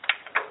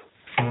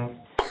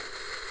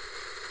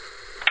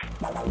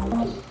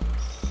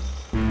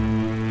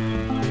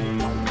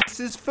This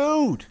is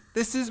food.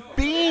 This is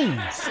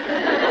beans.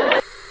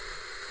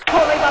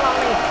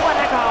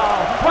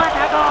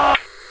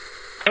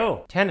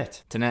 Oh,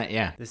 Tenet. Tenet,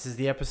 yeah. This is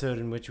the episode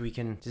in which we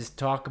can just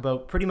talk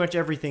about pretty much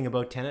everything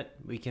about Tenet.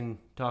 We can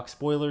talk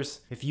spoilers.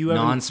 If you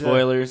haven't,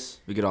 Non-spoilers.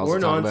 We could also or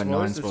talk about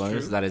non-spoilers, that's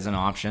non-spoilers. true. That is an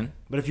option.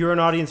 But if you're an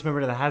audience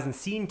member that hasn't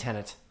seen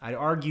Tenet, I'd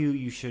argue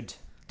you should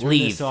turn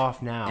Leave this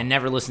off now. and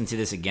never listen to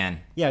this again.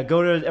 Yeah,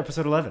 go to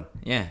episode 11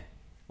 Yeah.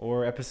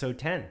 or episode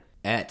 10.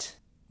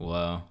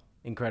 Whoa.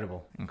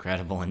 Incredible.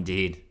 Incredible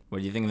indeed. What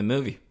do you think of the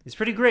movie? It's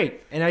pretty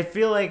great. And I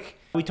feel like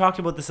we talked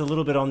about this a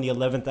little bit on the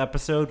 11th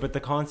episode, but the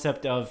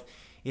concept of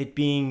it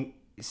being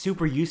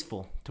super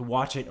useful to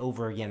watch it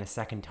over again a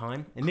second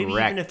time, and maybe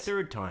even a Correct.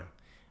 third time.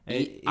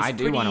 I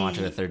do want to watch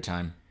it a third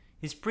time.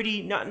 It's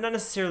pretty, not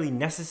necessarily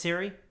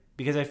necessary,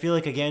 because I feel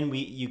like, again,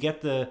 you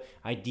get the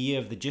idea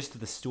of the gist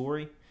of the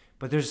story,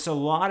 but there's a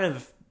lot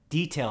of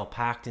detail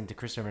packed into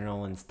Christopher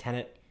Nolan's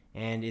Tenet,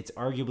 and it's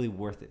arguably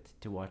worth it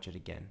to watch it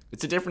again.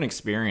 It's a different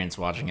experience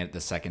watching it the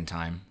second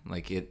time.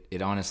 Like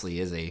it honestly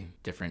is a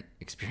different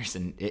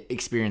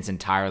experience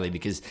entirely,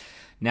 because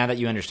now that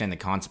you understand the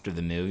concept of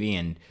the movie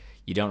and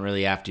you don't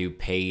really have to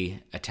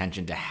pay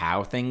attention to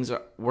how things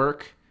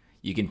work,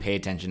 you can pay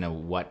attention to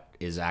what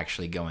is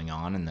actually going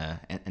on in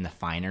the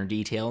finer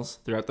details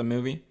throughout the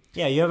movie.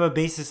 Yeah, you have a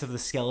basis of the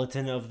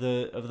skeleton of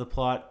the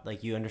plot.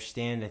 Like, you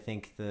understand, I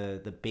think,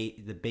 the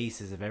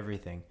basis of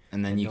everything.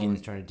 And then that you Nolan's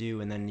can trying to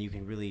do, and then you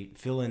can really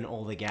fill in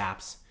all the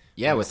gaps.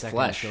 Yeah, in the with second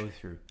flesh go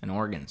through. and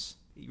organs.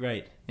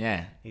 Right.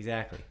 Yeah,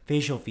 Exactly.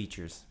 Facial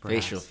features.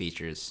 Perhaps. facial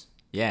features.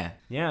 Yeah.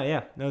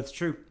 Yeah. No, it's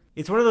true.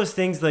 It's one of those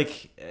things,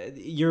 like,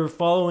 you're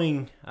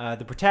following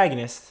the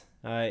protagonist.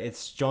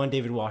 It's John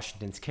David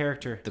Washington's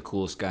character. The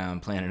coolest guy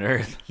on planet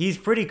Earth. He's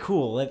pretty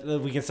cool.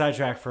 We can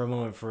sidetrack for a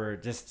moment for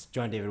just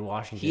John David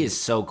Washington. He is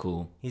so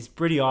cool. He's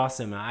pretty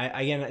awesome.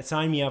 Again,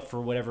 sign me up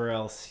for whatever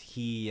else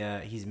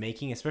he's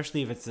making,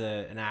 especially if it's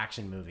an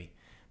action movie.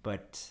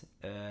 But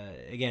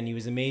again, he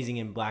was amazing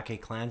in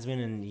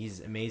BlacKkKlansman, and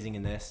he's amazing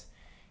in this.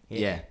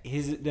 Yeah.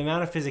 The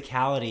amount of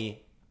physicality.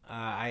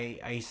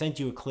 I sent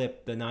you a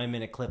clip, the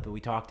 9-minute clip that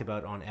we talked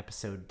about on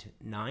episode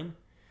 9.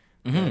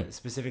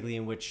 Specifically,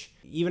 in which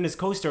even his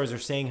co-stars are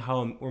saying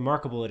how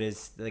remarkable it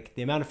is, like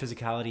the amount of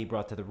physicality he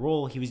brought to the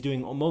role. He was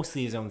doing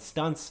mostly his own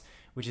stunts,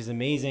 which is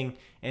amazing.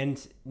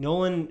 And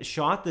Nolan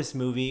shot this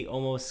movie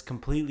almost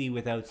completely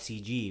without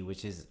CG,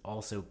 which is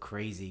also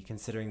crazy,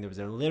 considering there was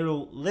a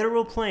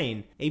literal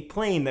plane,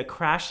 that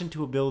crashed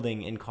into a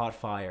building and caught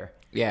fire.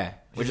 Yeah,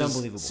 which is is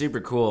unbelievable.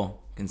 super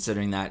cool,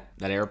 considering that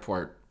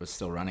airport was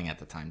still running at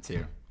the time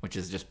too, which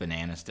is just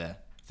bananas to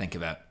think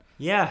about.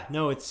 Yeah,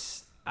 no,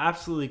 it's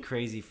absolutely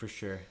crazy for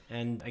sure.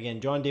 And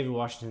again, John David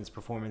Washington's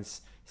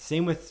performance,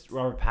 same with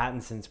Robert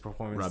Pattinson's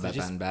performance. Robert They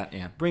just Pattinson,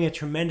 yeah. bring a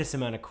tremendous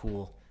amount of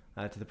cool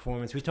to the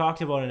performance. We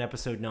talked about in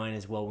episode 9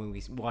 as well, when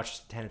we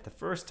watched Tenet the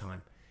first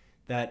time,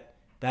 that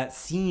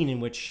scene in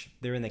which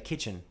they're in the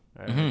kitchen.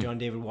 John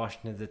David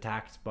Washington is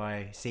attacked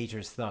by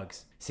Sator's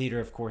thugs. Sator,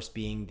 of course,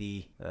 being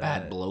the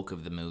Bad bloke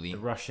of the movie. the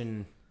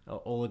Russian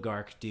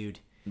oligarch dude.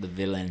 The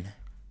villain.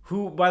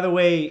 Who, by the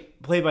way,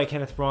 played by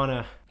Kenneth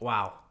Branagh.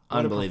 Wow. What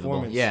Unbelievable. a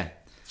performance. Yeah.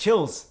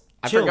 Chills.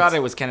 I forgot it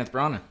was Kenneth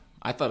Branagh.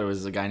 I thought it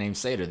was a guy named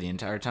Sator the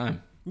entire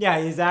time.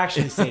 Yeah, he's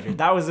actually Sator.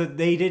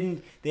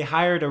 They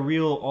hired a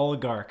real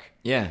oligarch.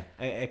 Yeah.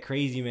 A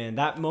crazy man.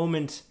 That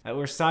moment,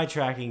 we're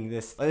sidetracking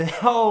this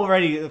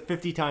already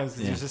 50 times,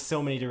 because there's just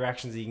so many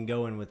directions that you can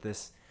go in with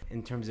this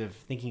in terms of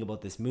thinking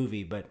about this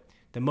movie. But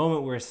the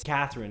moment where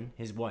Catherine,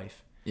 his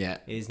wife, Yeah.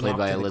 is Played knocked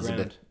by to the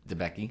Elizabeth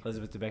ground. Debicki.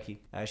 Elizabeth Debicki.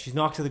 She's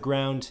knocked to the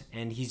ground,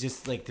 and he's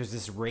just like, there's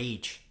this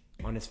rage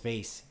on his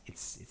face.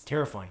 It's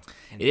terrifying.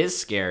 It is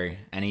scary,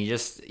 and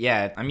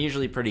I'm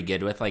usually pretty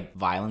good with like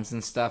violence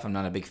and stuff. I'm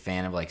not a big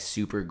fan of like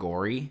super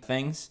gory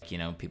things,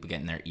 like, people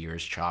getting their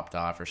ears chopped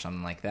off or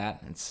something like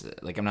that. It's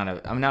like I'm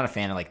not a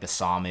fan of like the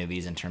Saw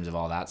movies in terms of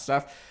all that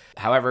stuff.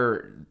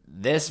 However,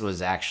 this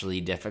was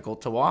actually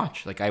difficult to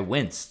watch. Like, I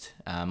winced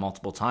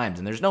multiple times,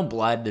 and there's no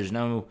blood, there's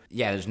no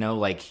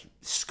like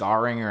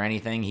scarring or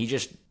anything. He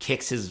just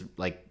kicks his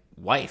like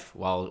wife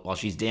while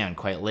she's down,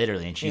 quite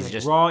literally, and she's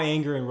just raw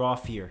anger and raw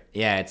fear.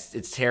 Yeah,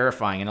 it's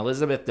terrifying. And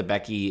Elizabeth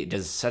Debicki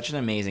does such an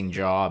amazing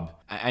job.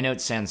 I know it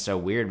sounds so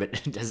weird,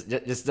 but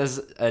does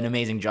an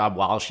amazing job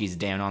while she's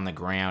down on the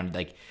ground.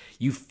 Like,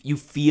 you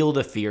feel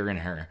the fear in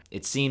her.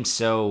 It seems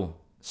so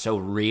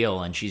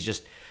real, and she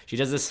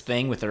does this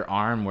thing with her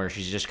arm where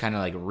she's just kind of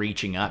like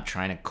reaching up,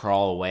 trying to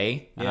crawl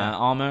away,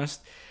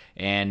 almost.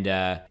 And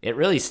it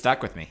really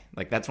stuck with me.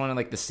 Like, that's one of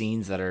like the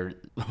scenes that are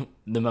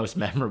the most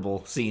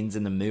memorable scenes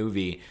in the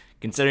movie.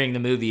 Considering the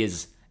movie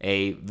is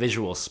a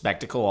visual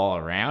spectacle all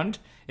around,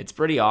 it's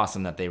pretty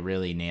awesome that they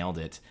really nailed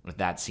it with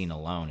that scene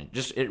alone.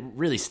 It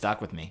really stuck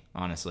with me,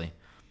 honestly.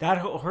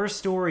 her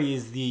story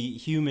is the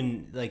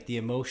human, like the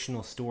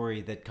emotional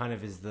story that kind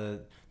of is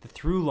the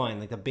through line,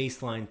 like the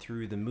baseline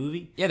through the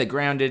movie. Yeah, the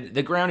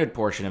grounded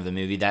portion of the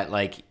movie that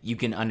like you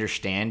can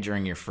understand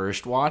during your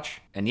first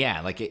watch, and yeah,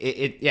 like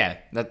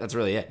that's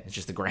really it. It's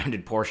just the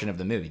grounded portion of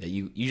the movie that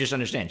you just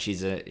understand.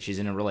 She's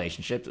in a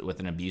relationship with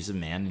an abusive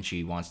man, and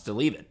she wants to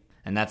leave it,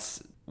 and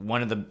that's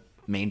one of the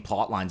main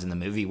plot lines in the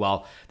movie.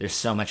 Well, there's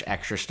so much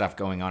extra stuff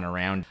going on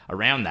around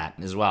that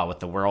as well, with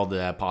the world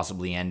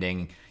possibly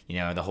ending. You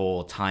know, the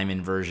whole time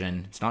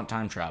inversion. It's not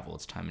time travel;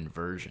 it's time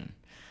inversion.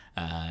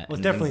 Well,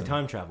 it's definitely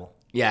time travel.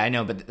 Yeah, I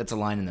know, but that's a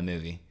line in the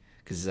movie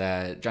because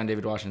John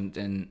David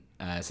Washington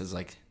says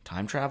like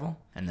time travel,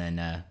 and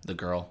then the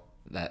girl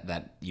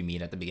that you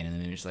meet at the beginning of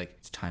the movie is like,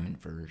 it's time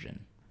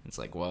inversion. It's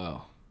like,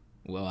 whoa,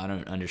 well, I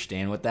don't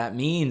understand what that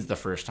means the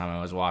first time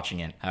I was watching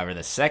it. However,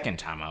 the second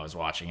time I was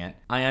watching it,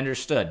 I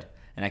understood,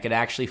 and I could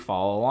actually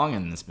follow along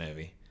in this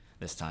movie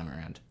this time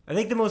around. I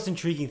think the most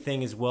intriguing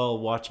thing as well,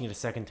 watching it a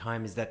second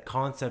time, is that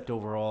concept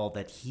overall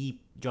that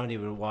John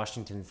David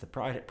Washington, is the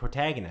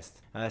protagonist.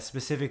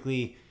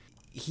 Specifically,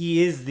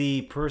 he is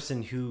the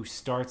person who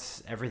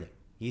starts everything.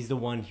 He's the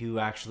one who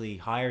actually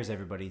hires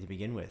everybody to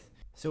begin with.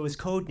 So his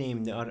code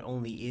name not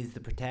only is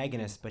the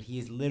protagonist, but he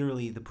is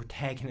literally the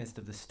protagonist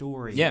of the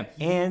story. Yeah.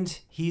 And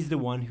he's the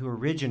one who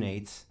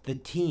originates the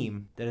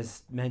team that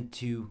is meant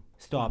to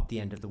stop the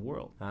end of the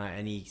world.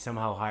 And he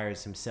somehow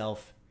hires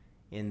himself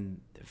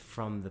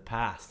from the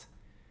past,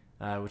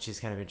 which is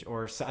kind of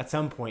or at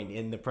some point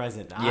in the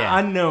present.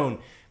 Unknown.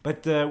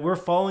 But we're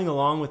following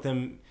along with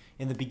him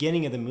in the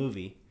beginning of the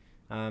movie.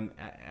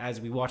 As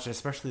we watched it,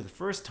 especially the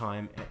first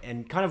time,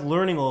 and kind of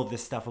learning all of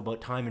this stuff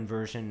about time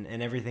inversion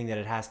and everything that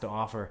it has to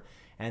offer.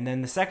 And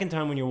then the second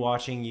time when you're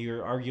watching,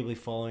 you're arguably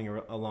following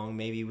along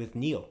maybe with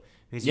Neil.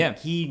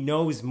 Because he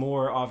knows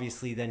more,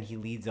 obviously, than he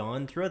leads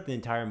on throughout the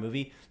entire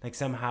movie. Like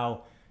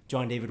somehow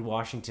John David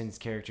Washington's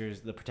character,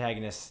 the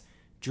protagonist's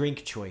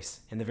drink choice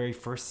in the very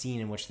first scene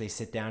in which they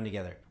sit down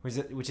together,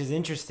 which is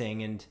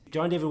interesting. And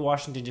John David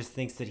Washington just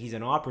thinks that he's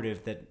an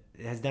operative that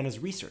has done his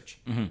research.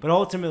 Mm-hmm. But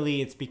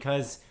ultimately, it's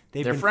because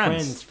they're been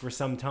friends for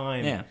some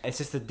time. Yeah. It's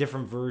just a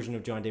different version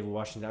of John David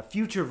Washington, a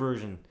future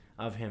version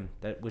of him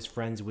that was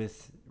friends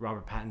with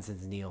Robert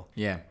Pattinson's Neil.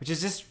 Yeah. Which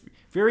is just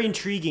very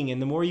intriguing.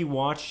 And the more you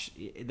watch,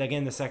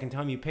 again, the second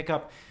time, you pick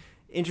up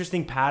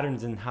interesting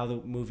patterns in how the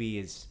movie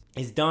is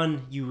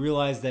done. You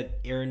realize that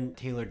Aaron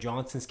Taylor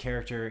Johnson's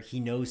character,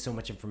 he knows so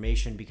much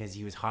information because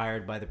he was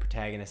hired by the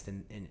protagonist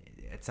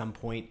at some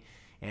point.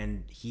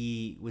 And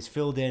he was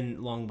filled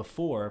in long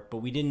before, but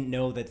we didn't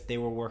know that they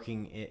were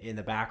working in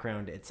the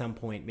background at some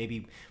point,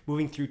 maybe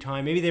moving through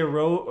time. Maybe they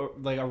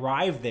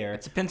arrived there.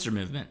 It's a pincer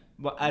movement.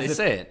 Well,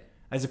 say it.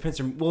 As a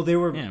pincer. Well,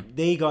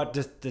 they got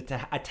just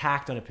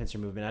attacked on a pincer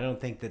movement. I don't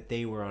think that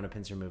they were on a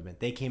pincer movement.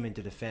 They came in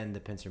to defend the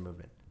pincer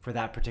movement for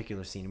that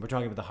particular scene. We're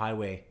talking about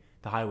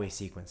the highway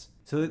sequence.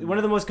 So one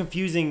of the most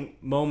confusing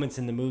moments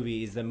in the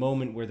movie is the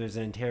moment where there's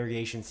an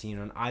interrogation scene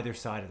on either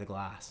side of the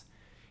glass.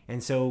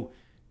 And so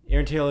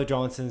Aaron Taylor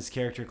Johnson's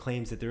character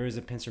claims that there is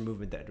a pincer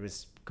movement that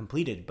was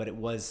completed, but it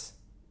was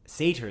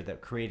Sator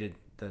that created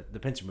the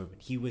pincer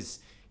movement. He was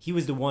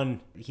the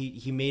one.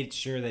 He made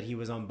sure that he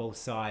was on both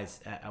sides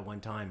at one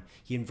time.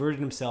 He inverted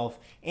himself,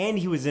 and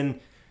he was in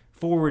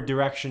forward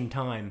direction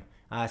time,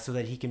 so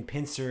that he can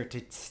pincer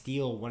to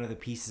steal one of the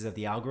pieces of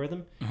the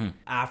algorithm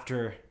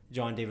after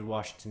John David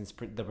Washington's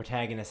the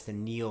protagonist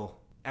and Neil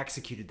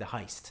executed the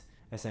heist,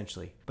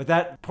 essentially. But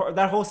that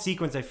whole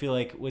sequence, I feel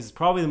like, was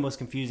probably the most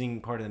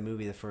confusing part of the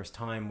movie the first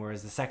time,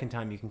 whereas the second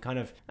time you can kind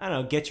of, I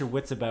don't know, get your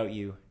wits about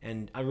you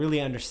and I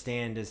really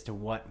understand as to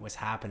what was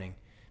happening,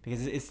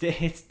 because it's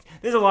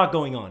there's a lot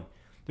going on.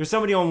 There's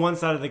somebody on one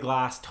side of the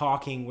glass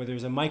talking where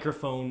there's a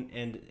microphone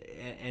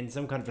and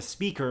some kind of a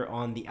speaker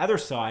on the other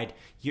side,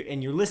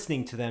 and you're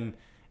listening to them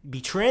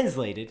be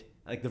translated,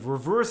 like the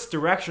reverse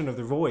direction of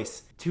their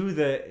voice, to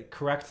the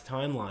correct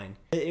timeline.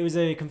 It was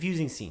a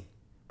confusing scene.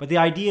 But the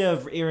idea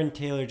of Aaron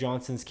Taylor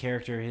Johnson's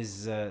character,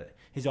 his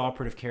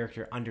operative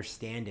character,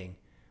 understanding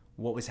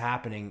what was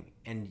happening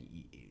and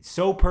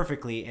so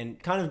perfectly,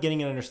 and kind of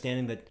getting an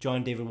understanding that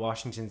John David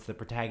Washington's the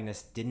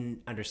protagonist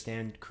didn't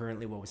understand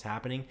currently what was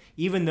happening,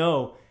 even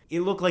though it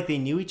looked like they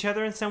knew each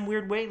other in some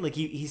weird way. Like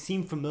he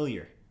seemed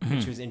familiar,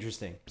 which was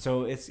interesting.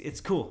 So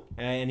it's cool.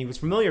 And he was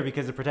familiar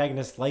because the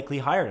protagonist likely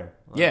hired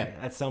him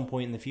at some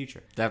point in the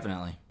future.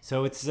 Definitely.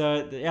 So it's,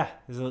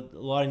 there's a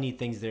lot of neat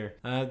things there.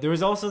 There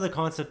was also the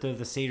concept of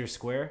the Sator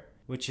Square,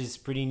 which is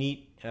pretty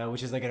neat,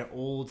 which is like an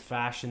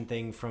old-fashioned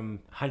thing from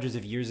hundreds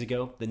of years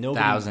ago.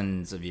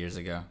 Thousands of years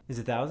ago. Is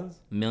it thousands?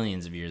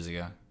 Millions of years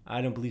ago.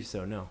 I don't believe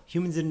so, no.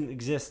 Humans didn't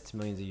exist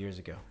millions of years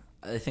ago.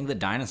 I think the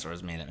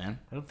dinosaurs made it, man.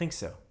 I don't think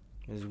so.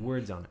 There's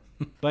words on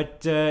it.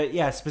 But,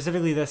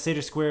 specifically the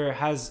Sator Square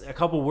has a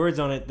couple words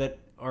on it that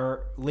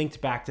are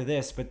linked back to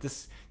this. But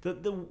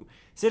the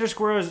Sator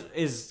Square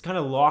is kind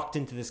of locked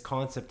into this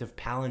concept of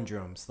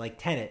palindromes, like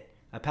Tenet.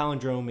 A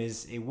palindrome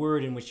is a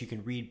word in which you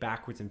can read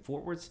backwards and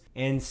forwards.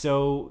 And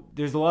so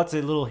there's lots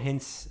of little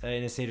hints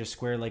in a Sator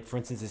Square. Like, for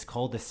instance, it's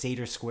called the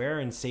Sator Square,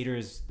 and Sator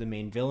is the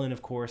main villain,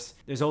 of course.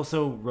 There's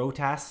also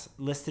Rotas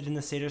listed in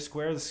the Sator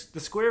Square. The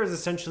square is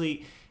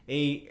essentially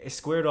a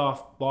squared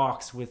off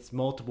box with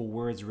multiple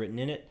words written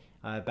in it.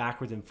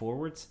 Backwards and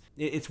forwards.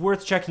 It's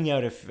worth checking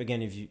out if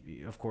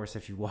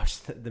you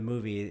watch the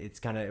movie.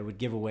 It would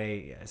give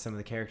away some of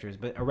the characters.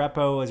 But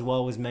Arepo as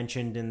well was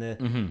mentioned in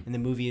the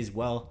movie as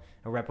well.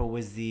 Arepo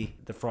was the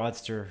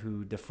fraudster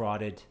who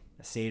defrauded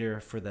Sator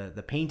for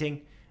the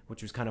painting,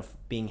 which was kind of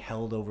being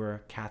held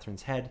over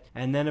Catherine's head.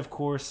 And then of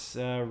course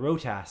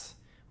Rotas,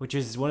 which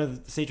is one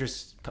of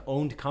Sator's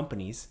owned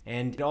companies.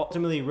 And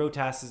ultimately,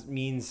 rotas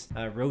means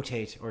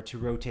rotate or to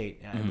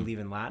rotate, I believe,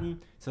 in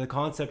Latin. So the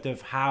concept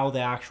of how the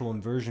actual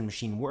inversion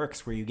machine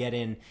works, where you get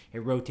in, it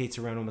rotates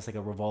around almost like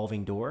a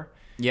revolving door.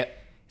 Yep.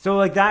 So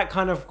like that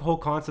kind of whole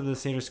concept of the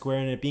Sator Square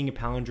and it being a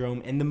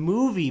palindrome, and the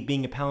movie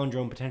being a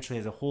palindrome potentially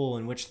as a whole,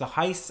 in which the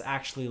heists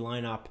actually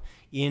line up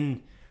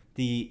during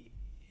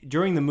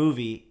the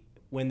movie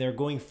when they're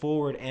going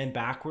forward and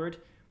backward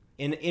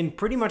in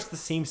pretty much the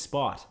same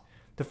spot.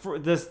 The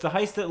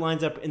heist that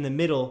lines up in the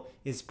middle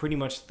is pretty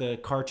much the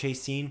car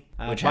chase scene.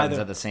 Which happens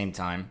at the same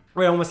time.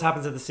 Right, almost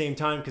happens at the same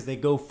time because they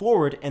go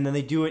forward and then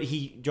they do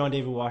it. John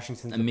David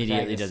Washington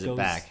immediately does it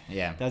back.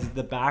 Yeah. Does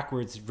the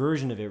backwards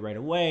version of it right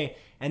away.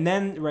 And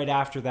then right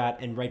after that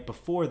and right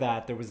before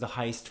that, there was the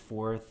heist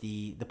for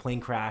the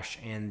plane crash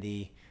and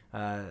the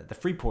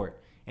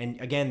Freeport. And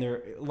again,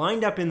 they're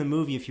lined up in the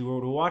movie. If you were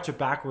to watch it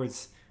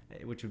backwards,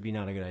 which would be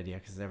not a good idea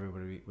because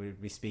everybody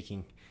would be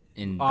speaking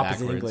in opposite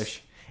backwards.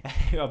 English.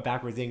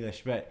 Backwards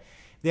English, but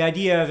the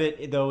idea of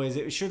it though is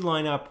it should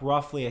line up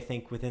roughly, I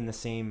think, within the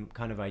same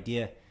kind of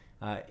idea,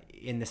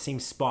 in the same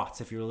spots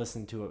if you were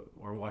listening to it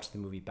or watch the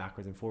movie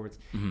backwards and forwards.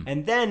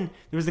 And then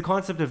there was the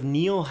concept of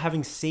Neil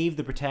having saved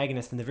the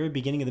protagonist in the very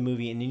beginning of the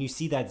movie, and then you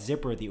see that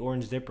zipper, the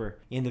orange zipper,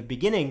 in the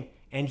beginning,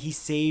 and he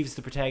saves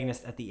the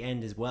protagonist at the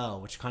end as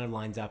well, which kind of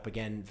lines up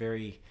again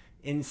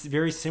in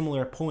very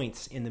similar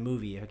points in the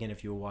movie. Again,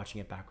 if you were watching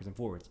it backwards and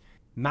forwards,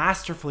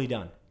 masterfully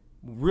done.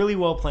 Really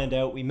well planned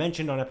out. We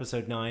mentioned on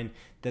episode 9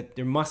 that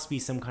there must be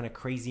some kind of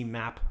crazy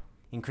map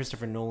in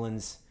Christopher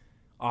Nolan's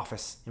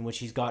office in which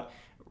he's got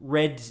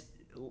red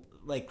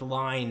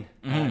line,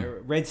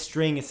 red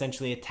string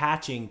essentially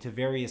attaching to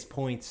various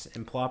points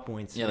and plot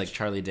points. Yeah, like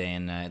Charlie Day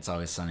in It's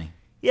Always Sunny.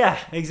 Yeah,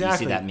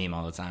 exactly. You see that meme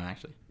all the time,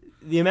 actually.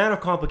 The amount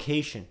of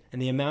complication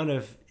and the amount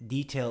of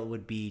detail it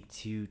would be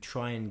to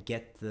try and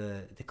get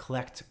to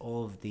collect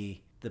all of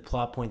the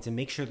plot points and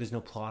make sure there's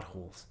no plot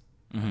holes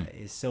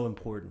is so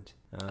important.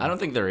 I don't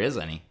think there is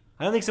any.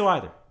 I don't think so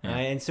either. Yeah.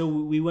 And so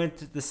we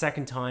went the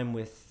second time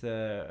with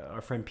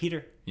our friend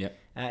Peter. Yep.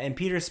 And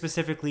Peter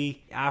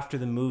specifically, after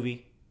the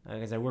movie,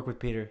 because I work with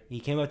Peter, he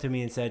came up to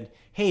me and said,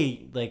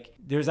 hey, like,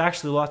 there's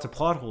actually lots of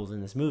plot holes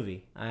in this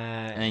movie.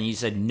 And then you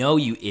said, no,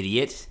 you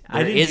idiot.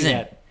 I didn't do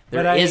that.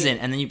 There isn't.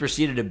 And then you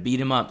proceeded to beat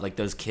him up like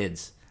those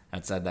kids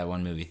outside that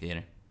one movie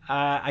theater.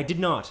 I did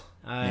not.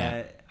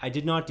 Yeah. I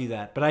did not do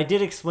that. But I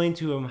did explain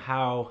to him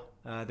how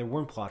there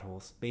weren't plot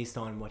holes based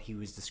on what he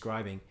was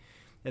describing.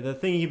 The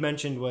thing he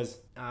mentioned was,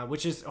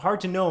 which is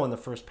hard to know on the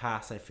first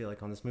pass, I feel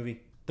like, on this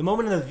movie. The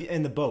moment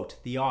in the boat,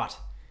 the yacht,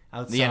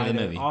 outside the end of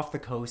the movie. Off the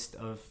coast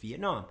of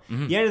Vietnam.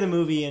 The end of the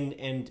movie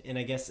and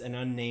I guess an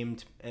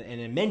unnamed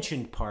and a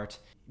mentioned part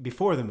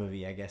before the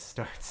movie, I guess,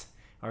 starts,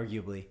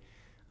 arguably,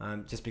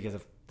 just because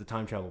of the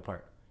time travel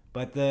part.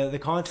 But the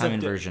concept... Time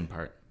inversion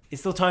part.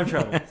 It's still time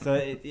travel. So,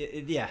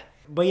 yeah.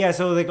 But yeah,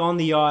 so like on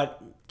the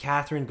yacht,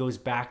 Catherine goes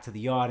back to the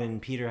yacht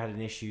and Peter had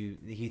an issue.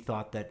 He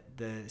thought that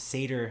the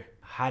satyr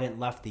hadn't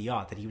left the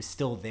yacht, that he was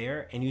still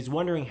there. And he was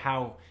wondering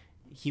how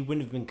he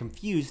wouldn't have been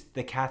confused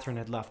that Catherine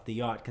had left the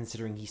yacht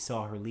considering he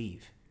saw her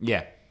leave.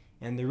 Yeah.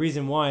 And the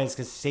reason why is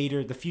because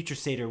the future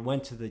satyr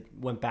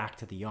went back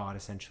to the yacht,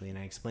 essentially. And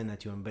I explained that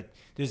to him. But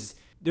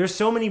there's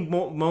so many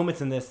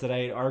moments in this that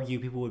I'd argue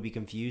people would be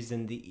confused.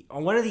 And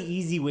one of the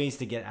easy ways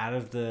to get out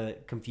of the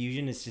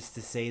confusion is just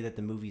to say that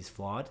the movie is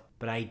flawed.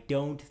 But I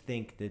don't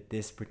think that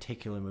this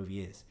particular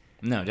movie is.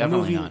 No,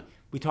 definitely not.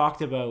 We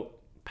talked about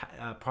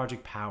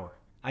Project Power.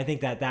 I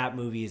think that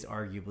movie is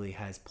arguably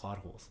has plot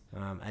holes,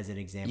 as an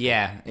example.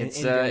 Yeah, in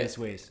various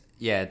ways.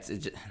 Yeah,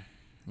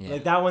 yeah.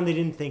 Like that one, they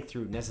didn't think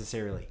through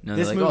necessarily. No,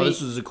 this movie,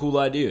 this was a cool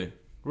idea.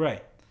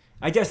 Right.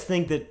 I just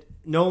think that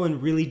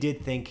Nolan really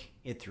did think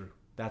it through.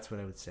 That's what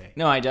I would say.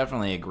 No, I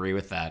definitely agree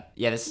with that.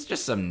 Yeah, this is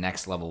just some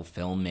next level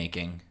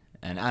filmmaking.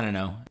 And I don't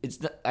know.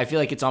 I feel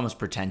like it's almost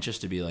pretentious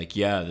to be like,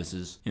 yeah, this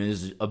is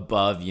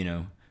above,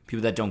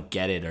 people that don't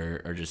get it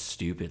are just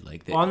stupid.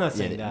 Like, I'm not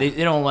saying that. They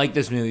don't like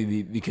this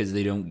movie because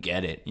they don't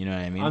get it. You know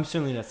what I mean? I'm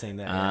certainly not saying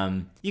that.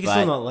 You can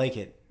still not like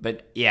it.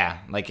 But yeah,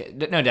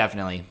 no,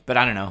 definitely. But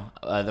I don't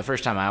know. The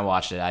first time I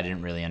watched it, I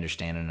didn't really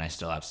understand it, and I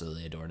still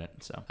absolutely adored it.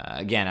 So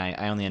again,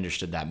 I only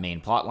understood that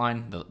main plot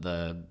line,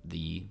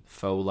 the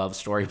faux love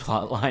story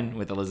plot line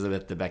with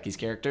Elizabeth Debicki's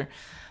character.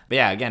 But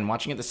yeah, again,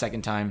 watching it the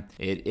second time,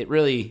 it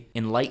really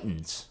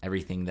enlightens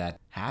everything that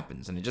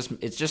happens, and it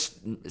just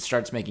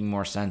starts making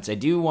more sense. I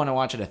do want to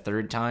watch it a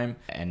third time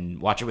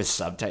and watch it with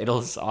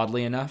subtitles,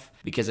 oddly enough,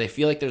 because I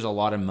feel like there's a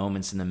lot of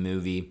moments in the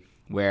movie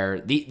where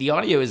the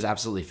audio is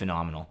absolutely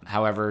phenomenal.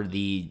 However,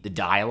 the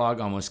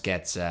dialogue almost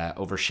gets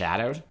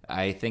overshadowed.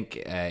 I think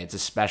it's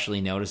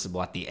especially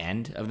noticeable at the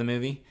end of the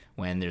movie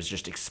when there's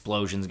just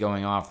explosions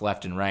going off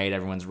left and right.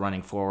 Everyone's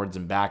running forwards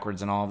and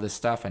backwards and all of this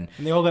stuff. And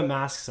they all got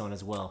masks on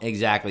as well.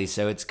 Exactly.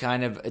 So it's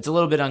a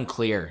little bit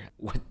unclear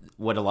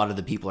what a lot of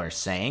the people are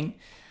saying.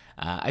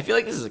 I feel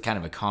like this is a kind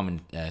of a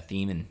common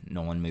theme in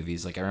Nolan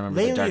movies. Like I remember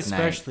lately, The Dark Knight,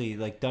 especially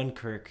like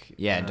Dunkirk.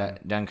 Yeah,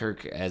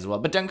 Dunkirk as well.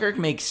 But Dunkirk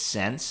makes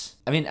sense.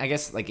 I mean, I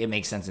guess like it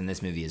makes sense in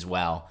this movie as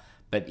well.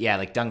 But yeah,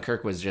 like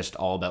Dunkirk was just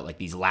all about like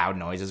these loud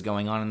noises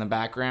going on in the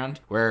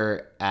background.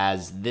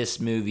 Whereas this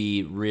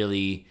movie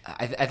really,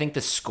 I think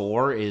the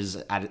score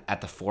is at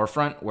the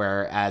forefront.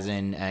 Whereas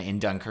in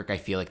Dunkirk, I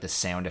feel like the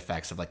sound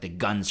effects of like the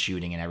guns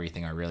shooting and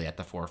everything are really at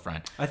the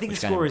forefront. I think the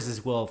score is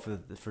as well for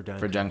Dunkirk.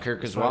 For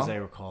Dunkirk as far well, as I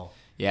recall.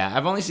 Yeah,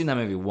 I've only seen that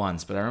movie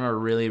once, but I remember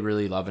really,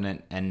 really loving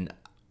it. And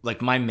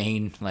like my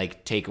main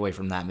like takeaway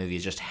from that movie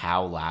is just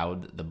how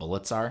loud the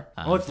bullets are.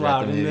 It's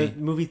loud. And the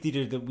movie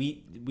theater that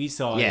we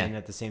saw it in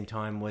at the same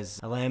time was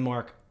a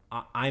landmark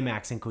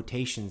IMAX in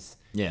quotations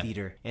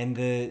theater, and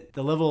the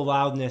level of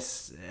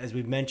loudness, as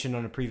we've mentioned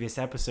on a previous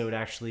episode,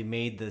 actually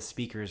made the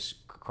speakers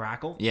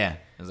crackle. Yeah, it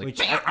was like,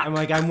 which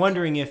I'm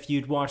wondering if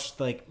you'd watched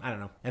like I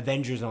don't know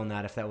Avengers on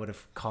that, if that would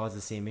have caused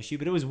the same issue.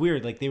 But it was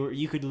weird. Like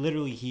you could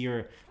literally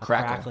hear a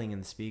crackling in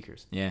the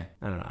speakers. Yeah,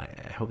 I don't know.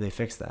 I hope they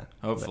fix that.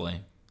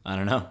 Hopefully. I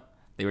don't know.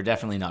 They were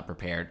definitely not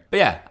prepared. But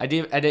yeah, I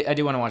do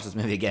want to watch this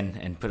movie again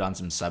and put on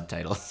some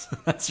subtitles.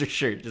 That's for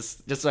sure.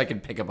 Just so I can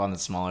pick up on the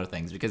smaller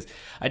things, because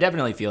I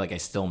definitely feel like I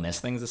still miss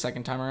things the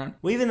second time around.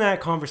 Well, even that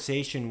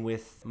conversation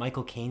with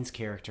Michael Caine's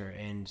character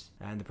and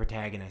the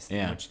protagonist,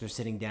 in which they're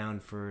sitting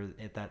down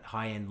at that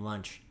high-end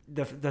lunch.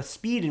 The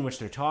speed in which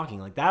they're talking,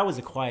 like that was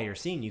a quieter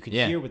scene. You could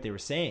hear what they were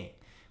saying.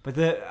 But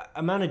the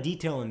amount of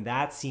detail in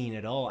that scene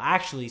at all,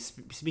 actually,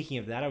 speaking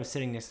of that, I was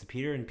sitting next to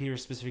Peter, and Peter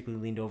specifically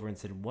leaned over and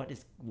said, what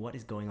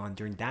is going on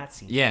during that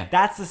scene? Yeah.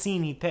 That's the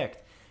scene he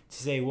picked to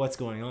say what's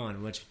going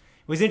on, which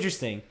was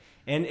interesting.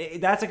 And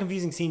that's a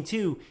confusing scene,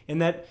 too, in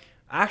that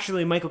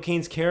actually Michael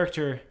Caine's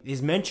character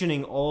is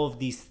mentioning all of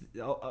these,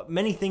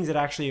 many things that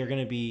actually are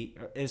going to be,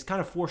 is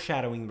kind of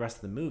foreshadowing the rest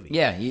of the movie.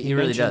 Yeah, he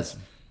really does.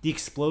 The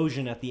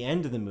explosion at the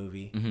end of the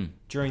movie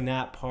during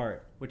that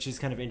part, which is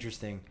kind of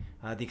interesting.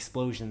 The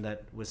explosion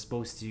that was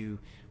supposed to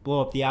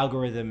blow up the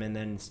algorithm and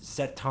then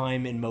set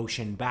time in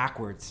motion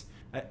backwards.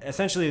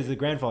 Essentially, it's the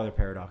grandfather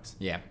paradox.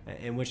 Yeah.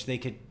 In which they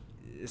could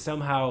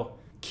somehow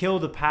kill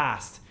the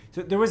past.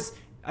 So there was,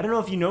 I don't know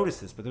if you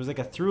noticed this, but there was like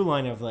a through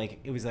line of like,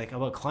 it was like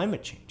about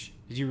climate change.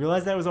 Did you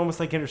realize that? It was almost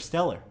like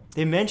Interstellar.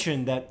 They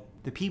mentioned that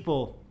the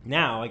people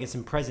now, I guess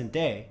in present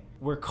day,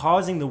 were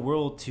causing the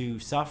world to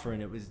suffer,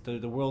 and it was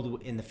the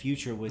world in the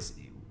future was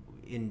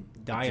in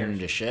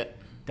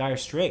dire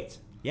straits.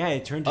 Yeah,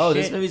 it turned to shit. Oh,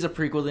 this movie's a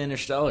prequel to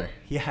Interstellar.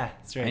 Yeah,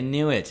 that's right. I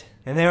knew it.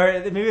 And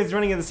maybe it's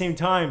running at the same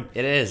time.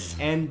 It is.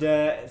 And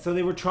so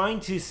they were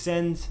trying to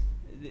send.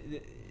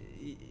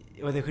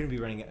 Well, they couldn't be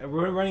running.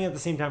 We're running at the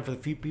same time for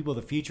the people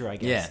of the future, I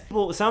guess.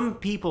 Yeah.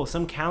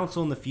 Some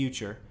council in the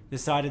future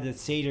decided that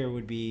Sator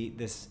would be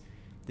this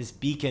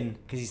beacon,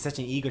 because he's such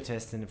an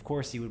egotist, and of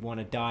course he would want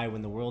to die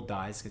when the world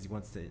dies, because he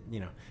wants to,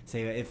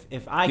 say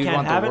if I can't have it. He would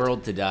want the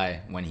world to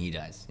die when he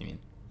dies. You mean?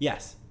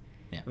 Yes.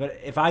 Yeah. But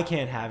if I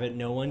can't have it,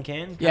 no one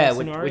can. Yeah,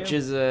 which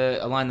is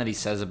a line that he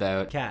says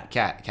about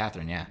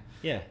Catherine. Yeah.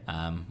 Yeah.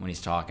 When he's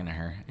talking to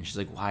her, and she's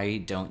like, "Why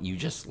don't you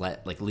just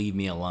leave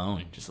me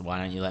alone? Just why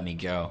don't you let me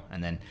go?"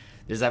 And then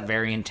there's that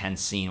very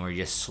intense scene where he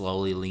just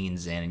slowly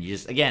leans in, and you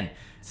just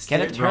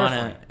Kenneth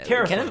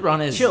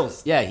Branagh is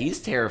chills. Yeah, he's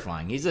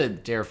terrifying. He's a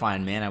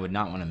terrifying man. I would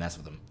not want to mess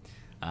with him.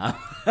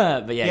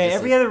 But yeah,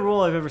 every other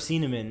role I've ever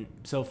seen him in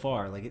so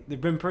far, like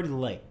they've been pretty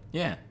light.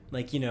 Yeah.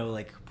 Like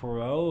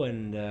Poirot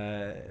and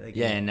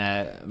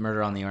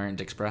Murder on the Orient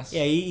Express.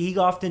 Yeah, he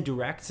often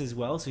directs as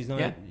well, so he's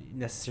not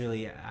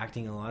necessarily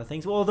acting in a lot of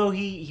things. Well, although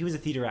he was a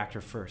theater actor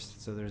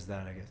first, so there's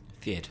that, I guess.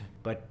 Theater.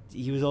 But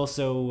he was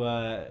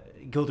also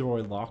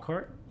Gilderoy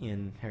Lockhart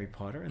in Harry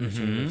Potter and the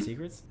Chamber of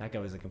Secrets. That guy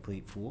was a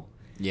complete fool.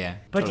 Yeah.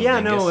 But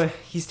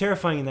he's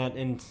terrifying in that,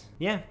 and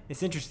yeah,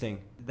 it's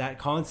interesting. That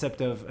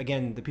concept of,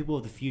 again, the people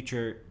of the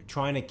future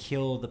trying to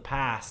kill the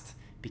past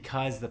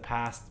because the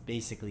past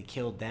basically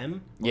killed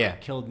them.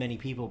 Killed many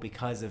people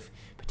because of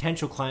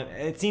potential climate.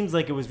 It seems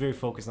like it was very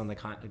focused on the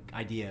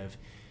idea of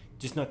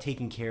just not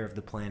taking care of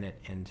the planet.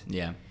 And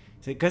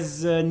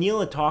because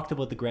Neil had talked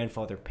about the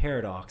grandfather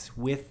paradox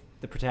with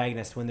the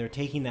protagonist when they're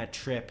taking that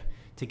trip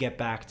to get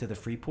back to the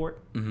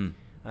Freeport.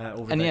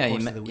 Over the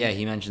course of the week.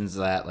 He mentions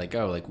that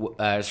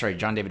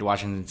John David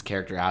Washington's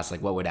character asks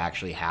what would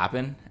actually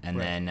happen, and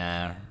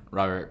then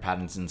Robert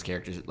Pattinson's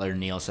character,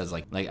 Neil, says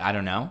like I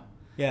don't know.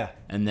 Yeah.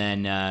 And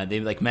then they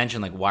like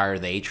mention like, why are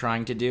they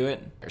trying to do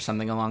it or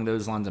something along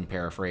those lines. I'm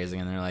paraphrasing,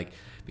 and they're like,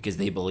 because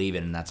they believe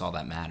it and that's all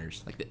that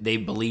matters. Like they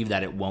believe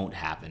that it won't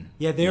happen.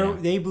 Yeah,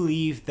 they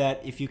believe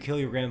that if you kill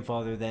your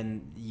grandfather,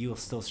 then you'll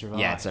still survive.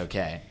 Yeah, it's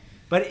okay.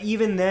 But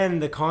even then,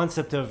 the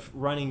concept of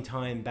running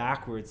time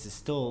backwards is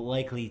still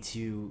likely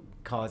to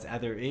cause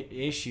other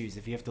issues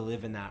if you have to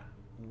live in that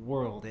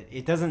world.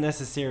 It doesn't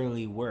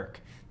necessarily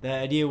work. The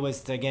idea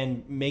was to,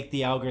 again, make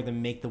the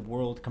algorithm make the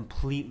world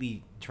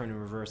completely turn in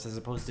reverse as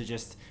opposed to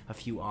just a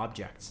few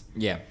objects.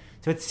 Yeah.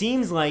 So it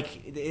seems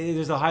like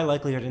there's a high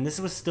likelihood, and this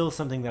was still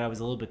something that I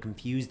was a little bit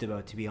confused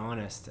about, to be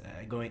honest,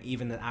 going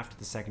even after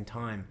the second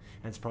time,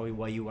 and it's probably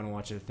why you want to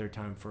watch it a third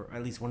time for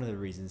at least one of the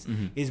reasons,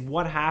 is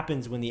what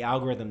happens when the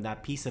algorithm,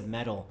 that piece of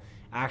metal,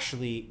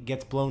 actually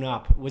gets blown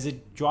up. Was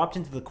it dropped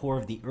into the core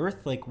of the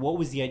Earth? Like, what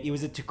was the idea?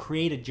 Was it to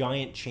create a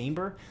giant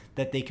chamber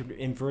that they could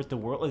invert the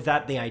world? Is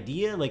that the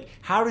idea? Like,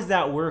 how does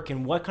that work,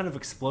 and what kind of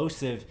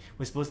explosive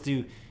was supposed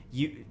to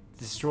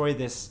destroy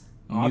this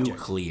object?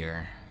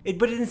 Nuclear.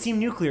 But it didn't seem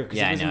nuclear because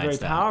it wasn't very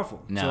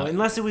powerful. No. So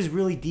unless it was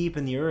really deep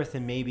in the earth,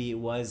 and maybe it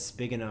was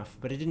big enough,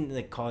 but it didn't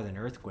like cause an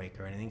earthquake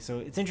or anything. So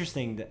it's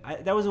interesting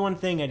that was the one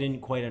thing I didn't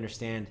quite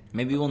understand.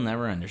 Maybe we'll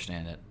never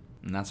understand it,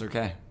 and that's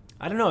okay.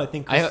 I don't know. I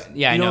think I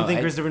don't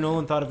think Christopher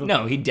Nolan thought of a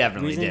No, he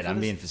definitely did. I'm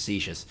this? being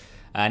facetious.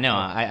 No,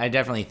 I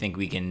definitely think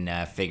we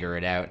can figure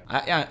it out.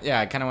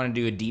 I kind of want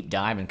to do a deep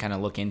dive and kind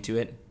of look into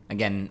it.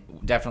 Again,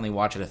 definitely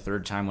watch it a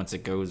third time once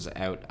it goes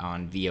out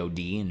on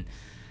VOD,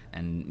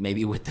 and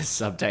maybe with the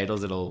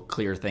subtitles it'll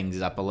clear things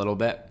up a little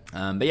bit.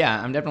 But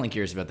yeah, I'm definitely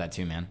curious about that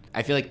too, man.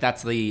 I feel like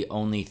that's the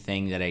only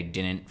thing that I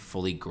didn't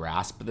fully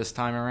grasp this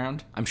time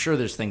around. I'm sure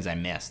there's things I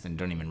missed and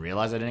don't even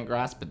realize I didn't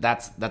grasp, but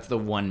that's the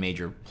one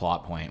major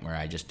plot point where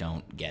I just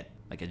don't get.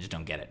 Like, I just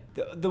don't get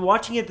it. The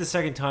watching it the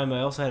second time,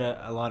 I also had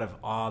a lot of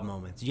awe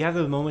moments. You have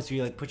the moments where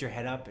you like put your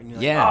head up and you're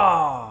like,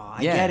 I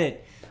get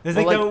it. There's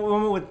like the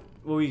moment with.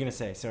 What were you gonna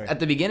say? Sorry. At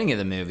the beginning of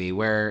the movie,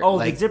 where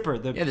the zipper.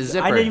 The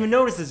zipper. I didn't even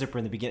notice the zipper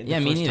in the beginning. Yeah,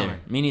 me neither.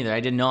 Me neither. I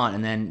did not.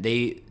 And then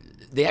they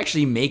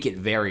actually make it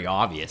very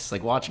obvious.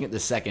 Like watching it the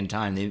second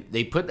time,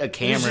 they put a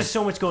camera. There's just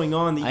so much going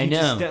on that I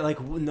know. Just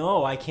like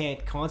no, I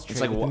can't concentrate.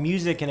 It's like with the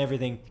music and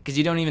everything. Because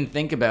you don't even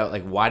think about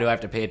like why do I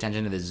have to pay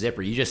attention to the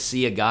zipper? You just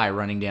see a guy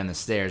running down the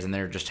stairs, and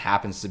there just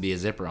happens to be a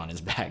zipper on his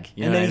back.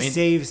 You know and then what I mean? He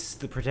saves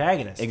the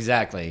protagonist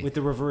exactly with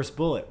the reverse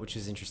bullet, which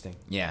is interesting.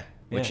 Yeah.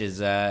 Which is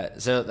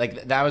so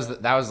like that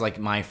was like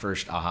my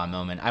first aha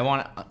moment.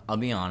 I'll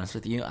be honest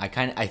with you.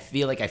 I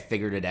feel like I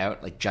figured it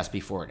out like just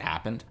before it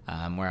happened.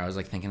 Where I was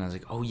like thinking, I was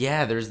like, oh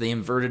yeah, there's the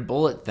inverted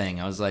bullet thing.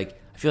 I was like,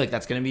 I feel like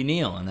that's gonna be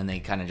Neil, and then they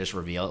kind of just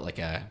reveal it like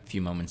a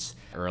few moments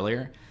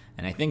earlier.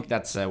 And I think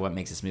that's what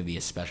makes this movie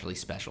especially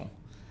special,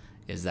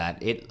 is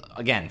that it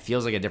again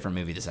feels like a different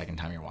movie the second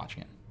time you're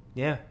watching it.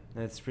 Yeah,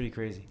 that's pretty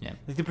crazy. Yeah,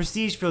 like The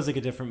Prestige feels like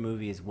a different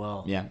movie as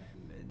well. Yeah,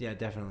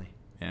 definitely.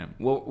 Yeah.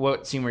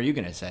 What scene were you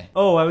gonna say?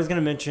 Oh, I was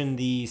gonna mention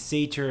the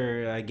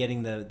satyr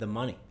getting the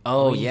money.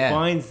 Oh, he yeah.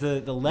 finds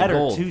the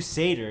letter to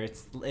Satyr.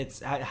 It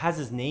has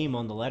his name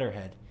on the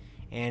letterhead,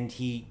 and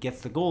he gets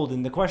the gold.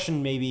 And the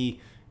question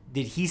maybe,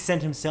 did he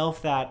send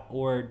himself that,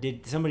 or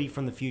did somebody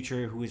from the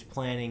future who was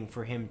planning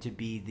for him to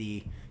be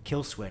the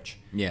kill switch?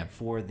 Yeah.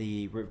 For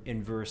the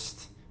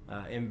inverse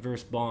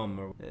bomb,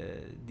 or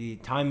the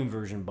time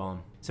inversion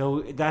bomb.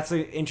 So that's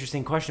an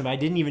interesting question, but I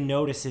didn't even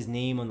notice his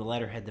name on the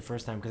letterhead the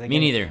first time. Because me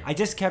neither. I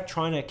just kept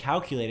trying to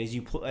calculate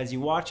as you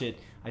watch it.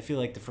 I feel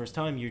like the first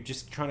time you're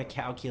just trying to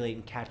calculate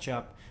and catch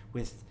up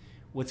with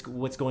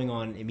what's going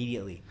on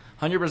immediately.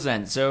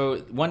 100%. So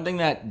one thing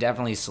that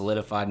definitely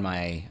solidified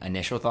my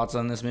initial thoughts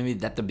on this movie,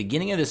 that the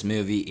beginning of this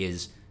movie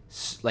is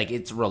like,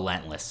 it's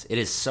relentless. It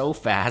is so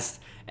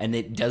fast, and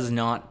it does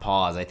not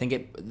pause. I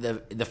think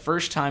the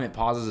first time it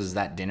pauses is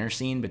that dinner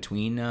scene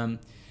between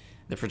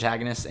the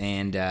protagonist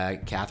and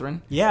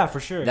Catherine. Yeah, for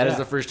sure. That is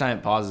the first time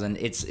it pauses, and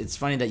it's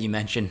funny that you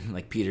mentioned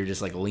like Peter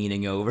just like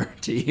leaning over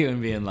to you and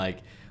being like,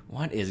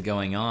 "What is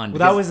going on?" Well,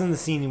 that was in the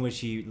scene in which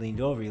he leaned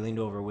over. He leaned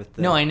over with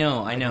the I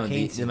know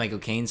the Michael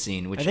Caine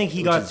scene. Which I think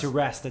he got to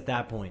rest at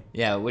that point.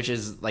 Yeah, which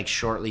is like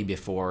shortly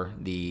before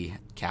the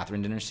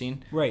Catherine dinner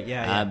scene. Right.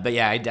 Yeah. But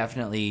yeah, I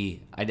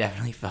definitely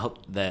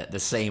felt the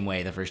same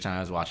way the first time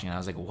I was watching it. I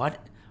was like,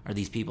 "What are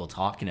these people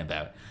talking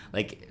about?"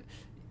 Like.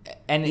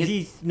 And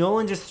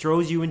Nolan just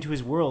throws you into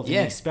his world and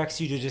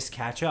expects you to just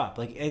catch up.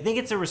 Like, I think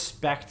it's a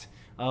respect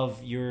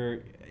of your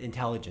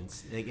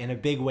intelligence, like, in a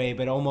big way,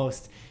 but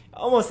almost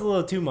a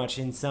little too much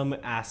in some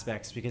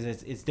aspects, because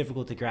it's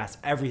difficult to grasp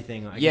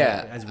everything.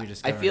 Again, as we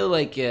discovered. I feel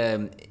like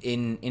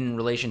in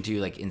relation to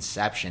like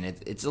Inception,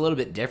 it's a little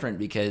bit different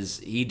because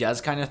he does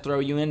kind of throw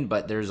you in,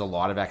 but there's a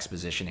lot of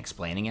exposition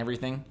explaining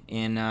everything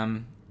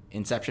in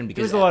Inception,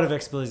 because there's a lot of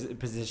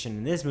exposition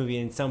in this movie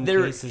in some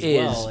cases as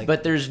well. Like,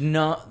 but there's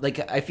not,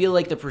 like, I feel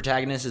like the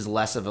protagonist is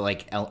less of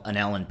an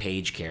Ellen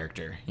Page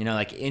character. You know,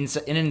 like in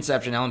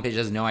Inception, Ellen Page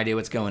has no idea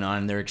what's going on,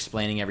 and they're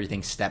explaining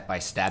everything step by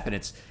step, and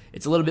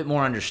it's a little bit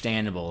more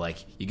understandable. Like,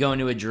 you go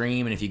into a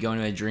dream, and if you go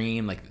into a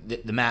dream, like,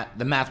 the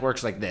math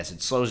works like this.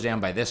 It slows down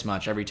by this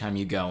much every time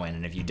you go in.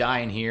 And if you die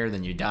in here,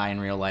 then you die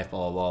in real life,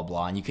 blah, blah, blah,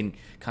 blah. And you can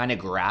kind of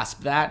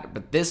grasp that.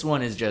 But this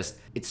one is just,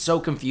 it's so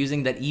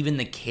confusing that even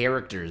the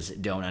characters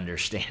don't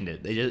understand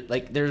it. They just,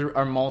 like, there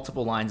are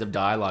multiple lines of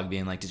dialogue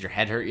being like, does your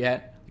head hurt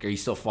yet? Like, are you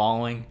still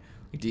following?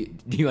 Do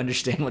you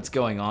understand what's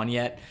going on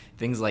yet?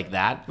 Things like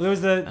that. Well, there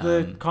was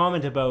the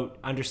comment about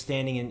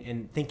understanding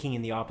and thinking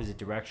in the opposite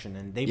direction.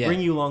 And they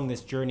bring you along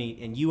this journey,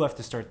 and you have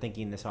to start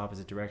thinking in this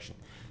opposite direction.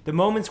 The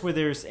moments where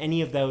there's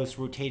any of those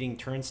rotating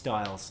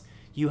turnstiles,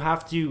 you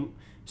have to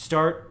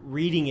start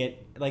reading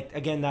it. Like,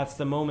 again, that's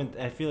the moment,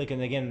 I feel like,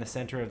 and again, in the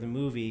center of the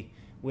movie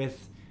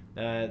with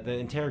the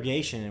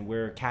interrogation and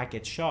where Kat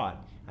gets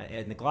shot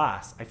in the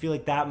glass. I feel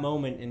like that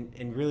moment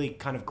and really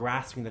kind of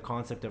grasping the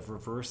concept of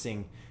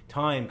reversing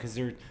time, because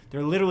they're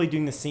literally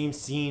doing the same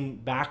scene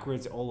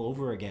backwards all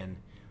over again.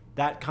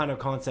 That kind of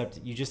concept,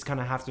 you just kind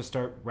of have to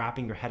start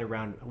wrapping your head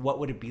around what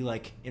would it be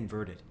like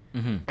inverted.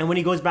 Mm-hmm. And when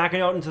he goes back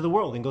out into the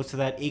world and goes to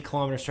that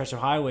 8-kilometer stretch of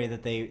highway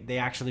that they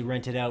actually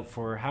rented out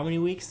for how many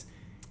weeks?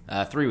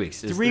 3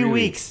 weeks. 3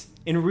 weeks.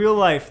 In real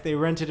life, they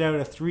rented out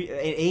an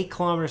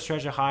 8-kilometer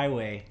stretch of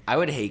highway. I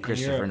would hate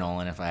Christopher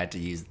Nolan if I had to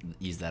use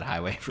that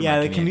highway for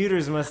my the commute.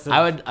 Commuters must have.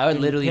 I would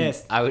literally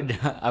pissed. I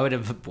would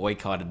have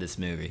boycotted this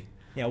movie.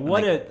 Yeah,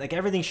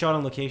 everything shot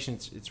on location.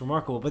 It's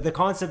remarkable. But the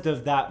concept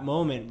of that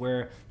moment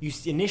where you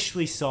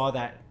initially saw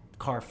that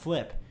car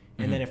flip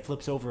and then it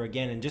flips over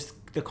again, and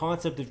just the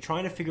concept of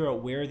trying to figure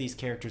out where these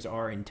characters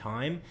are in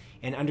time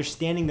and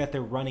understanding that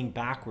they're running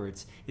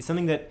backwards is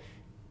something that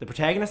the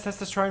protagonist has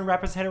to try and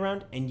wrap his head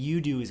around, and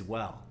you do as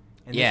well.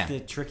 And that's the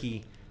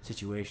tricky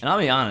situation. And I'll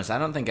be honest, I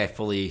don't think I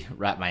fully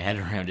wrapped my head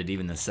around it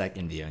even the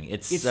second viewing.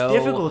 It's so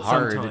difficult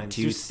hard sometimes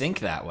to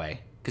think that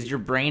way, because your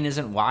brain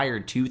isn't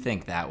wired to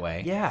think that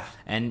way. Yeah.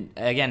 And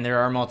again, there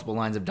are multiple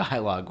lines of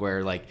dialogue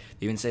where, like,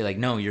 they even say, like,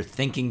 no, you're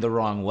thinking the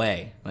wrong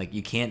way. Like,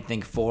 you can't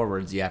think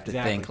forwards. You have to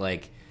think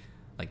like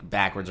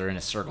backwards or in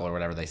a circle or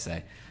whatever they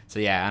say. So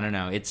yeah, I don't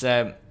know. It's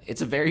a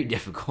very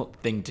difficult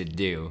thing to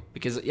do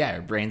because, yeah,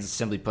 our brains,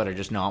 simply put, are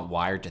just not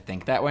wired to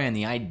think that way. And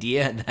the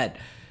idea that,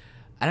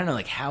 I don't know,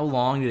 like, how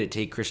long did it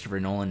take Christopher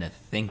Nolan to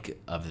think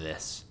of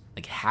this?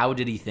 Like, how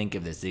did he think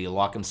of this? Did he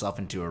lock himself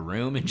into a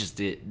room and just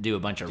do a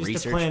bunch of research?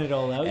 Just to plan it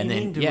all out, and you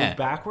then, mean? To move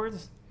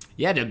backwards?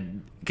 Yeah,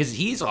 because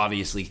he's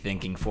obviously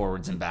thinking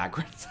forwards and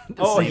backwards at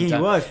the same time.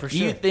 He was, for sure.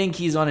 Do you think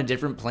he's on a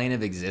different plane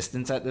of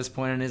existence at this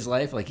point in his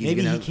life? Like,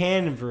 maybe he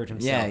can invert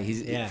himself.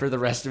 Yeah, for the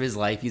rest of his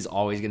life, he's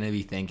always going to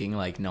be thinking,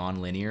 like,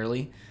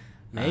 non-linearly.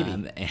 Maybe.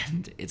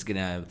 And it's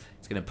gonna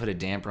put a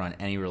damper on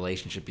any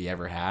relationship he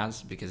ever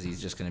has, because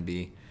he's just going to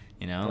be,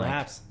 you know,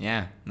 perhaps.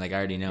 Like I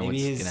already know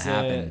what's going to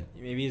happen.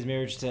 Maybe his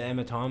marriage to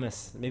Emma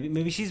Thomas.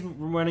 Maybe she's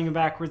running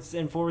backwards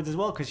and forwards as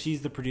well, because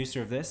she's the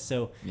producer of this.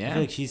 So I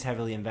feel like she's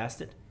heavily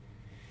invested.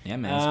 Yeah,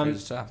 man, it's crazy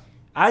stuff.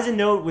 As a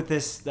note with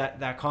this,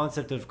 that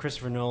concept of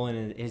Christopher Nolan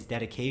and his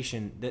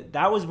dedication,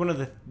 that was one of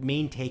the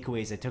main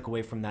takeaways I took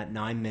away from that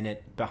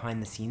 9-minute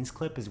behind the scenes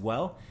clip as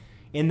well,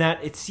 in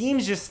that it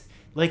seems just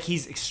like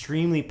he's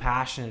extremely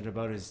passionate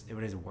about his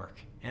work.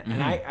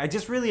 And I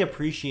just really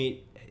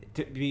appreciate,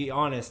 to be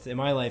honest, in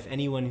my life,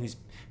 anyone who's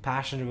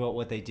passionate about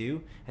what they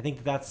do. I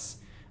think that's,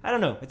 I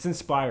don't know, it's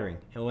inspiring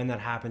when that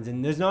happens.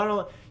 And there's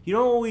you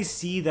don't always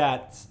see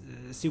that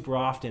super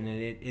often.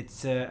 And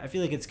it's I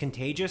feel like it's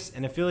contagious.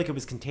 And I feel like it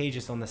was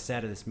contagious on the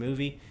set of this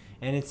movie.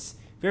 And it's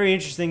very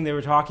interesting. They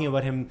were talking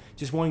about him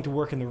just wanting to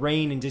work in the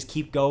rain and just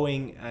keep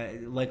going,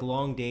 like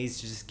long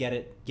days to just get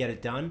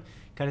it done,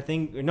 kind of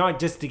thing. Or not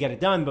just to get it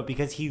done, but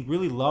because he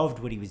really loved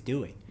what he was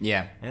doing.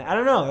 Yeah. And I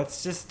don't know.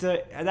 That's just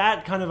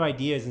that kind of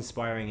idea is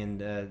inspiring,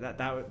 and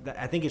that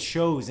I think it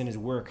shows in his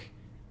work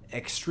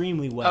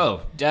extremely well.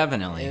 Oh,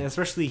 definitely. And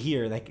especially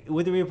here, like,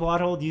 would there be a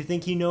plot hole? Do you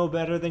think you know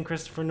better than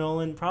Christopher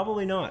Nolan?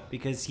 Probably not,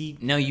 because he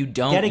you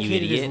don't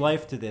dedicated his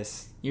life to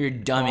this. You're a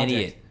dumb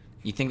idiot.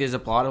 You think there's a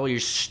plot hole? You're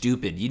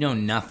stupid. You know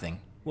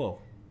nothing. Whoa.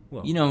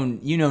 You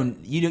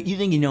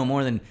think you know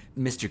more than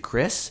Mr.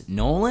 Chris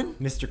Nolan?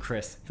 Mr.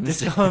 Chris.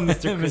 Just call him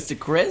Mr. Chris. Mr.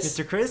 Chris?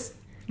 Mr. Chris?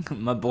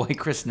 My boy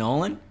Chris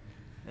Nolan?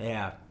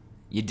 Yeah.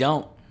 You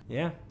don't.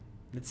 Yeah.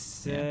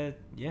 It's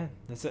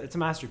it's a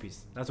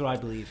masterpiece. That's what I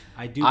believe.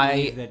 I do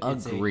believe that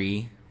it's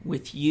agree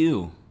with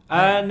you.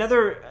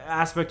 Another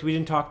aspect we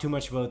didn't talk too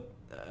much about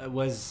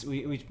was,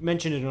 we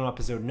mentioned it on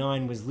episode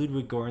 9, was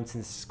Ludwig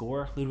Göransson's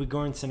score. Ludwig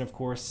Göransson, of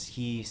course,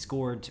 he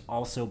scored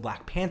also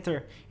Black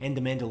Panther and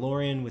The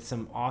Mandalorian, with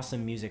some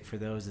awesome music for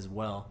those as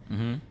well.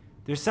 Mm-hmm.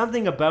 There's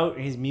something about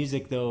his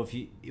music, though.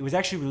 It was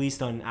actually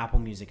released on Apple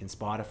Music and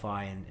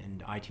Spotify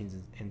and iTunes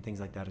and things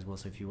like that as well,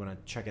 so if you want to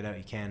check it out,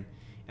 you can.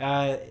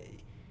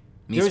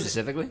 Me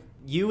specifically?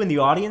 You in the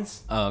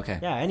audience. Oh, okay.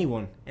 Yeah,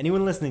 anyone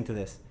listening to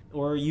this,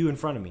 or you in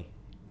front of me,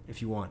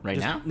 if you want. Right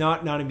now?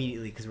 Not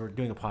immediately, because we're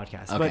doing a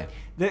podcast. Okay.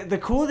 But the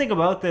cool thing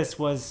about this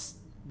was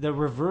the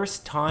reverse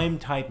time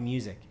type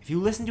music. If you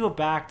listen to it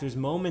back, there's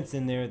moments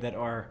in there that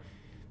are,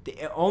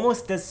 it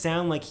almost does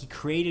sound like he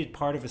created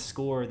part of a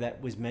score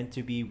that was meant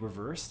to be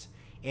reversed.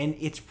 And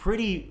it's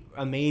pretty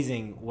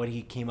amazing what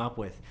he came up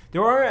with.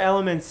 There are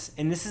elements,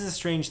 and this is a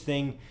strange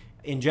thing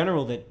in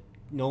general, that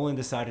Nolan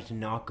decided to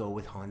not go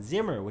with Hans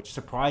Zimmer, which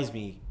surprised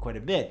me quite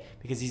a bit,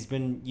 because he's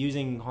been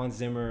using Hans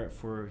Zimmer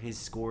for his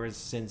scores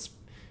since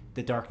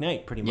The Dark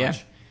Knight, pretty much.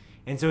 Yeah.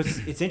 And so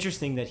it's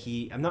interesting that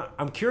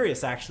I'm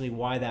curious actually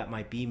why that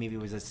might be. Maybe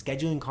it was a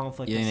scheduling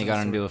conflict. You think they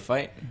got into a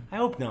fight? I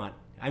hope not.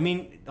 I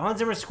mean, Hans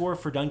Zimmer's score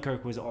for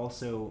Dunkirk was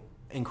also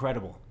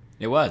incredible.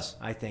 It was.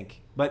 I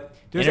think. But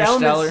there's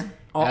Interstellar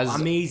elements...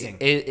 amazing.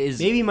 It is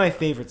maybe my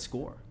favorite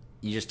score.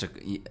 You just took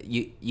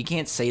you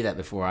can't say that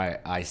before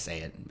I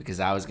say it, because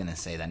I was gonna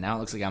say that. Now it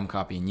looks like I'm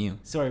copying you.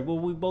 Sorry. Well,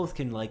 we both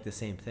can like the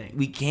same thing.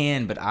 We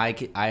can, but I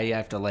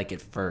have to like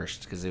it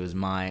first, because it was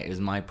my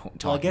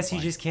point. Well, I guess you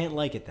just can't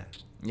like it then.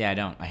 Yeah, I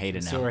don't. I hate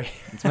it now. Sorry.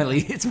 It's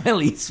my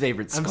least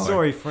favorite score. I'm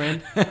sorry,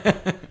 friend.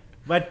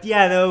 But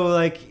yeah, though,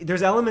 like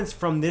there's elements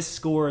from this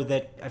score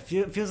that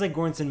feels like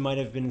Göransson might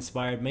have been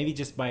inspired, maybe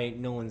just by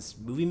Nolan's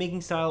movie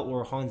making style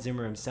or Hans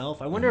Zimmer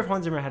himself. I wonder if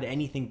Hans Zimmer had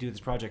anything to do with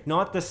this project.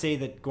 Not to say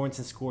that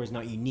Göransson's score is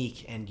not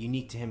unique and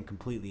unique to him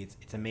completely.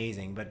 It's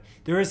amazing, but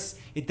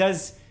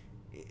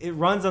it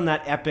runs on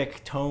that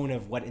epic tone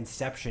of what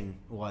Inception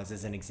was,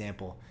 as an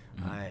example,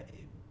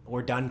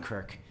 or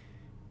Dunkirk.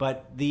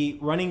 But the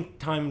running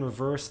time in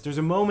reverse, there's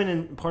a moment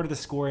in part of the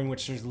score in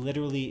which there's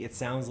literally, it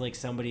sounds like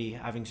somebody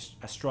having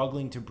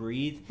struggling to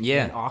breathe in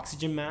an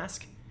oxygen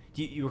mask.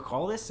 Do you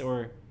recall this?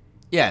 Or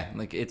yeah,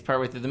 like it's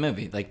partway through the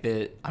movie. Like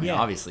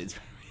obviously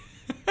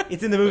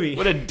it's in the movie.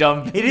 What a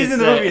dumb thing It is to in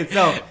the say. movie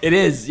itself. It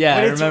is,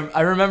 yeah.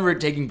 I remember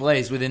it taking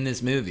place within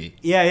this movie.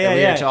 Yeah, that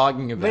we were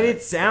talking about. But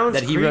it sounds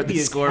that he wrote the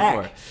score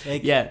for.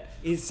 Like, yeah.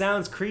 It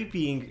sounds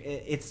creepy and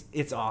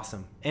it's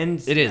awesome.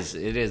 And it is.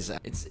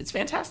 It's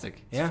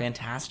fantastic. It's yeah.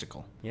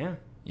 fantastical. Yeah.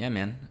 Yeah,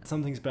 man.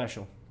 Something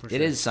special. For sure.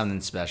 It is something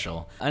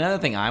special. Another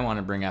thing I want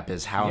to bring up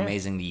is how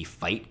amazing the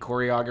fight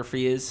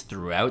choreography is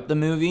throughout the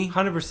movie.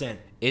 100%.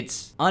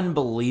 It's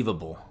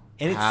unbelievable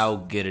how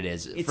good it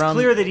is. It's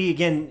clear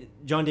that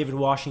John David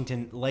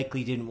Washington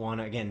likely didn't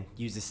want to,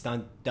 use the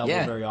stunt double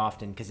very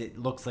often, because it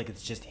looks like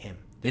it's just him.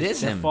 They're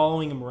him.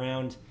 Following him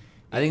around.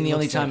 I think the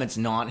only time it's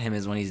not him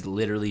is when he's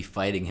literally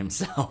fighting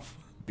himself,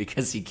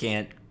 because he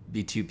can't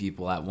be two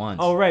people at once.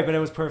 Oh, right, but it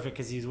was perfect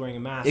because he was wearing a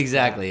mask.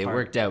 Exactly, it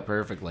worked out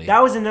perfectly.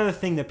 That was another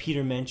thing that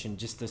Peter mentioned,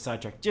 just to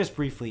sidetrack, just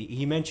briefly.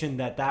 He mentioned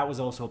that was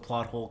also a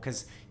plot hole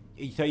because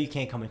you thought you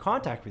can't come in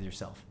contact with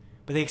yourself.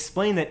 But they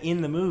explain that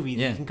in the movie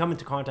that you can come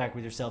into contact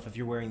with yourself if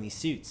you're wearing these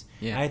suits.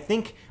 Yeah.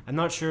 And I'm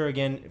not sure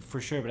again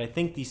for sure, but I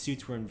think these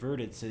suits were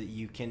inverted so that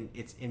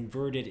it's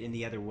inverted in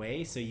the other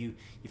way. So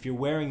if you're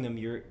wearing them,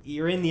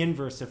 you're in the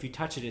inverse. So if you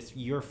touch it,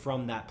 you're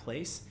from that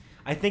place.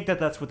 I think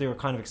that's what they were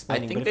kind of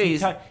explaining. I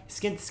think but if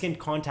skin-to-skin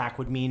contact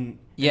would mean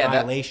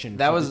annihilation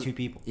that for was the two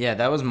people. Yeah,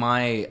 that was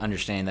my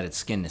understanding, that it's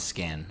skin to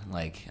skin.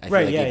 Like I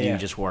feel like if you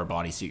just wore a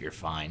bodysuit, you're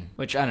fine.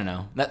 Which I don't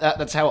know.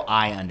 That's how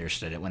I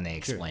understood it when they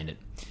explained it.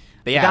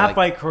 But yeah, that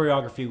fight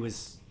choreography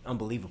was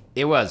unbelievable.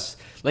 It was.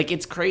 Like,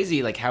 it's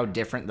crazy, like, how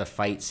different the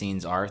fight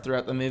scenes are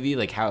throughout the movie.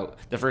 Like, how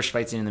the first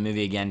fight scene in the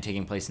movie, again,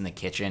 taking place in the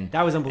kitchen.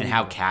 That was unbelievable. And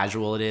how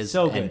casual it is.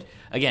 So good. And,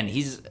 again,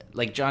 he's,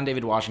 like, John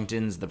David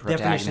Washington's the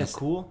protagonist. Definition of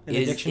cool in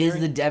the is dictionary?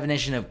 the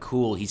definition of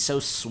cool. He's so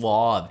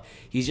suave.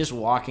 He's just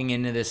walking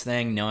into this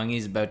thing knowing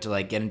he's about to,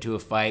 like, get into a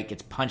fight,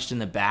 gets punched in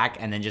the back,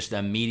 and then just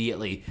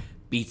immediately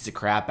beats the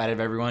crap out of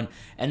everyone.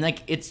 And like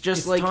it's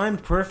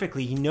timed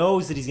perfectly. He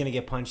knows that he's gonna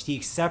get punched. He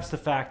accepts the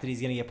fact that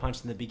he's gonna get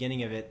punched in the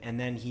beginning of it, and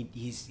then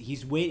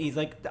he's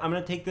like, I'm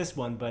gonna take this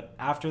one, but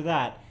after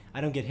that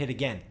I don't get hit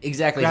again.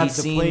 Exactly. He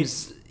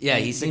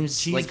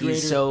seems like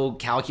he's so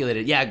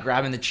calculated. Yeah,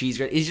 grabbing the cheese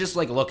grater. He's just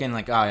like looking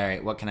like, oh, all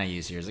right, what can I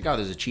use here? He's like, oh,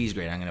 there's a cheese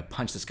grater. I'm gonna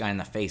punch this guy in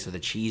the face with a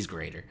cheese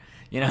grater.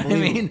 You know what I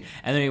mean?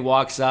 And then he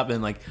walks up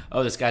and like,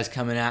 oh, this guy's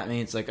coming at me.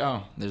 It's like,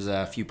 oh, there's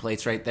a few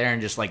plates right there,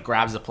 and just like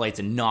grabs the plates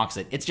and knocks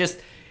it. It's just,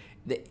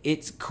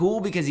 it's cool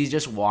because he's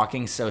just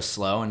walking so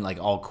slow and like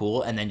all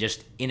cool, and then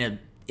just in a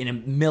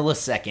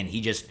millisecond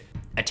he just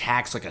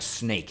attacks like a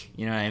snake.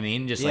 You know what I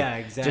mean? Just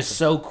exactly. Just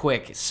so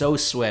quick, so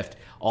swift.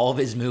 All of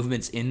his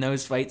movements in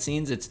those fight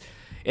scenes.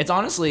 It's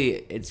honestly,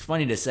 it's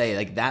funny to say,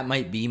 like, that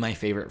might be my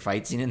favorite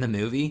fight scene in the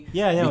movie.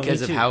 Yeah, no,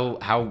 because me too.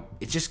 of how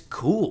it's just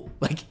cool.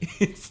 Like,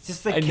 it's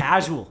just like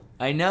casual.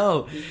 I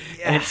know.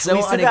 Yeah, and it's so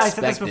unexpected. I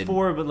said this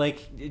before, but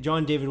like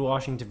John David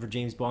Washington for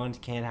James Bond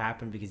can't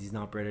happen because he's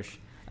not British.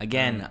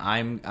 Again,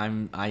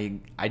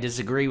 I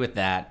disagree with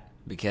that,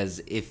 because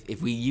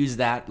if we use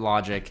that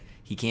logic,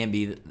 he can't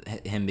be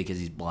him because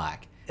he's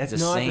black. That's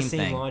not the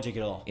same logic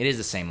at all. It is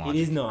the same logic.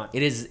 It is not.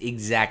 It is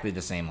exactly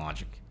the same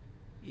logic.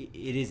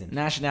 It isn't.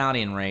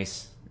 Nationality and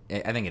race,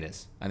 I think it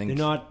is. I think they're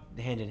not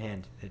hand in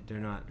hand. They're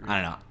not. Really.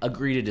 I don't know.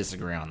 Agree to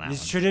disagree on that one.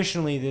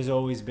 Traditionally, there's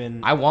always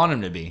been. I want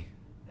him to be.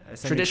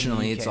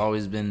 Traditionally, it's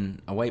always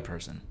been a white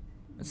person.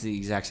 It's the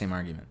exact same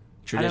argument.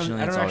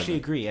 Traditionally, I don't actually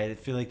agree. I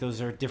feel like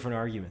those are different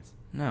arguments.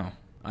 No,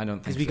 I don't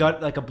think. Because we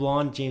got like a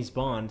blonde James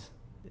Bond.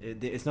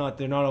 It's not.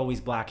 They're not always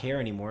black hair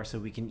anymore, so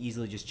we can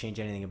easily just change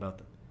anything about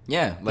them.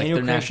 Yeah, like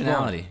their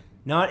nationality.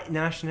 Not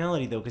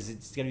nationality though, because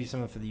it's got to be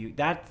someone for the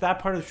that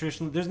part of the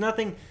tradition. There's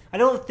nothing. I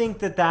don't think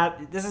that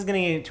this is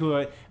going to get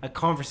into a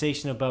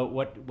conversation about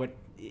what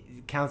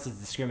counts as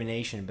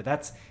discrimination, but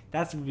that's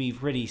would be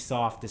pretty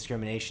soft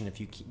discrimination if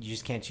you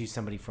just can't choose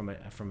somebody from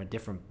a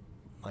different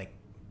like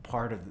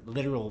part of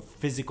literal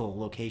physical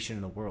location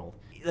in the world.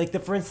 Like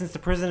for instance, the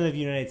president of the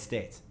United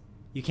States.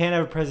 You can't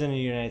have a president of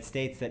the United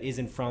States that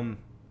isn't from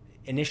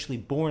initially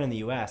born in the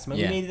U.S.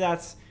 Maybe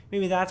that's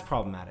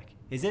problematic.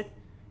 Is it?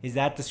 Is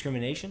that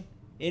discrimination?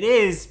 It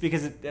is,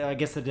 because I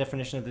guess the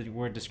definition of the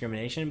word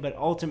discrimination, but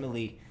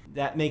ultimately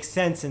that makes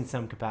sense in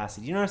some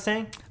capacity. You know what I'm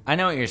saying? I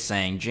know what you're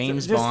saying.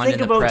 James Just Bond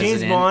think and the about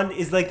president. James Bond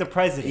is like the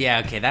president.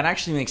 Yeah, okay, that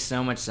actually makes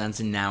so much sense,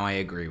 and now I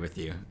agree with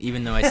you,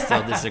 even though I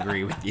still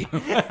disagree with you.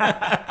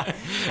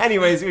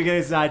 Anyways, we're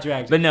getting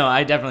sidetracked. But no,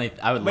 I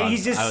would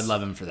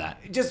love him for that.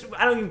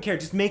 I don't even care.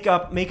 Just make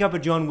up a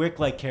John Wick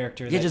like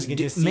character. Yeah,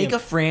 just make a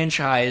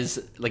franchise,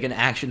 like an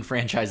action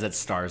franchise that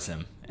stars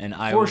him, and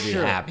I would be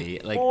happy.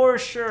 Like, for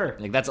sure.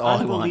 Like, that's all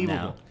I want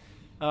now.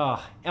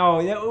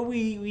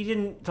 We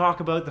didn't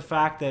talk about the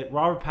fact that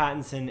Robert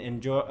Pattinson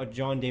and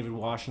John David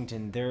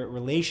Washington, their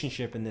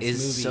relationship in this movie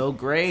is so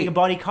great. It's like a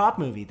buddy cop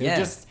movie.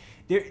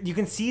 You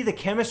can see the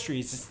chemistry.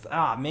 It's just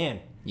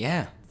man.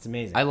 Yeah, it's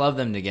amazing. I love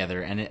them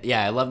together, and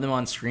I love them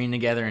on screen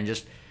together, and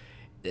just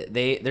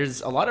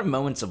there's a lot of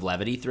moments of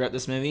levity throughout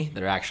this movie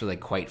that are actually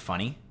like quite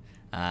funny.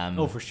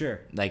 For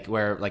sure. Like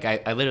where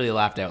I literally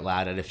laughed out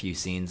loud at a few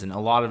scenes, and a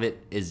lot of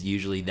it is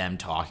usually them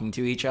talking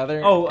to each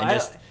other.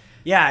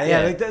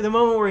 Yeah. Like the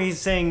moment where he's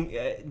saying,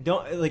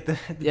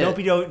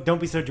 "Don't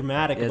be so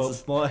dramatic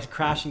about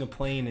crashing a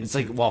plane." And it's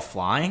like while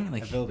flying,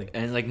 like a building,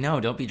 and it's like, no,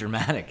 don't be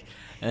dramatic.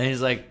 And then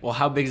he's like, "Well,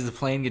 how big is the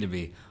plane going to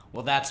be?"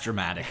 Well, that's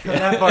dramatic.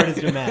 That part is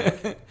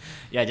dramatic.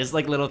 Yeah, just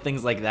like little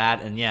things like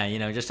that, and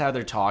just how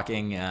they're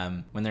talking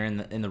when they're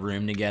in the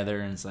room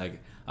together, and it's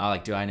like, oh,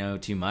 like, do I know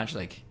too much?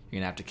 Like, you're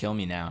gonna have to kill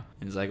me now.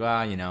 And he's like,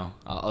 well,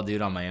 I'll do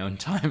it on my own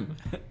time.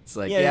 It's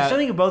like, there's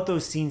something about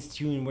those scenes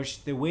too, in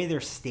which the way they're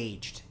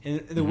staged and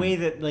the way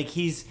that like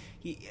he's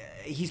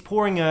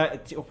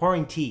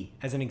pouring tea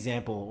as an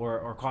example,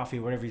 or coffee,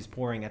 or whatever he's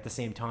pouring at the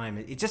same time.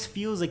 It just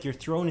feels like you're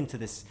thrown into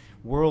this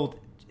world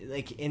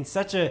like in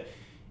such a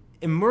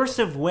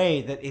immersive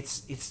way that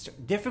it's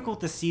difficult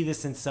to see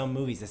this in some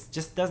movies. It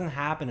just doesn't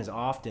happen as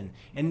often.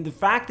 And the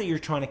fact that you're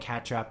trying to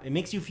catch up, it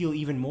makes you feel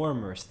even more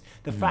immersed.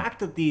 The fact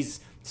that these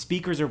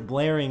speakers are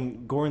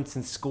blaring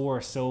Göransson's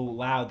score so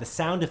loud, the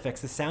sound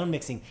effects, the sound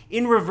mixing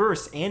in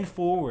reverse and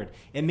forward,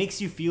 it makes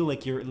you feel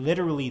like you're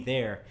literally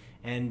there.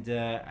 And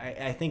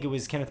I think it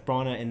was Kenneth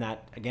Branagh in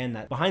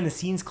that behind the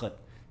scenes clip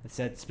that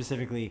said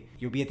specifically,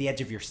 you'll be at the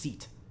edge of your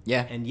seat.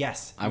 Yeah. And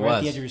yes, I you're was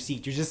at the edge of your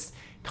seat. You're just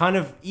kind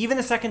of, even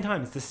the second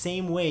time, it's the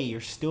same way.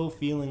 You're still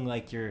feeling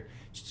like you're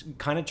just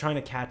kind of trying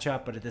to catch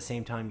up, but at the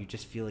same time, you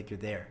just feel like you're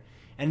there.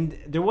 And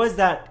there was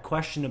that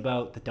question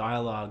about the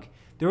dialogue.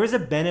 There is a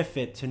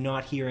benefit to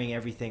not hearing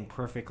everything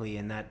perfectly,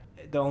 and that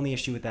the only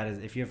issue with that is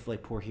if you have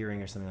like poor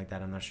hearing or something like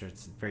that, I'm not sure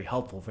it's very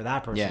helpful for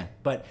that person. Yeah.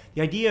 But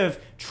the idea of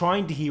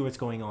trying to hear what's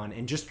going on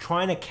and just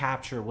trying to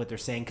capture what they're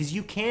saying, because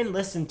you can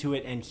listen to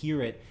it and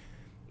hear it,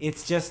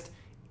 it's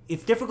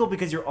difficult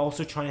because you're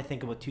also trying to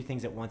think about two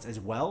things at once as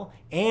well,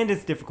 and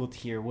it's difficult to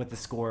hear with the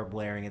score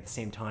blaring at the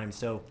same time.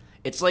 So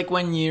it's like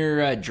when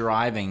you're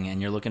driving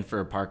and you're looking for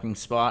a parking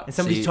spot, and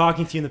somebody's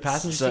talking to you in the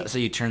passenger seat. So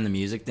you turn the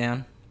music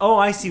down. Oh,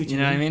 I see what you mean.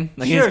 You know what I mean?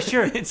 Like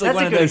sure. It's like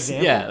one of those.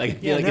 Example. Yeah, like I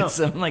feel it's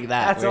something like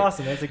that. That's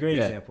awesome. That's a great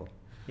example.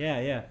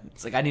 Yeah.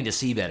 It's like I need to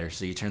see better,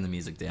 so you turn the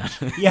music down.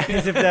 Yeah,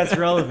 as if that's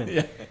relevant.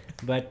 Yeah.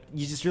 But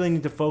you just really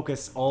need to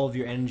focus all of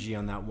your energy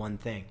on that one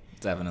thing.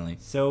 Definitely.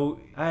 So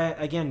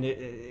again,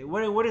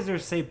 what is there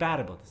to say bad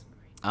about this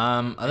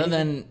movie? Other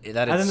than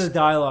the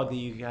dialogue that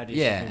you had.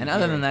 And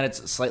other than that,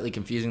 it's slightly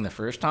confusing the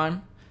first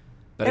time.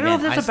 But I don't know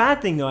if that's a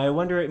bad thing though. I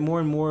wonder more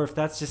and more if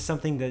that's just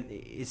something that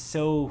is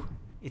so.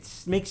 It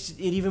makes it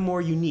even more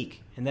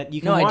unique, and that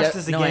you can watch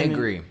this again. No, I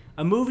agree.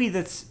 A movie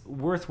that's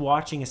worth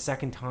watching a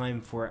second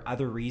time for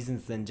other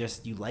reasons than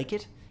just you like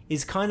it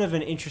is kind of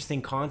an interesting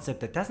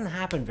concept that doesn't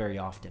happen very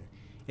often.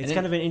 It's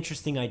kind of an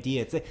interesting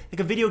idea. It's like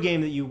a video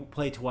game that you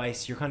play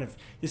twice. You're kind of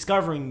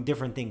discovering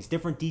different things,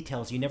 different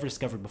details you never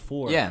discovered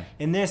before. Yeah.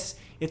 In this,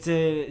 it's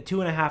a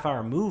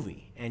 2.5-hour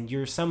movie, and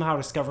you're somehow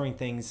discovering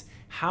things.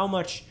 How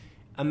much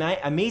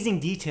amazing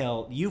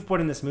detail you've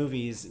put in this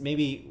movie is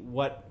maybe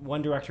what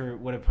one director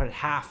would have put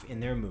half in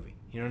their movie.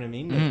 You know what I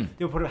mean? Mm-hmm.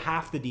 They would put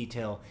half the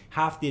detail,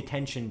 half the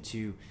attention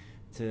to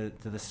the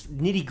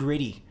nitty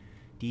gritty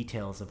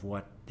details of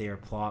what their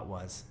plot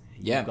was.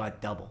 Yeah. You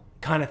got double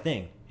kind of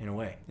thing in a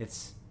way.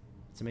 It's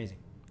amazing.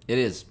 It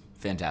is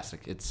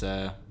fantastic. It's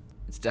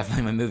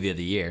definitely my movie of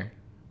the year,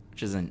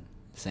 which isn't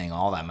saying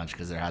all that much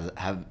because there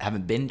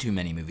haven't been too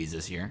many movies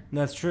this year.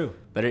 That's true.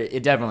 But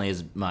it definitely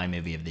is my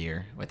movie of the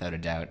year, without a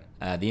doubt.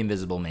 The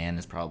Invisible Man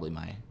is probably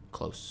my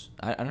close.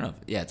 I don't know.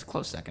 It's a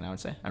close second, I would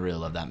say. I really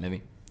love that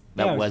movie.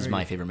 That was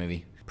my favorite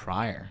movie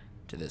prior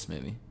to this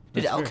movie.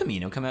 Did El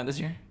Camino come out this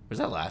year? Or was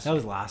that last year? That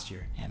was last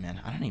year. Yeah,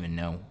 man. I don't even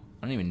know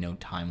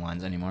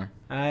timelines anymore.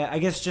 I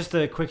guess just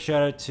a quick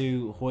shout out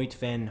to Hoyt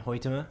van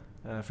Hoytema.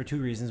 for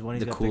two reasons. One,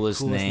 he's The got coolest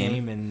the coolest name.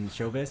 name in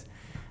showbiz.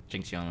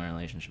 Jinx Young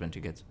relationship and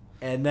 2 kids.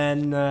 And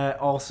then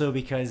also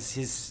because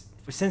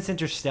since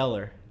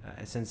Interstellar,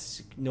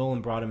 since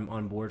Nolan brought him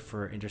on board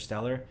for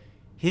Interstellar,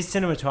 his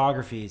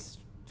cinematography is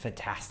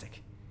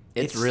fantastic.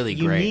 It's really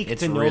great. Unique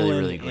It's to really, Nolan,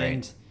 really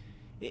great.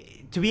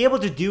 And to be able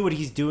to do what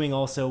he's doing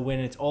also when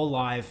it's all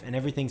live and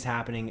everything's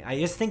happening, I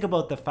just think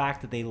about the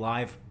fact that they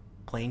live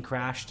plane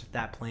crashed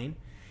that plane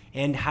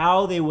and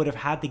how they would have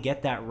had to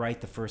get that right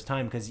the first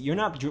time, because you're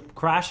not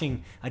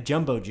crashing a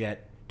jumbo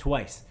jet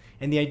twice.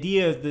 And the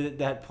idea of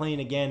that plane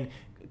again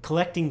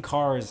collecting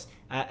cars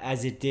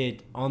as it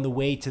did on the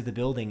way to the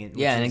building.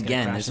 Yeah, and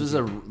again, this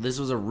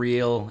was a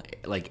real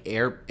like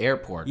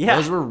airport. Yeah.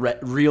 Those were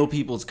real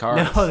people's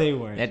cars. No, they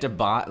weren't.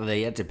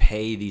 They had to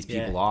pay these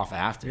people off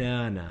after.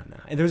 No.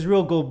 And there was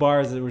real gold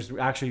bars that was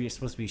actually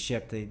supposed to be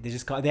shipped.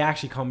 They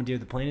actually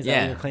commandeered the plane. Is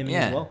that what you're claiming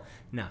as well?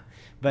 No,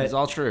 but it's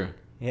all true.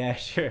 Yeah,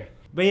 sure.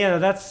 But yeah,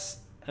 that's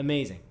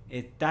amazing.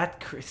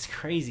 It's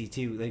crazy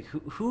too. Like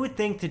who would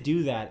think to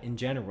do that in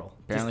general?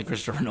 Apparently,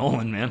 Christopher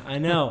Nolan, man. I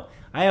know.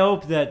 I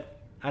hope that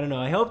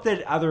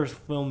other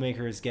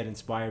filmmakers get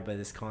inspired by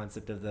this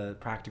concept of the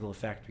practical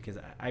effect, because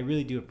I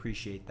really do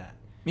appreciate that.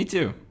 Me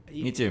too.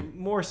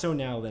 More so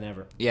now than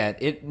ever. Yeah, I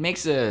think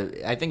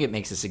it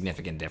makes a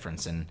significant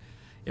difference, and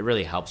it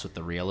really helps with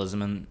the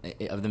realism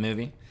of the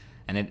movie,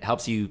 and it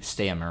helps you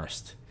stay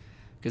immersed.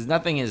 Because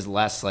nothing is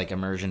less like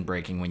immersion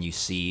breaking when you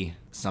see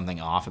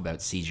something off about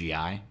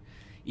CGI.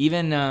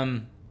 Even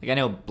I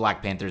know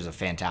Black Panther is a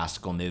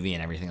fantastical movie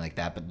and everything like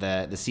that, but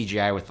the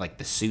CGI with like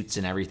the suits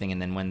and everything,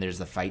 and then when there's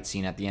the fight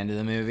scene at the end of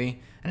the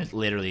movie, and it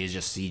literally is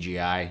just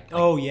CGI.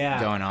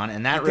 Going on,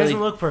 and that doesn't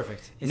look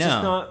perfect. It's No.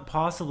 just not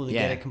possible to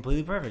get it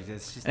completely perfect.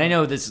 It's just. And I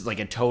know this is like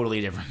a totally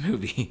different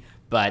movie,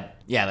 but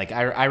yeah, like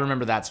I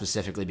remember that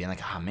specifically being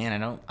like, oh man,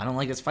 I don't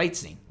like this fight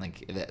scene.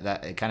 Like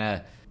that it kind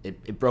of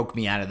it broke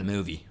me out of the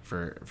movie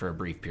for a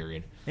brief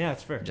period. Yeah,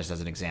 it's fair. Just as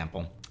an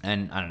example.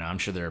 And I don't know, I'm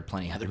sure there are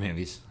plenty of other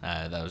movies.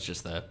 That was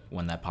just the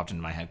one that popped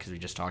into my head because we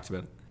just talked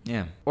about it.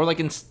 Yeah. Or like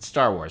in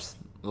Star Wars,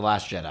 The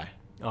Last Jedi.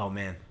 Oh,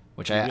 man.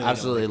 Which I really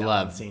absolutely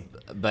love.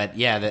 But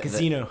yeah.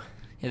 Casino.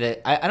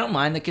 I don't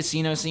mind the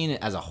casino scene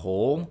as a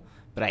whole,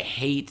 but I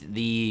hate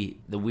the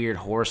weird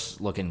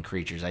horse-looking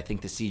creatures. I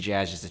think the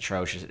CGI is just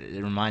atrocious.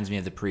 It reminds me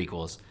of the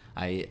prequels.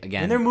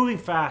 When they're moving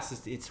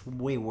fast, it's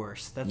way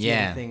worse. That's the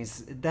other thing.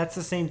 That's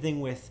the same thing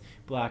with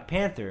Black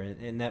Panther,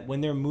 and that when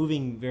they're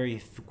moving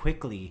very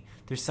quickly,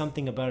 there's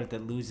something about it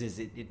that loses.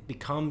 It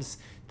becomes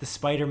the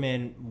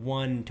Spider-Man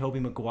 1,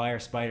 Tobey Maguire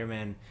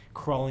Spider-Man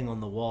crawling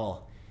on the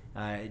wall.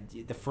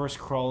 The first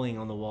crawling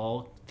on the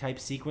wall type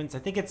sequence. I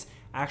think it's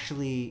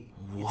actually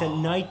it's at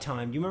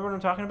nighttime. Do you remember what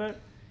I'm talking about?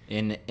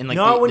 In like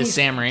the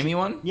Sam Raimi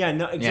one? Yeah,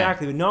 no,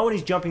 exactly. But not when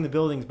he's jumping the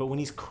buildings, but when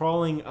he's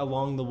crawling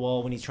along the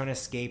wall, when he's trying to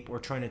escape or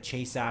trying to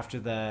chase after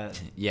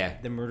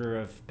the murder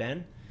of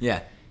Ben.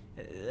 Yeah.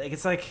 Like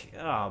it's like,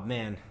 oh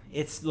man,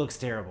 it looks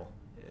terrible.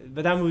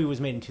 But that movie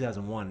was made in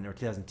 2001 or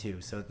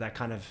 2002, so that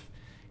kind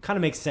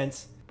of makes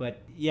sense.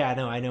 But yeah,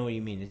 no, I know what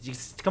you mean. It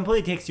just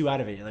completely takes you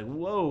out of it. You're like,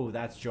 whoa,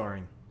 that's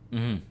jarring.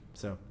 Mm-hmm.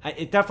 So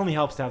it definitely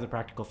helps to have the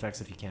practical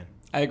effects if you can.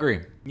 I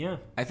agree. Yeah.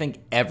 I think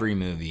every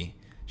movie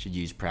should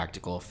use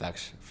practical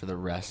effects for the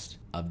rest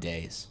of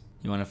days.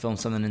 You want to film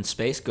something in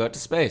space? Go out to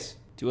space.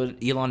 Do what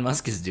Elon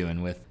Musk is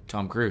doing with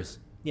Tom Cruise.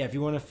 Yeah, if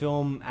you want to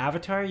film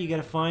Avatar, you got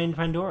to find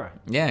Pandora.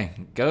 Yeah,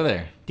 go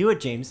there. Do it,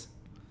 James.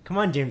 Come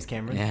on, James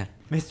Cameron. Yeah.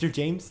 Mr.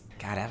 James.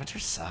 God, Avatar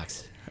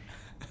sucks.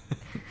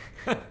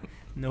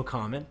 No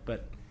comment,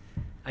 but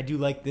I do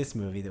like this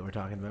movie that we're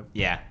talking about.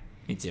 Yeah,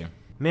 me too.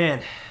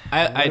 Man.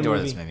 I adore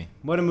this movie.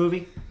 What a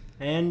movie.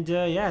 And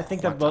I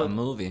think that about a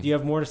movie. Do you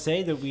have more to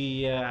say that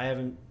I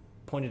haven't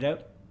pointed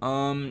out?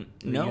 No.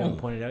 You haven't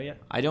pointed out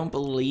yet? I don't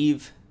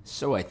believe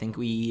so. I think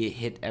we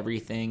hit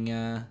everything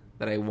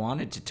that I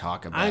wanted to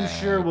talk about. I'm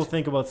sure we'll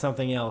think about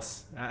something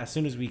else as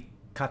soon as we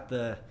cut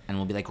the... And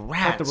we'll be like,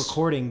 rats! Cut the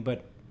recording,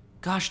 but...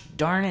 Gosh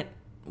darn it.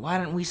 Why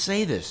didn't we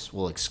say this?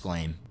 We'll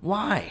exclaim.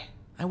 Why?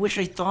 I wish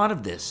I thought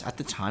of this at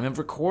the time of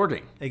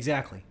recording.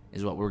 Exactly.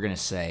 Is what we're going to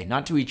say.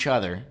 Not to each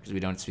other, because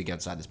we don't speak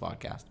outside this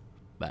podcast.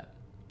 But,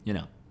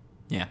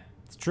 yeah.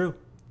 It's true.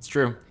 It's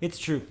true. It's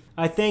true.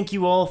 I thank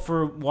you all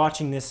for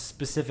watching this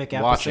specific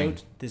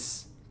episode.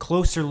 This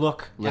closer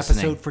look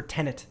episode for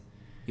Tenet.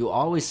 You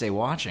always say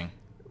watching.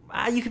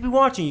 You could be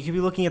watching. You could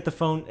be looking at the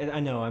phone. I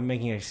know I'm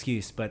making an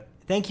excuse, but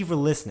thank you for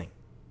listening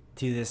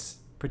to this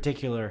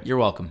particular... You're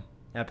welcome.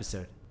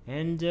 ...episode.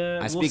 And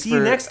we'll see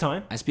you next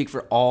time. I speak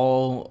for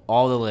all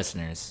the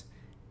listeners.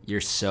 You're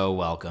so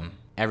welcome.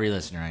 Every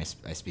listener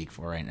I speak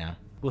for right now.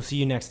 We'll see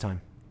you next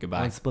time.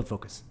 Goodbye. On Split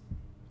Focus.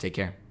 Take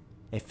care.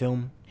 A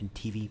film and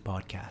TV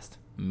podcast.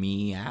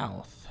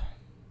 Meowth.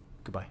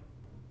 Goodbye.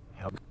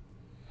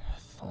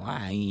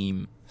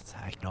 Slime.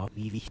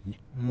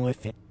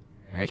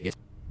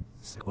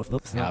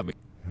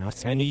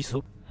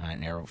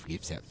 Narrow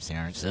keeps up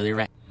Sarah Silly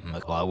Rat.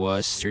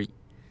 McLaw Street.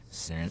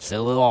 Sarah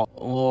Silly Law.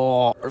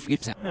 Or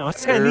keeps up. No,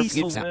 it's kind of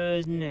easy.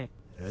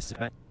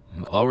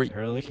 McLaury.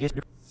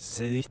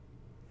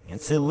 And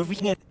Silver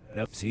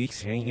Dat zie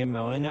ik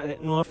maar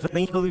nog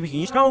verdenken we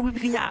hier staan we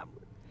beginnen.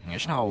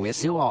 Is nou weer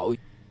zo oud.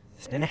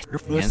 Sten echt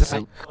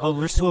verflussen.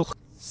 Alles zo.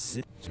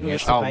 Ja,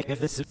 staan. Kijk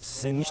even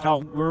zijn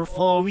staan we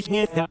voor wie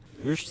niet.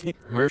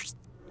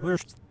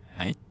 Worst.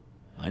 Hey.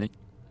 Hey.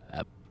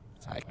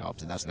 Zeg nou op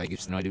de dat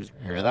ik nou doen.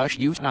 Hier dat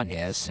je nou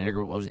yes. En ik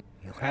was het.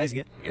 Heel grijs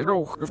get. Ik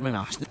rook dus mijn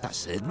naast dat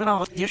zit. Maar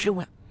al die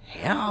zo.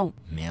 Ja,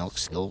 milk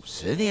scoop.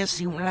 Zit hier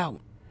zien nou.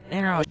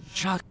 En nou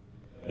chuck.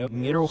 Dat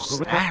meer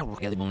ook.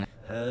 Helemaal.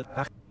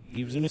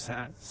 Gives in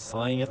a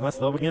slang it must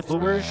love against the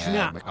worst.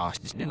 Ja, because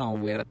it's been all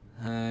weird.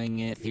 Hang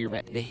it here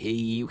back the hay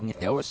you can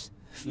tell us.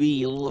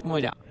 Feel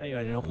mooi dat. I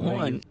don't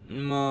know. One,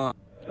 maar.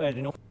 I don't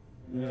know.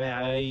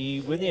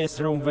 Wij willen eerst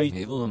erom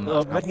weten.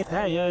 Wat niet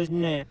hij is,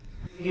 nee.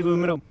 Geef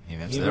hem erom. Je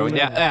bent zo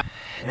ja.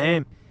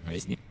 Nee.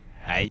 Weet niet.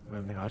 Hij. We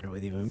hebben gehad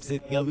met die wumps.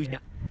 Ja, dus ja.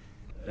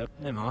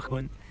 Dat mag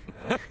gewoon.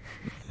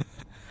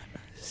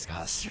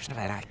 Skas, er is nog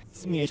weinig.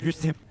 Smeers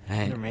rustig.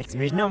 Hey. Er maakt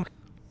smeers nam.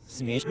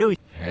 Smeers doei.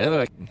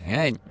 Heerlijk.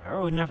 Hey.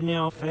 Oh,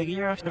 nou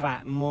figure als de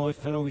wat mooi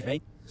van hoe je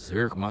weet.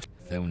 Zurk maar.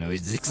 Zo nou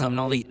is ik sam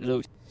nog niet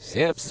dood.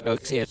 Sips, ook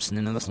sips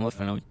en dat is mooi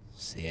van ooit.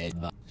 Zet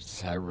ba.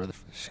 Sarah de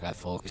schat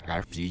volk is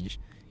klaar precies.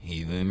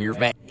 Even meer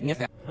weg.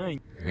 Hey.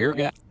 Hier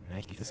gaat.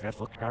 Nee, ik schrijf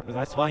voor karpen.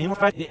 Dat is wel helemaal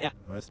feit. Ja.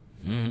 Was.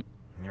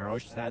 Ja,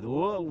 als je staat,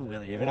 oh,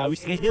 wil je even nou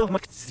eens deel, maar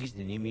het is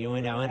niet meer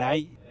en nou en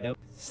hij. Ja,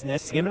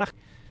 snes gimlach.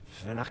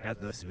 Vannacht gaat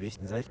dus wees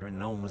en zei er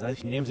nou, maar als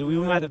je neemt zo wie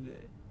maar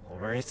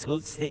over het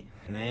schuld steekt.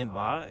 Nee,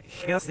 maar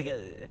gastig.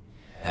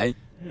 Hey.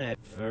 Nee,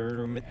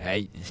 verder met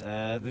Hey.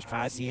 dus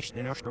vaas eerst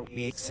en als er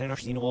iets en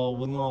als die nog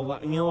wel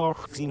heel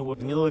gezien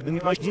wordt, heel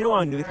niet was die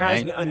aan. Dus ga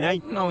je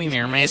nee. Nou niet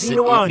meer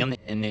mensen.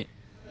 En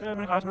Ja,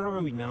 maar gaat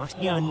nog niet meer.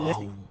 Ja, net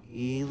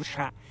heel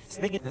scha.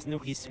 Stek het is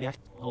nog iets weg.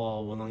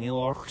 Oh, wat dan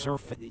heel erg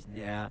surfen.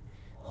 Ja.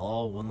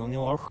 Oh, wat dan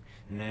heel erg.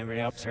 Neem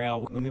er op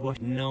straal. Kom je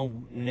wat nou?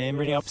 Neem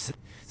er op.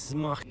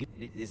 Smaak.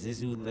 Dit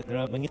is hoe dat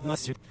er ben ik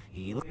master.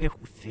 Heel erg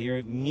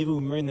veel nieuw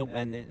meer nou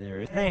en er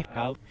is nee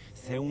koud.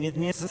 Zo niet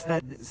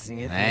necessary.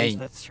 Zing het.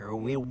 Dat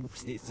zo wil.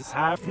 Dit is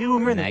haar veel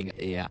meer.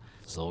 nee, ja.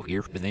 Zo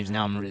hier beneemt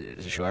naam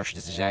George.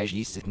 Dat is hij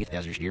is niet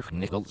als hier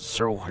Nickel.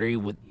 Zo hurry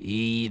with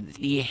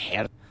die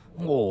her.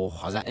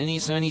 Oh, als dat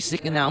niet zo niet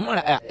ziek naam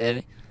maar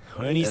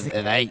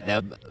nee,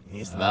 dat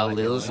is wel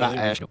heel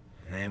zwaar.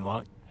 Nee,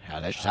 wat? Ja,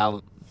 dat is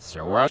al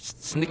zo wat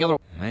snikker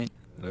op. Nee,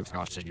 dat is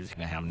als je het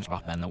gaan dus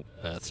wat ben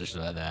dat is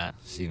dat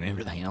zie je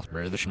weer dat je nog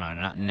brothers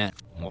maar net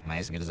wat mij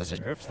is dat is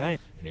Surfstein.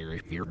 er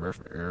is vier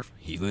earth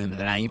he wil met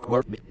een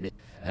kort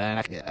en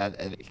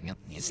ik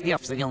niet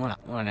stief ze gaan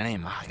maar nee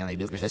maar kan ik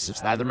dit best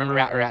staan remember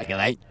right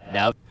right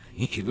nou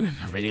ik wil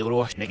maar really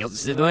roos ik het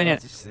is doen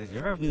het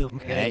Ja, wil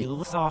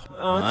heel zacht.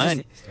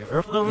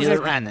 heel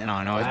ran en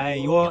I know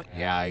Hey, joh.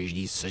 ja is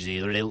die zo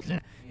heel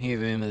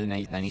even met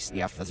een dan is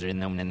die afzer in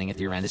noemen en dingen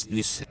hier en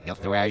dus ja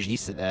de waar is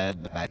die de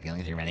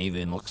backgang hier en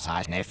even nog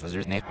saai nee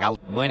afzer nee koud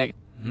mooi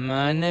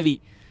maar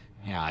nee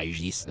ja is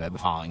die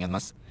bevalling het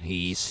mas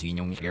hij is zien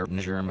jongen hier in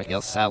de germ met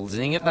heel zelf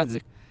zingen dat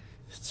het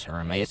is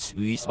er maar het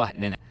is wat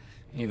dan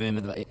even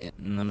met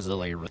namen ze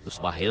later met de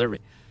spa heel en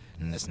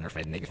dat is naar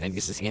verder ik denk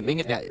is geen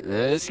ding dat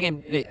is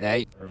geen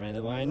nee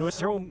Verwende line was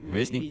zo.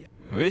 wist niet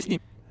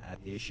Het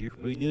is hier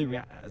goed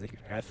ja, als ik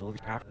ga veel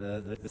kaart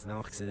dat is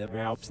nou gezet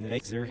hebben op zijn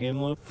week er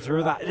helemaal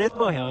voor dat dit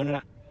boy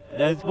ja.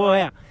 Dat boy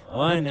ja.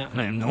 Oh nee.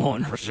 nee no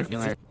one for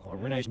circular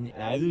Organization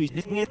nou doe je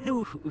dit niet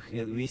toe.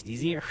 Je wist die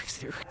zeer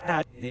gestuurd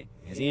dat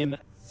is hem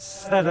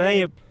staat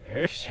hij op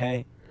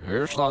hij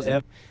Herslas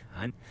en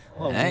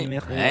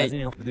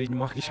hey, dus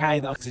mag je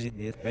scheiden achter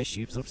zitten dit bij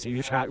chips op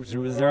zeer schaap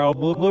zo is er al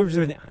boekloos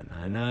en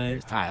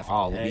nee Five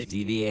all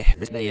die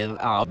best nee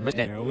best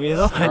nee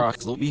wil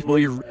Rocks loop before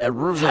you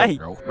Rosa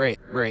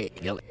break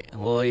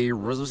hoy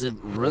Rosa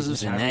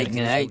nee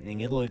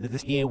dingen dat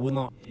is niet hoe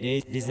nog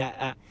dit is dat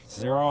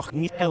ze er ook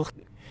niet heel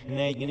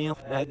nee heel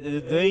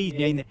de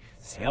dingen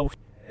zelf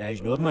dat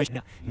is nooit maar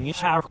niet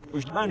schaar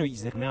dus de man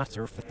is de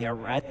master of the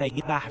right they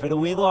get back for the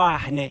wheel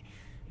nee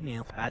nee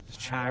het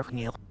schaar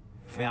niet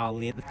fel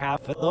leed de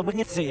kaart dat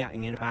begint te ja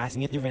in de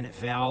passing het even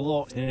fel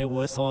los en het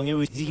was song it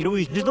was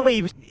just the way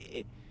it was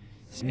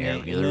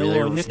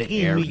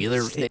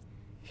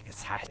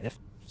it's hard enough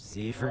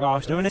see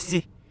forgot doing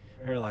it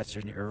her lights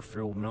are near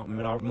full not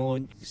met our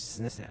moon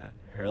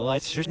her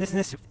lights are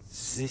this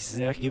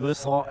give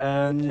us all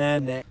and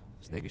then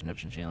Steek eens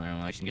nups en chillen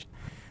en like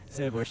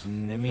so was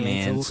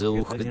man so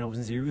you know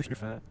was zero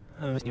for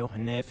was your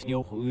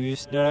nephew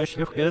who's the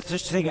shook it's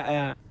just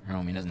ja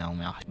Romy doesn't know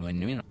me when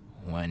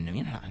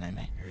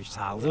nee her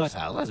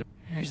salad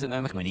here's the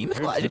name of my name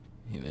glad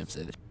you have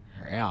said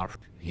ja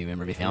you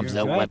remember the films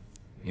that what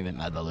you been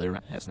mad balloon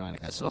that's not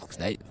like a sock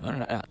state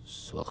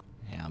sock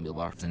ja Bill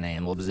Barton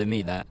en wat is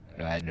me dat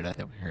right dat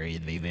hurry the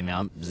baby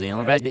me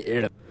zijn red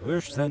it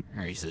worse than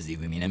he says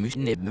even me moet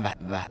niet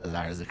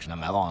daar is ik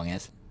naar lang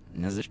is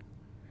is het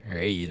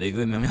hey they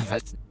give me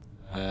fast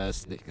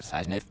stick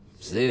aside net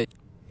see it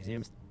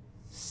seems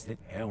sit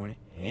going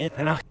it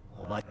and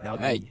like now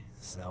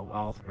so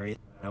all great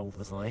no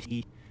was like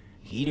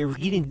he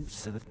didn't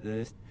so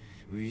the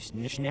we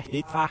nicht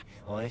dit va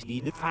oder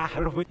die dit va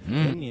goed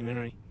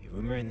nee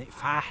We're in the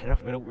fire,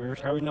 but we're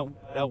trying no,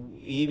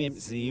 even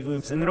see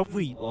him send it up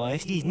we, or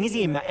he's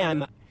easy,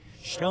 Emma.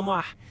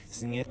 Stomach,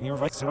 sing it near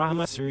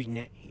Vexrama,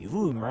 Serena. You,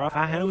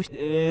 Marafa, Hanus,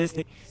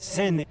 the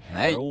send.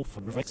 Oh, for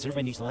the Vexer,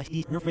 and he's like,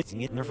 he's nervous,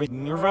 and nervous,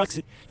 nervous.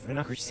 For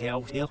not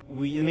yourself,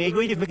 we may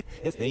go to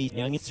if they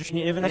young, it's just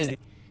even next.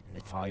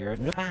 The fire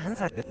of the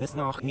fans at this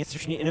knocking, it's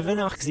just even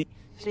next.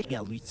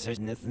 Still, we said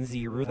nothing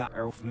zero that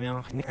elf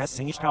milk, and I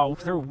sing it out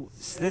through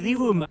steady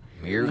room.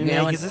 We're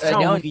going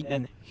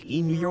to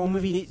in your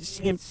movie, it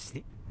seems.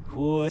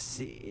 Who's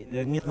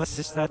the net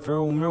must start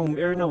from room,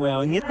 no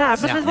well, and yet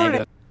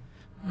have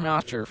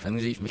not sure if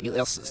things even get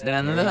else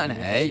than that,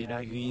 hey?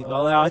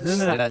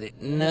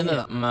 None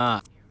of ma.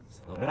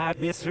 But I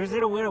guess there's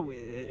a widow,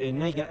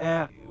 and I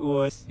got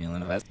was.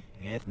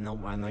 Yes, no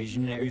one is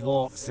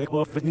never sick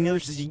off with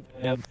news.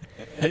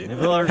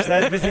 Never are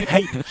sad visit.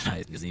 Hey,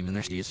 because even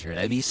their steers here,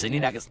 I'd be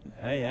sitting next.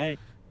 Hey.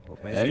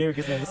 Here,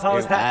 because I saw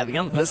that.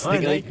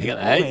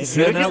 Hey,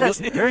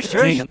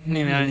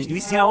 we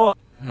see how.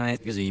 Nice,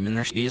 because even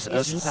their steers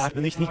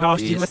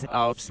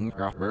ups and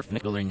cropper,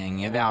 nickel and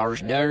any of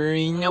ours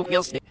during no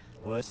kills.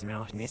 Was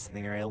not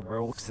missing a real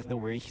works at the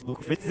way he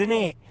look fits in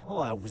it. Oh,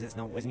 I was it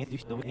not wasn't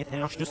it to get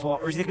an just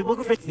what or is it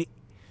look fits it.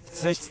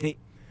 Such the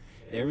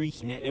there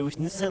was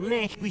no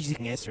selling we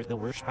can answer the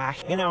worst back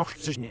and out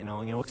such it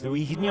no you know the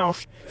we can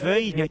out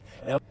fade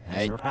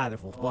hey father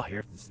for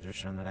here there's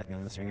some that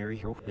going to swing every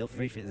hope feel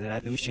free fit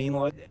that do shame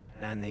lot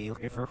and they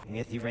look for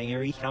get the ring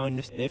every on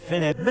the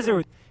definite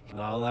blizzard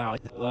all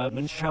out the club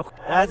and shout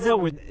as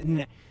over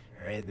the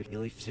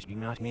belief system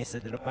not miss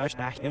it the past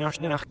back and out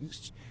the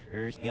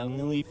Earth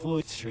youngly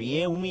floats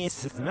three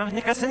miss it's not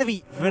the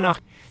cassavi vanach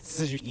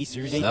such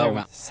Easter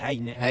day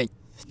sign hey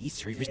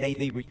Easter day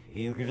they were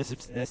give us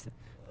this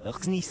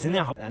looks nice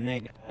enough and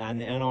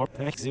our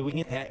next we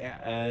get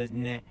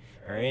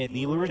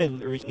the Lord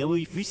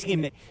really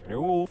fishing it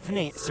no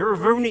finite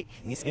server it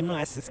is going to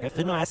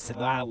ask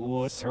that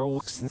was her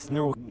looks and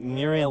snow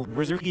near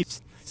wizard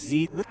keeps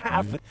see the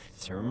half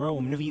term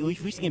Rome really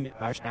fishing it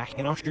by back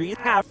in Austria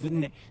half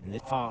and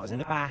it falls in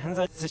the hands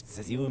that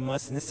says you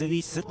must in the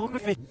city sit look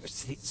at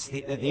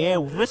it there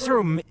with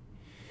room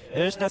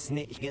there's not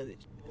snake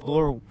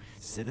Laurel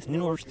said the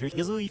North Street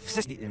is we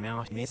fixed the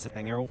mouth mess of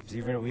thing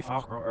we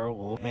fuck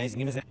or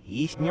amazing is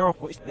he's near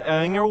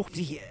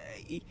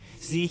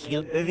see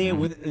here there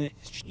with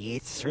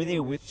it's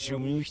there with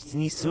some new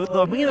so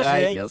the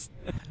yes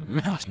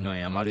no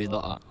I'm already the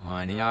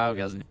I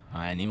guess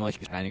I need more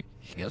kind of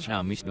guess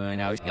how much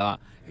going out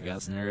got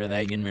because they're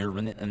they can mirror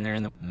it and they're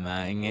in the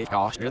mine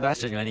cost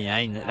that's just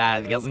when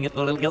that doesn't get the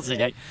little guess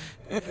today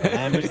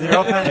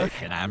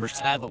and I'm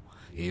saddle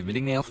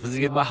everything else was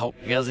good about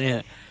guess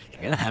it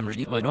Get hammers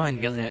deep by doing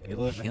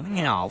because killing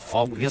out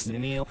fall because the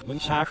nail when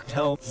shark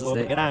tell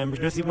get hammers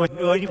just see what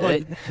you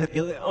want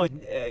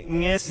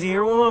yes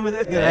here woman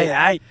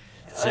hey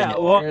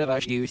so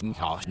that's using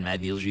cost and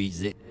maybe you'll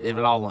use it if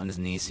it all ones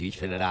need to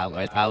fill it out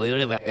like I'll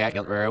really let back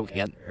up where we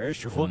get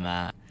from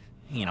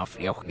you know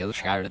for the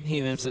scar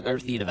he sit there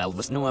the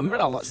developers no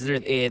but all that's there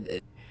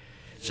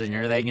so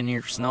you're they in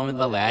your snow in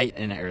the light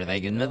and are they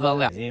in the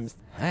light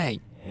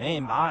hey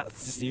but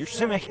you're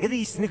so much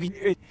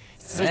sniffy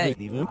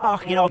even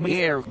parking on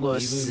here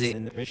close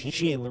in the fish and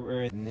shield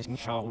and this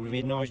shall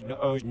read no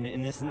ocean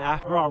in this and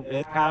after all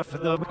it got for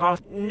the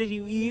because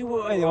you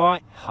were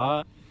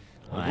huh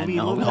I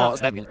know what's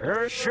that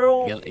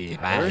sure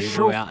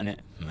out in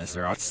it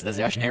Mr. Arts the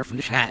Ashnair from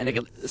the chat and the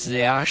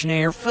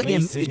Ashnair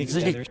fucking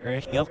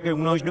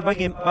knows no back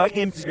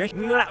him stretch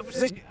me out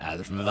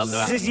from the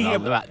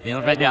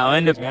feeling right now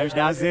and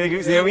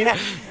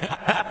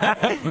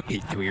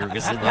we were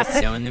just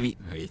showing the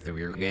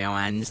we were going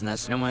and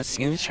that's no more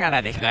skin shot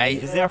at it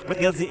guys is there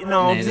because it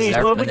no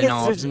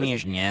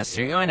yes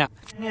sir you know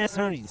yes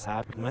sorry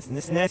stop must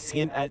this next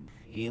skin at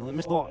ele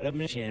mas bom a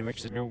machine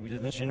mix the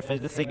machine faz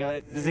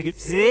the good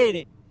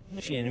city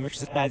machine mix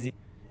the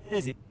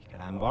is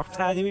caramba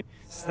está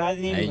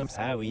não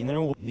sabe ainda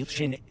não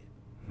machine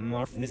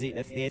morphing is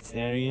that's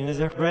there in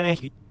the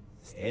running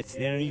it's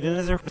there even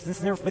as a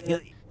person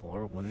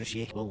or one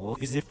shake will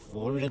look as if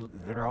for the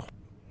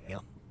yeah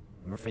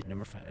number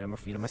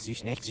 5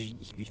 must next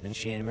you can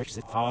machine mix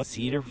the fast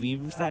heater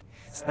views that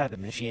the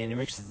machine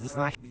mix is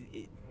not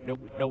no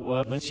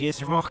men she is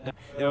vermocht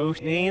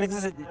de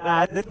enige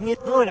dat niet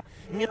voor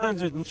niet aan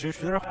zo'n soort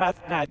rapat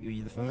dat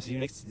je de famous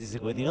next is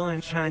good you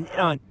don't shine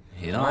on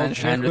you don't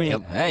shine with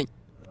him hey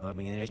I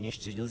mean there's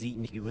nicht still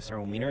sehen ich was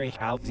so minor ich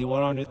halt sie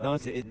 100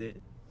 dance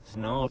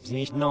snow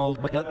nicht no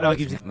but no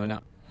gives no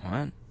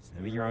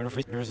what you're on a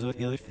fitness so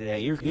the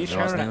you're good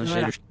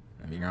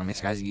you're on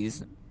guys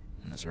use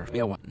that's right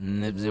yeah what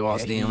nibs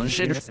was the on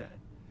shit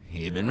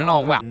he been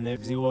all wow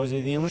nibs was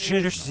the on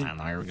shit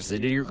and I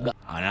consider you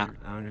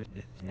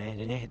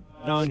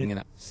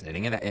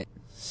sitting in that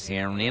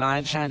ceremony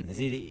line shine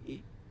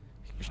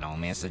no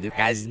mess to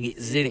guys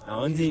zit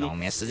no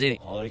mess zit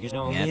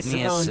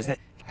yes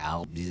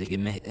I'll be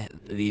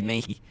the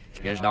make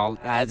there's all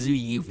as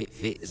you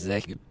fit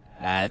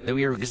the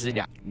weird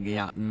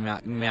yeah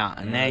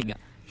neg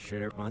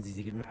Schöner man sie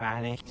sich mit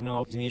Panic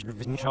genau nicht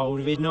wissen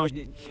schauen wir noch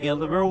Geld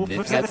Beruf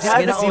ja.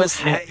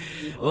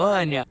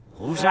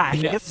 Hoe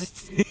zeg je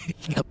het?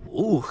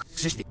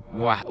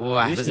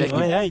 Wow, dat is echt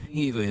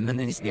even dan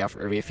is die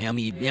after weer veel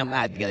meer bij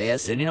mij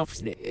geles en op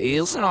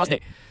heel snel het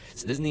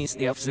is niet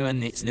die after en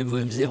niks nu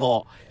hem ze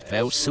wel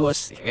veel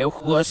soos heel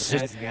goed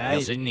dat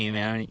is niet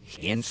meer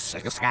geen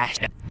schaast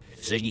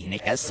zo die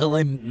niet als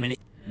slim minute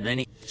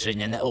zijn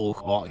in de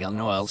oog wat gaan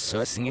nou als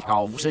zo sing ik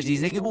al zo die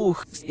zeggen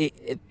boeg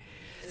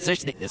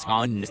Such that this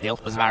one is still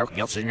was very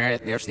good.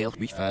 They're still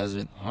be fast.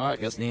 I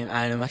guess name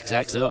I am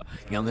exact so.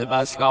 You'll the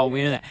bus call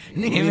win.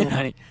 Name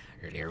honey.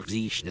 Der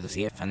siehst du das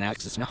hier von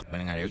nächstes noch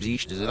bin der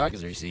siehst du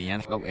das ist ja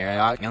nicht auch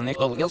ja kann nicht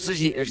auch das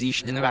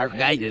siehst in der Welt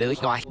geil ich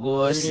gleich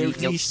was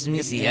ich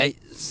mir sie nee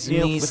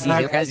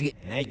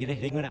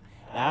ich nur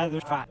ja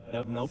das war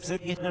no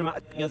opset geht mal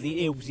ja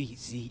sie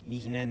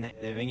nicht nennen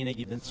wenn ich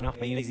nicht noch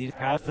bei ihnen sie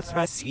das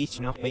was ich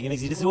noch bei ihnen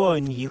sie das so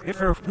in hier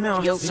gefürcht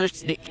no so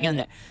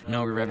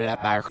no river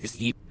that bar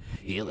steep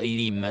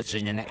die much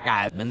in the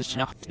guy men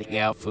snapt the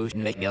girl food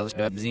and the girls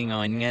go sing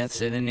on get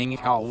sitting in the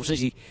house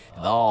sie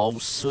all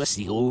so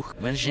sie hoch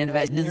wenn sie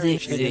weiß nicht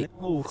sie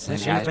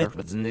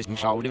but in this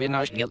show wir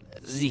noch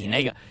sie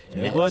nega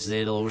was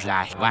little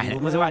like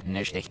why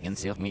nicht ich kann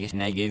sich mir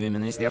nicht geben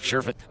in the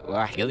surface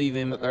I leave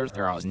him at earth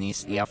or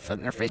nicht die auf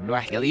der face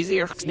do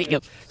easier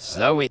sneak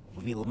so it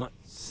will not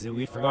so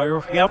we forgot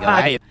your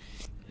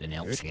the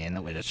nail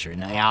scan with a shirt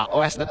now oh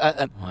that's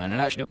one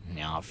and I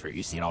now for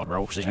you see all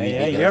bro so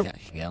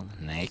yeah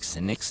next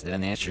the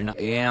nature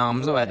yeah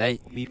I'm so I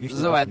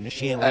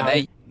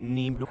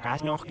neem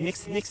Lukas nog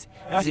niks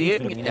zie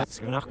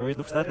ik nog weer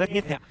op staat dat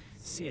niet ja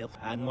Sale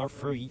and more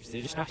free so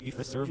just not you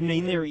for serving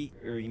in there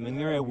or even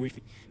there with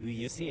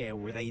you see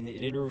where they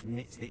did or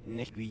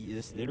next we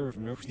is there of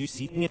no you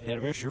see it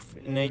there sure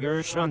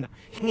nigger schon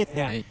nicht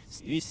ja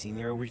you see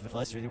there with the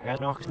flash with Lukas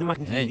nog the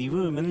maken die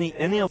women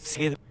en die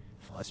opschrijven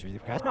flash with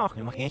Lukas nog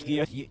mag geen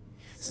keer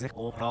zeg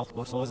overal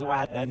zo zo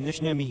wat en dus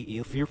neem je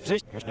heel veel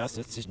precies dus dat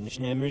is niet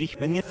meer ik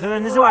ben niet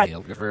van zo wat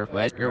heel gever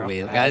west your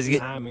wheel guys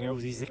get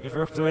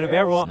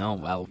no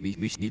well we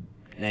need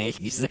nee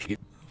ik zeg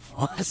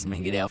was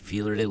men get out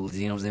feeler little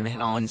you know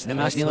them on the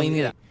machine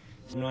line that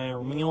no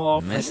I mean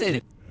all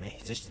message nee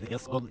just the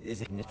girl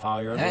is it not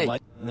fire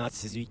like not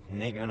so sweet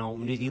nigga no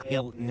die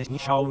girl niet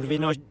shower weer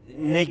nog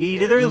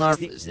nigga er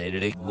zei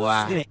dat ik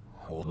wow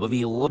but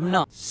we love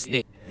not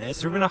stick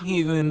that's we're not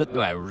even but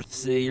I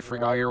say you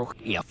forgot your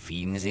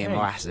feeling is in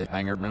my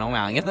finger but no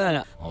I get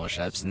that all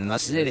shops and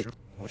that's it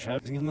what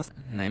shops you must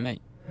nee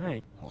mate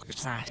hey look at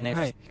that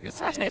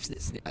snaps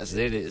that's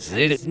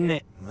it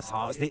net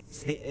massage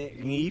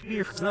niet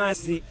weer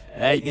nice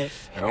hey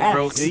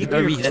bro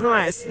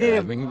nice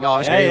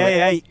gosh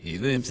hey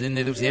even in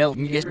the hotel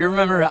you guys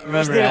remember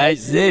I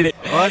said it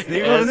what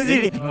they want to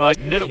see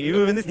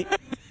you in the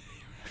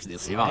still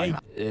see I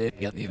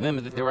got the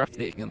limit that they were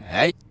taking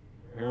hey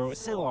er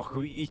is zo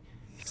goed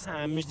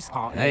samen met de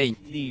schaal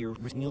hier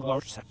met nieuw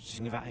large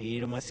section van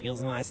hier maar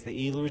skills nice the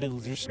either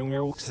the is nog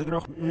meer ook zit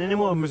nog nee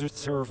maar met het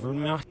server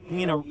maar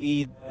you know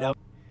dat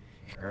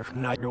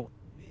not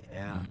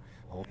ja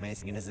hoop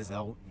mensen is het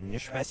zo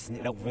niet best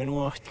niet ook wenn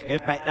nog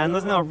en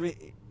dat is nog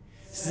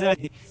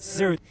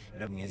zo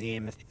dat moet je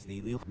zien met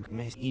die wil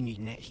met niet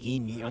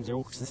aan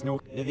zo is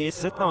nog dat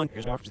is het dan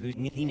dus absoluut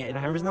niet in en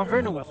hij is nog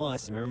ver nog wel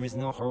maar is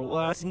nog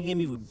last in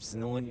game moves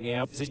no one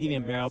ja precies die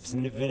ben bij op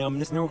zijn de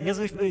film is nog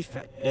heel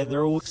er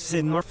ook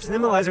zijn maar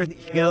similar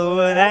go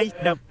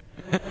right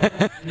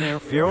no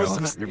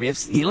feels the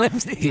riffs he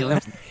lives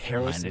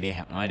heroes did he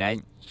have no idea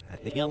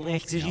de geld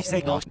niks is je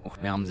zegt nog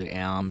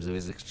arms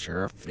is het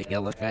surf de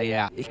geld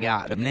ja ik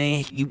ga hem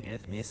nee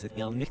het mis het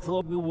geld niks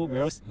op je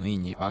bros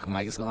when you fuck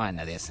my line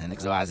that is en ik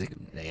zo als ik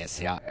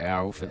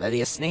ja of dat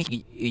is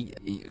sneaky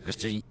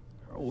because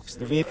ook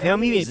er weer veel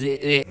meer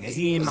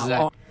zie je maar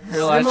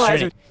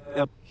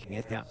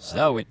ja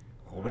so it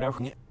over daar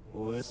ging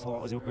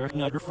zo werk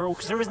naar de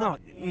folks er is not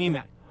niet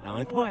meer nou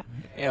het boy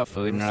ja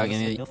food nog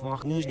in het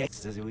nog nieuws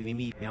next so we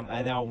meet ja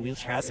bij daar wil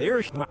schaas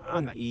erg maar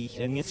aan ik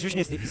en het is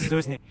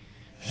niet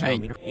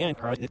Hey, en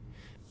card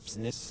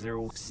business er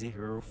ook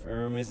zeker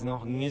firm is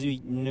nog niet zo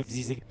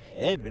precies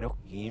ben ook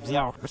geef ze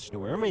ook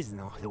storm is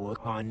nog de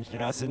work on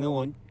dat ze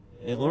nou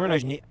de learn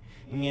als niet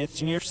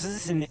meer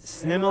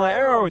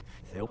similar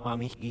zo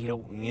kwam ik hier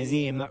ook niet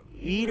zien maar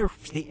ieder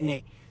steekt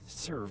nee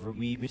server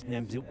we met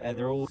them zo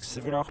er ook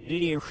server ook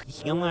die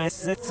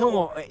helaas het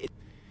zo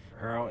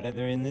dat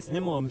er in this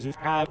nimmer zo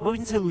gaat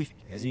boven zo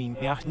als een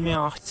beacht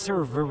meer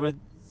server met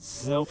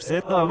so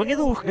set we get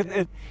ook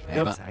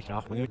dat zeg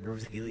nog maar er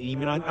is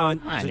iemand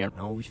aan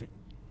no we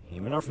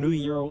iemand af New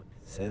Year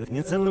zei dat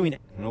niet zijn Louis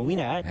no we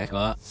niet echt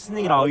wel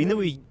sneer al in de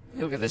week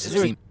look at this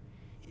team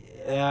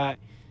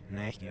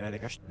nee ja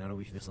dat is nou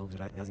we veel dat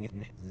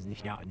is niet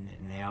ja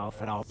nee al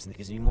vooral zijn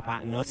gezien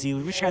maar not zie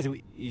we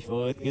schazen ik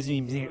voor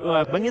gezien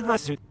ben je maar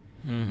zo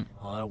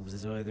oh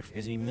was zo er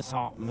gezien mis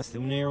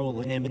doen er al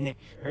nee nee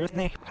het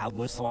nee al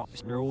was zo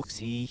sprook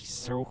zie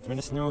strook van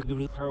de snow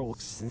goed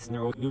perks sinds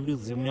snow goed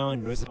zoom nou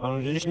en was op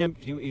een dus neem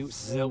je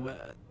zo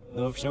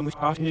No, so much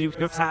caution to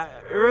do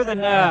earlier than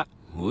that.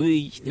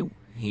 We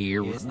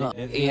here we go.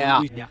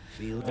 Yeah.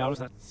 Feel dollars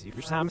that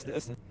super Sam's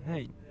this.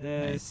 Hey,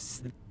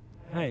 this.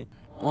 Hey.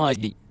 Why?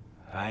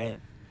 I.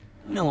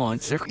 No one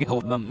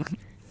circle them.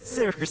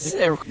 Circus.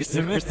 Circus.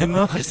 Circus.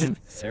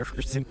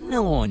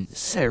 No one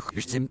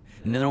circus.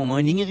 No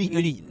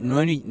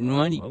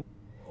money.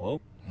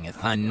 Oh.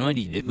 If I know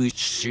the bush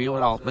shield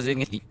off was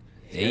in it.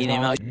 They ain't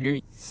out there.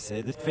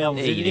 Said it fell.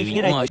 They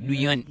didn't want to be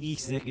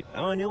He's like,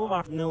 oh,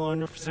 no, no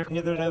longer for certain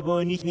that I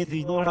won't need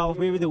to know how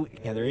we the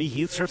other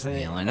he's sort of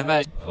Feeling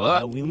about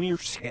what? Will me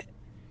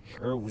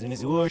or was in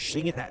his wash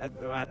singing that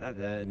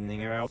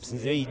nigger out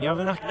since they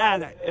never knocked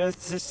that.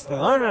 It's just the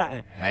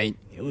honor. Right.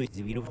 It was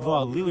a bit of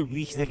a little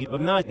week, but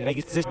not that I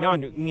get sit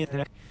down.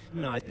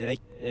 Not that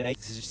I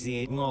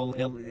see it all.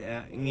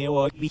 You know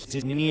what? We just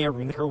in the air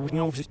when the girl was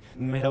no,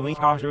 metal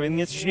carter and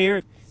it's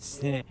sheer.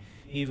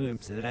 Even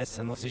so that's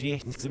an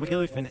association next to the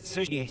Gilly fan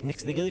association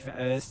next to the Gilly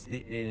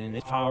in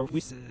the tower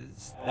with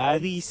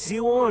the sea.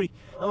 Oh,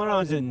 no,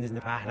 in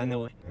the path. I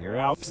know you're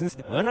out since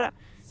the honor.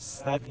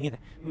 Starting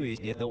who is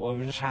the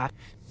woman shot.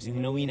 You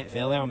know, we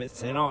fell out.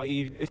 It's an all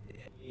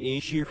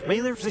sheer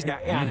failure. Was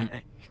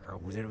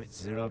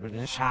it up in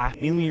a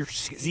shot? Million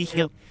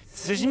Ezekiel.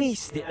 Such an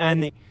east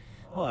and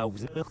oh, I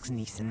was a Bilk's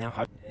niece and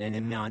now and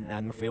a man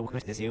and my favorite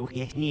was to say,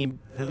 okay, name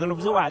the little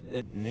Zoat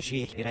and the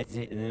shake it at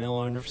the no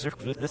longer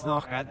circle with this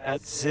knock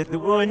at the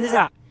one is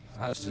that.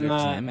 That's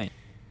the mate.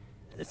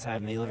 It's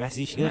time the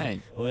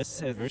Vasishka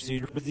was a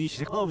very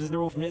position close the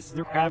roof,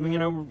 they're crabbing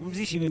in a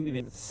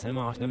position. Some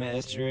of the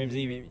master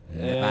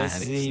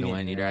the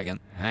one dragon.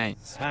 Hey,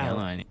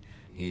 Spine.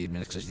 He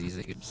mixes these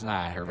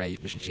like her right,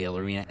 and she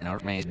arena and our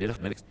man did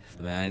of mix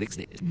the medics.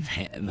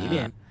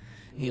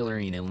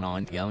 Hillary and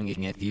non yelling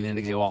at even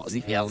if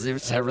he fails if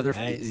it's ever their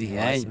easy.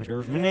 Hey,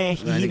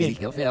 he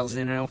fails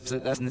in an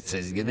opposite doesn't it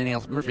says give any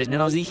else perfect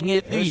no he can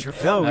get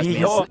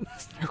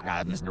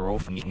God Mr.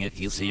 Rolf and you can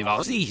feel see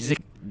about easy.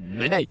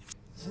 Hey,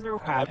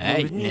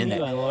 hey,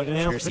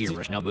 and see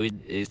rush now but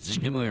it's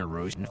just new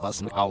erosion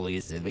plus Macaulay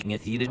is we can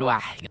get heated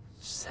whack.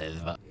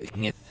 So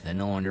can get the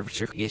no wonder for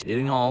sure he's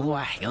doing all the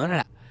whack on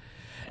it.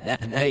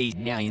 Hey,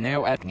 now you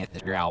know I can get the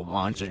growl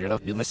once or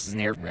just do Mrs.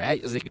 Near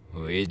right.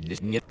 We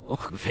didn't get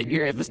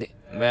figure if it's the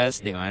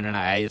best thing on an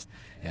eyes.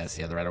 Yes,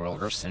 the other red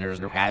world sinners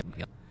are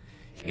happy.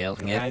 Gel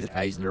can get the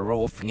eyes in the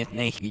roll from it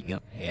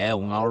naked. Yeah,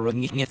 when all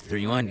running get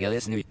 31, get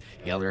listen to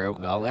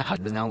Geller all the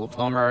husband now look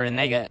plumber and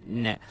they got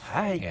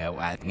hi. Yeah,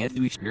 I can get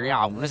the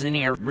growl was in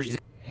here.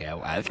 Yeah,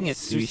 I think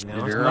it's sweet.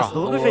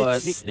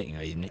 Thing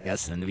I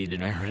guess and we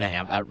didn't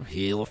have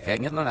he'll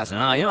affect it. That's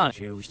not you want.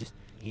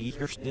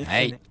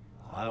 Hey.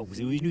 I was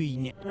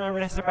doing it. I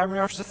read the primary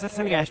artist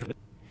and gas, but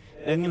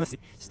then you must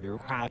still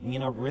having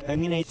in a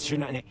written in nature.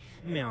 Not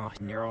now,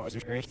 near us,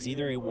 great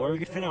either a war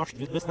get finished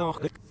with this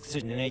knock,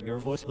 sitting in your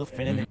voice will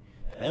fin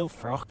well,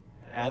 frock.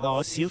 Add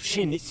all seal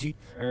shin, it's you,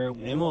 or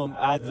no,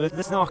 add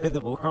this knock at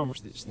the book,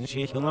 almost, and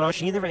she will not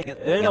see the record.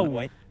 No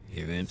way.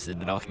 Even said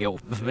the knock, yo,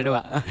 do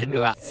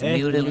it.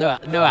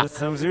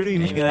 Sounds really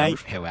good.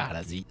 How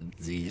out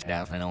the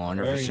staff and on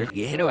for sure.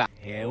 Get it.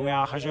 Yeah, we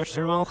are just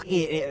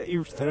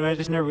you're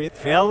just never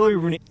fell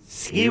over it.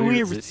 See,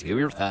 we're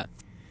that.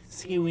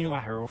 See, we know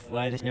her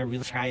flight is never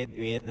really shy.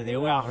 They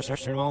were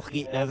just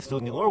get the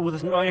stone or with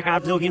us. No, you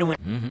have to get away.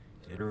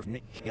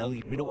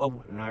 Skelly, we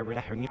don't know. I read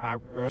a hurry power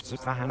versus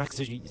the Hanax.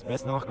 It's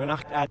best not going to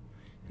that.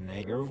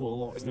 Nigger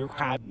will is there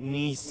crab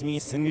knees me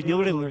sing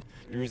the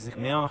there's a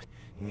mouth.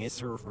 Yes,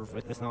 sir, for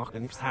this knock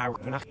and sour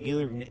when I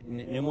kill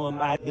no more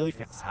bad Billy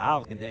fix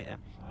how can they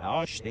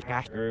the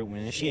castor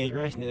when she is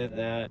right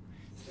the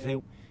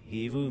so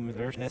he would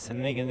there's ness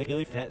and neg and the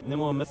Billy fat no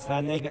more must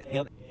stand neg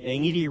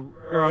any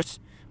rush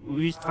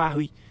we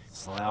fahui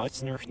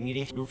slouch nurse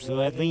need to so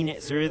that lean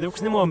it sir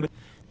there's no more the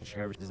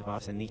sheriff is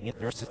about and get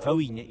there's a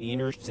fawi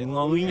nurse in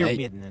long in your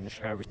bed and the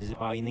sheriff is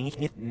about and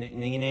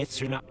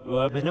it's not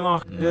but no more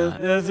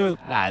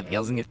that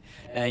yelling it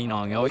you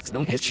know it's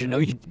don't hit you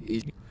know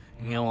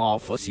you know, all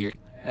fussy.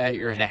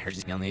 Your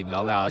letters gonna be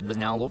allowed, but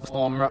now look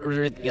on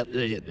get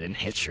the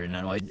hitcher and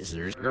I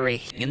there's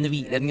great in the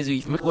beat that is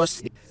we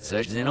must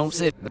search the no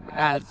sit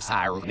but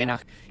sorrow you know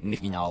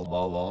if you know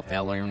ball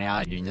feller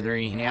now doing the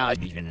three now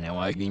even know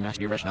I can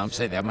must rush now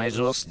say that might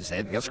as well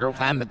say the girl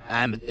time but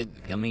I'm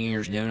coming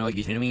years doing no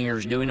getting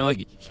years doing no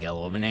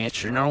kill of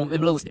nature no it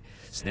blows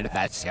instead of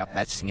that's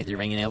get the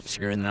ringing up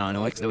screw and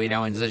no it's the way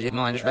down so if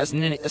mind just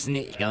in it isn't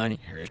it going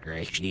here's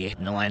great the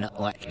line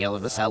like kill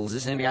of the cells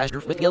is in the guys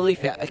with Gilly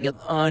fat get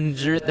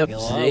under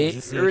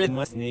the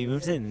must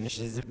neighbors in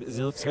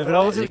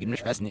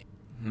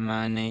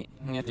money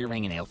get the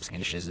ringing helps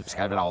and she's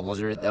subscribed all was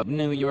it up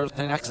New York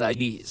the next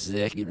ideas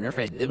keep her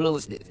afraid the bill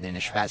is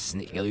finish fast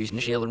and kill using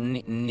the shield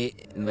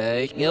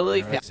make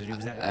Gilly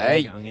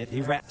hey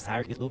the raps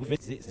are get look if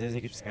it's there's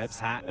a subscribe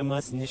sat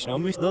must nicht noch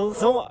mich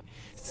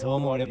so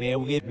more to be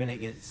given it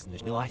gets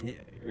no like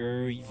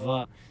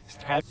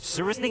subscribe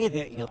service thing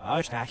that you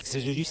are tax so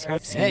you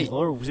subscribe see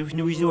or was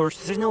no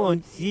resource there's no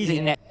one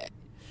season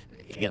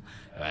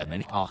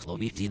many possible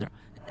beats either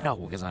No,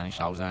 because I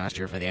was not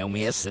sure for the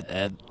miss it.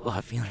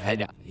 I feel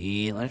like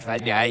he learned if I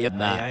die of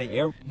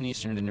that. He's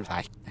turned into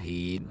fact.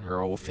 He,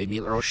 her old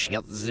fibula, or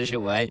shit, this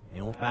away.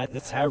 You know, but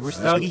that's how we're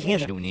stuck here.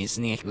 Doing this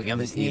sneak, we're going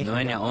to see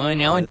going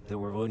on. The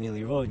we're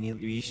nearly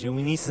nearly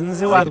showing these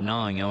things.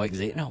 No, no,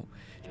 exactly. No.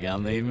 Ja,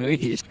 maar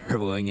is er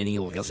gewoon een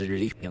heel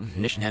gezellig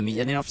niet hem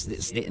je niet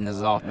opsteken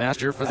is off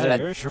master for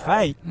that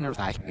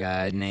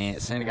fight nee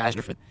zijn guys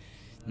er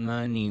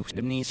maar niet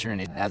de niet er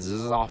niet dat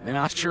is off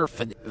master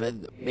for the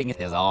big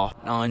is off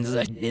on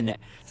the in the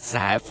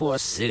side for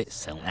city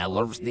so now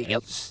loves the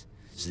else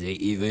ze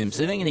even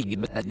sitting and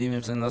give that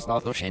even in the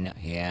start of shit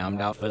yeah I'm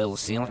down for the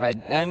scene fight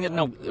and get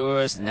no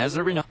was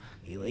never no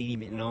he lady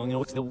me no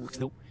what's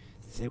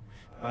the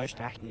Als het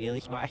echt heel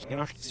erg kan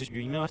als het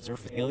streamen als er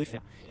veel veel.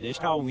 Dus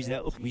nou wie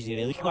dat wie ze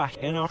heel erg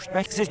kan als het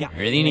echt is ja.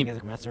 Really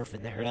niet. Met surf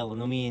de hele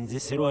no me in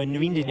this er een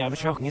wind ja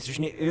beschouwen is er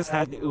niet is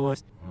dat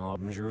was. Maar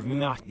me surf me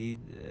macht die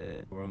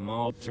or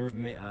mob surf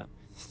me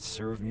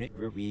surf me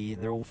we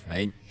erof.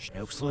 Right.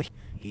 Snowslig.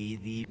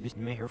 Die bist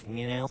me her van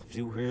een elf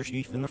zo her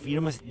stief van de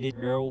firma dit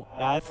girl.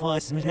 Dat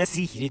was me net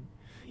zie.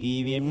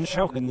 Die we hem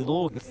schouwen de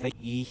log dat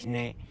ik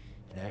nee.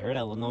 The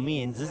herd no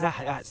means is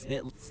that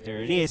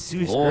there is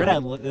super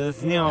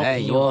that's now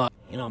hey you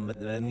know but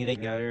then they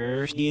got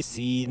she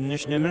see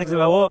there's no minutes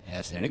about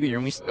yes and you're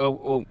me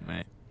oh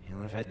man you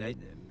know if I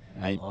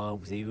hey oh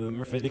see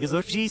we for the because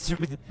of she's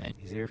with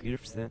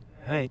 0%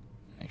 hey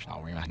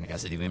actually we machen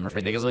gas die wir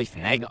für die so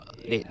fnag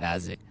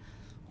das ist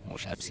oh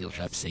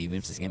schab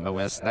saving das game bei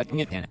west that can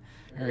get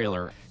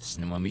earlier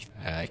cinema me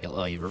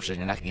get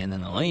version and again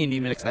in the lane die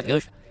minutes that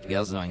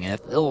Gels on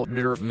it, little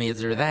bit of me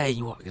there,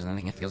 you walk as I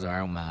think it's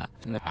our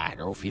in the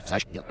patter, or if I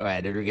get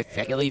ready to get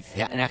faculty,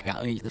 fat and I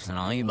got me this and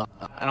I, but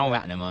I don't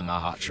want them on my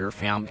hot sure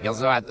found because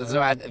so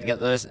I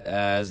get this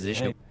as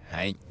this.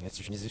 Hey, it's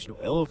just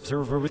no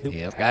observer with the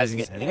guys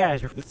get the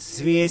guys with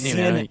Swiss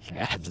in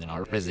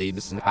our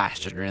president in the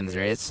pasture and the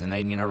race and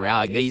then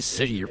rally these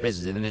city your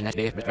president and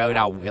they but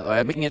out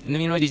making it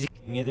you know these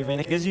neither van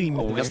ik zien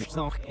maar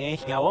nog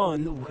echt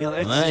gewoon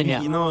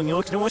you know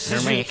you know what's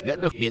er me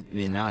dat nog bit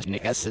in naast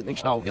niks zit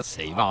niks nou get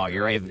save all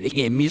you're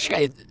even me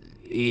schijt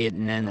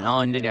en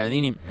on the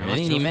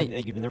niet mee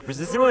ik ben de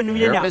president nu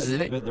ja de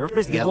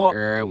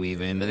president we've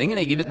been dingen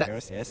ik give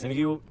it yes and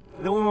you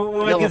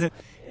what is it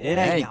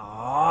hey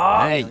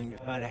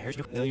maar hij is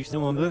nog heel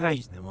snel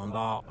bewijs man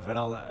bal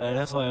vooral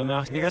dat is wel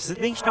maar ik het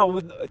ding staan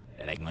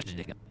like much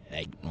dikke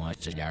like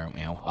much jaar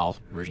you know all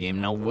regime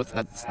now what's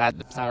that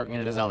the power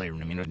in the zone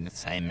I mean it's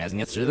same as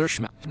gets the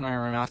schmack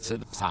maar not the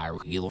power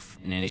gilf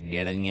and it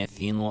getting it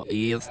in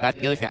is that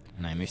gilf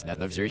and I miss that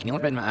observation you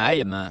know my I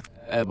am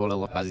able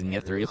to pass in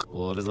the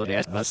or is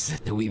the bus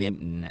we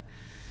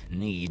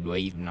need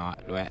wave not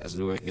as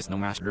the work is no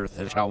master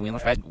the show we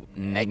fight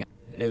neg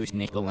those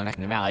nickel and I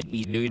can valid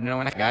he's doing no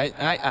one guy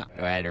I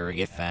rather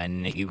get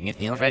fun you can get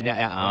the right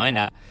I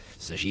know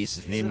so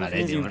she's name my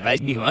idea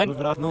right you want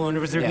but no one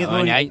reserve me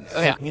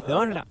niet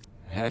on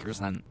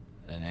Herkersan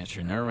en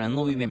answer no run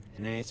will be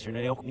nee het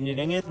er ook niet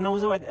denk het nou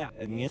zo wat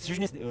het is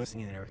niet was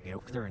niet er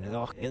ook er en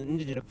dat in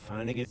de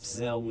fun ik het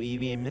zo we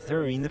be in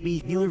the in the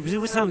beat dealer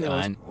zo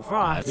something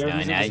for there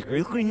is a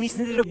real queen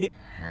missing it up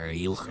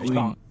heel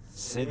goed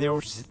so there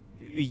was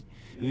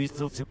we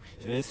still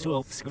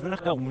so skvna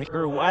kom ik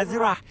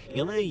wazra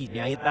yeli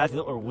ja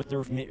dat or what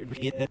er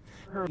get that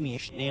her me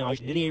now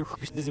de leer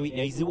is zo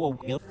niet zo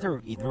heel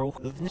ter droog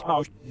dat is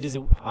pas dus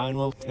aan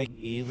wel twee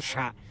heel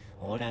shot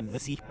oh dan de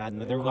zich bad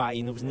met er guy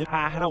in op de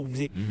paar op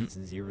ze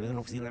zero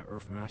nog zien er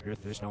van master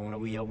there's no one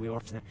we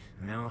op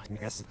nou ik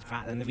guess het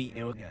fat in de week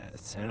nou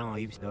zijn al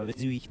je bent het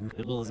zoiets met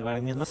de bulls waar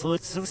ik net zo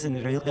zo zijn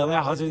er heel wel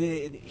had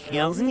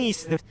heel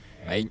niet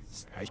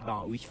right I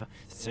thought we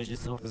such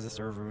as so as a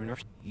server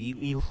and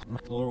you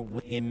McClure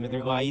with him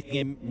their guy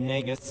him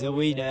nega so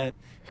we that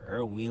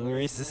her wheeler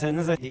is the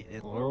sentence that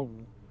it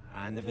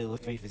and the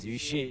village faith is you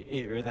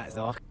shit or that's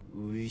all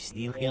we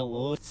still get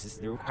lots is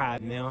there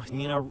crab now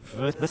you know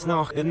that's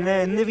not and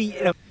then the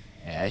video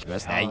ja ich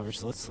weiß nicht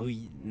so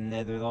sweet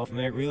nether off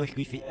my really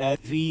we fit that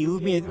feel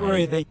bit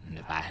or they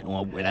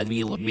that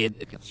feel bit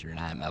because you're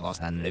not I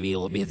lost on the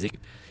feel bit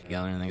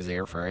going things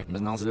there for it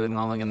but also doing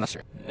all in this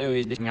no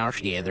is this now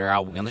together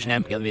out going to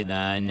snap get it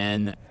done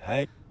and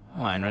hey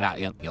why not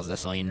that because the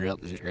cylinder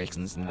is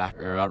Gregson's and that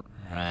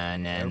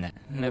and then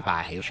the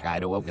pie is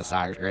kind of woke the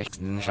size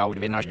Gregson showed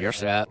be not your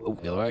set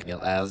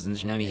as and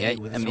snowy hey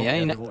and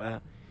behind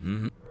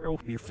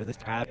here for the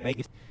crab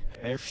biggest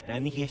fair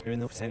standing here in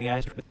the city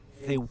guys but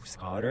they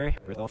scatter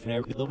but often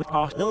every little bit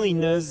cost no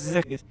in the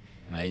second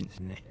right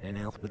and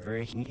help with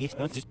very he's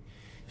not just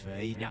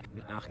ja,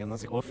 nachher noch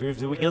so für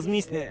so ich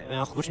nicht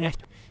auch gut nicht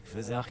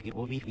für Sache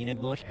wie in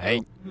der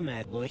hey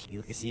mit durch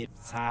viel gesehen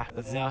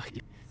Sache Sache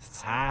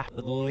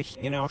durch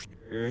genau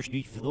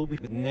steht für so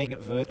mit neg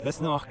wird was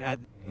noch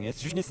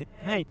jetzt ist nicht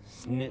hey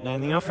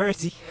landing auf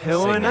first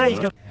oh nice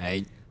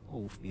hey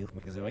oh viel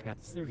because I got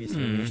serious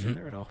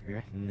there it all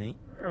here nee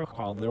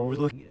call there was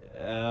look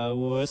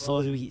was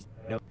so we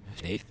no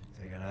Steve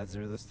That's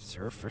the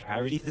surfer.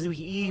 Harry is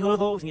he who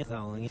those you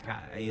thought he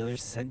Eilers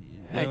sent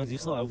you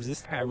saw was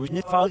this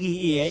Harry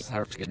foggy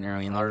Harps getting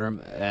early in order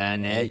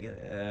and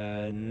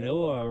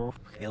no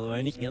hello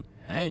anything.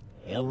 hey,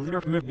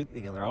 Elder from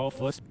they're all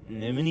first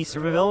mini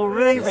survival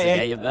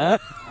really.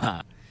 But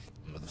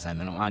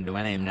Simon don't want to do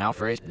anything now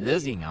for it.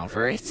 Dizzy now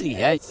for it. See,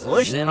 hey,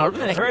 in our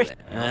next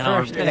and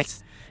our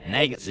next.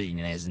 Negative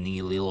is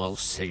the little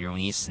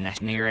ceremony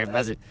snatching near a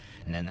visit.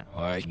 And then,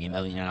 you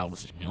know,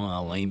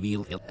 no, lame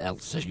beal,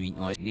 else, you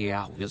know,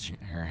 yeah,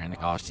 her and the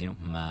costume.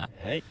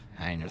 Hey,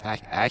 I know,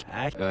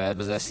 I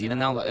was a scene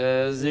now,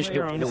 this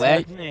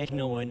way.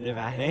 No one if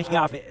I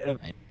got it.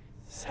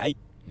 Say,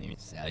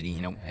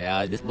 you know,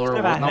 this Lord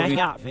was not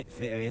got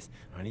it.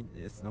 Honey,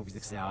 it's no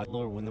big sound,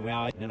 Lord, when the way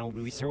I know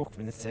we serve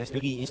from the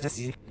Sesky, it's just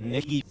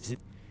Nicky.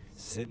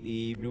 Sit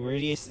the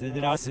blueberries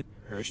that I said,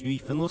 her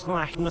street from those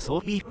like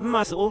muscle, beef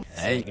muscle.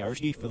 Hey, our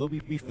street for the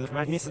beef for the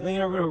madness thing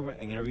over,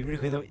 and I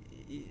read with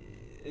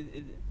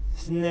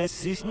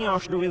Sness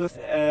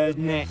with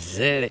next.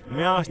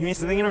 Mouse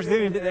missing thing or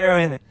there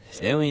in it.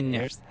 Still in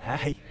there.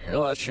 Hey,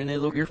 hello,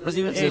 shouldn't look your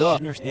president.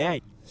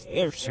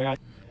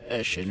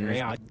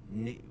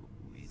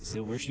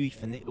 So we're street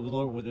from the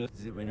Lord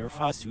with when her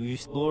fast we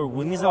explore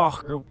when is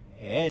ocker.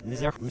 Head and is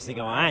there from the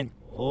go on.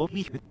 Oh,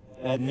 beef.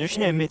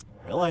 Nursing it.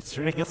 Let's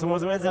try to get some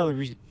of the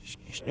celery.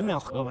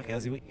 Milk, like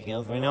as we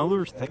can find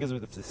out, take us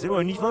with the so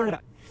I need for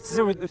that.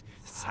 So with the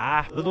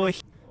sa, the boy.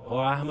 Oh,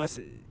 I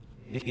must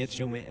get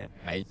show me.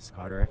 Right,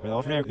 Carter, but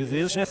often because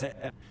there's just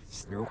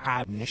slow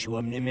cab, and show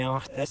him the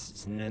milk.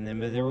 That's and then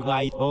there were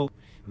guide both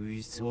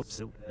who's so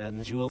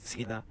and you will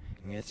see that.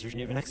 Yes, there's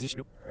never next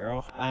issue.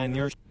 And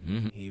there's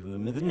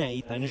even with the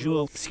night and you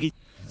will see.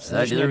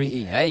 Surgery,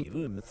 hey.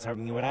 It's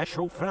having what I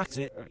show for next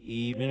it.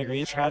 Even a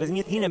great shot isn't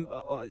it?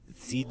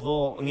 See the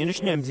law and your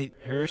names.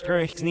 Here's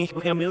her sneak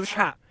become a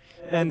shot.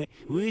 And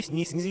we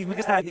sneezing even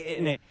because I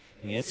didn't.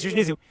 Yes,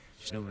 there's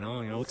no.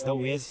 No, no, it's the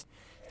ways.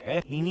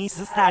 He needs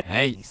to start.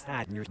 Hey, he's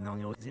starting. There's no,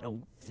 no,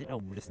 sit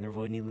over this nerve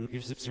when he looks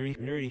at subsidy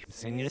nerdy.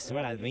 Singing this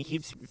what I think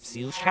he's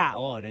seal shot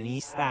out and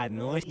he's starting.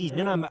 No, he's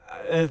done.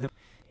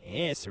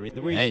 Yes,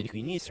 the way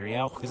you need to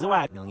real because the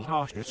white million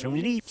hosters from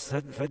the deep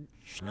for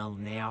Schnell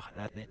now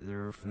that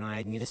they're from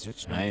I need a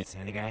search night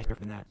and the guy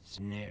from that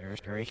snare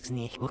strikes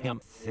sneak look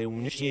up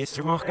soon as she is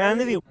to mock on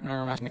the view.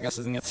 No, I guess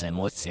isn't it same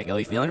with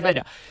sickly feeling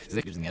better.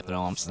 Zickers get the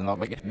arms and all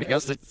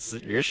because it's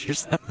your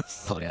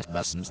so that's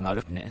best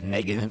not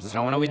negative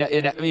so when we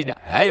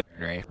hey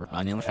great for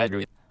finding the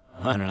federal.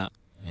 I don't know.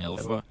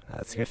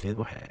 That's good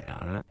feel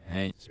I don't know.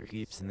 Hey, so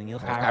keeps in the hill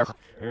car.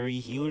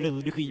 Hurry, he would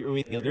look at your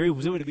with the other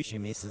was would be she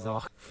misses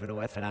off for the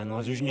wet for that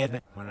nose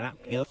never. When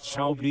that guilt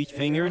show bleach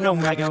finger no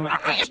my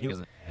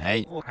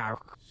hey,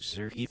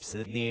 sir keeps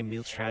the name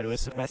will try to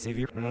suppress if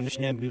you're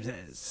understand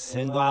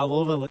send all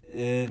over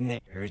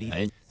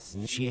hurry.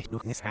 Since she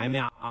looking sky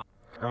me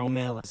girl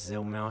mail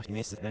so mouse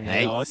misses then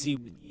I see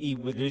he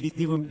would really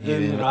even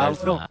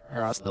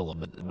her still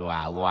but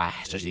why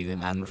just even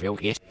man feel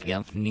get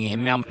near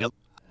me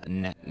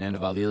and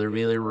about the other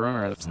really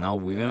rumor that's now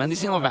we've been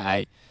missing of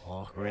I.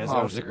 Oh,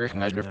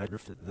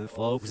 the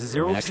flow was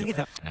 0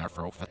 now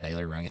for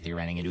Taylor running at the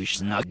running into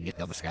snug get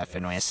the sky for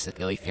noise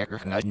silly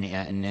ficker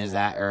and is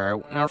that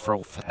or now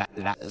for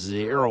that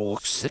 0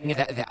 sitting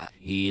at that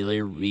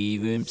healer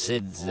even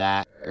said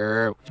that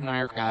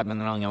now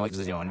cabin on your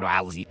exit on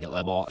while he get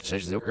the ball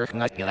says the kirk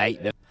not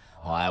get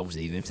I was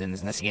even saying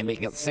this next game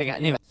get second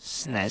anyway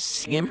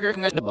Sness game kirk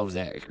not the balls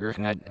that kirk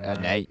not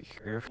day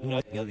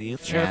not the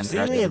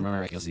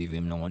remember because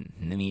even no one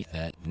underneath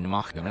that in the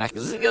market and I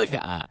can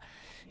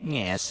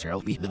yes,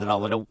 I'll be the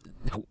all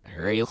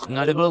hurry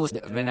not a bullet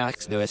the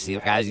next do I see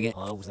guys get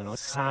I was no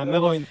time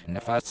going and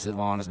the first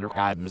one is the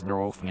cabins they're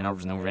off you know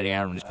there's no ready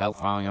out and it fell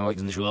falling out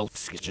in the jewel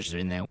sketches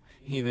in now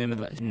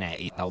even nah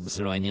it all the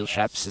so Neil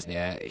Shaps is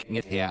there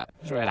get there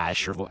so I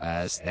sure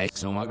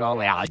stakes so my god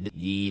I did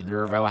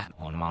either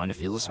on my on the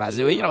field as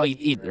you know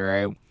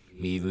either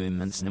even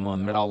minns the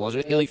moment all was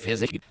really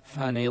physical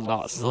funny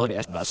lots so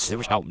that's but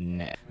so out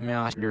net me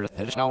after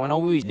the now and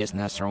always this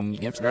not strong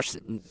games there's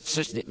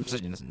such in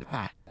the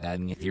past that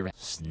in your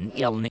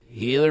snell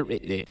here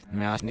me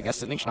after the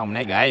sitting now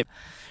me guy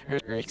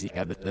Rex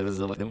got the was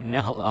a little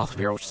now off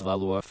barrel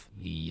swallow off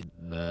the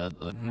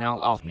now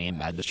off name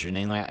bad the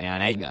name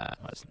and I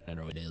was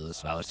never with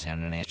this well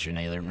sound and nature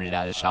neither me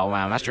that is all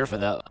I'm master for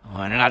the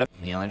one not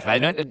feeling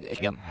fine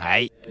again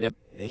hi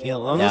they get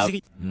along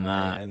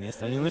and this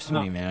thing was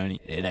small man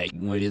it like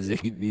what is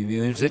it be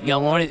doing sit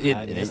go on it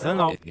is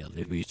not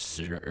if we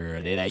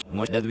it like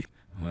what that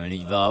when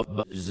he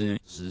but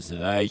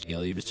so I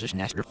kill you just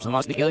national some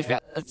must kill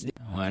fat that's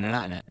one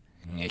not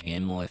ik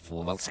heb mooi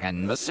voorbeeld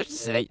gaan was het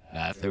zei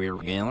dat we weer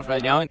gaan van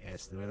jou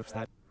yes the way of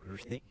that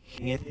first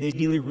niet de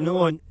dealer no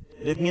one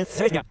let me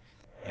say ja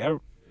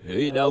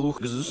hey daar look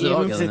is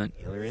zo gaan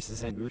killer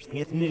is and we're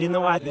niet in the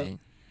water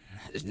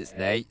is this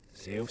day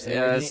so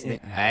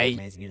hey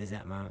amazing is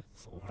that man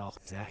so graag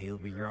zeg heel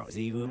weer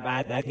zien hoe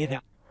bad dat niet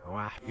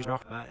wow is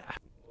nog bad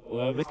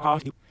we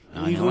talk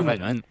you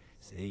know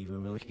Say we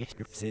will get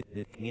sit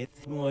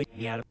it more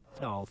yeah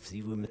off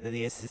see we met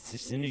the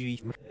assistant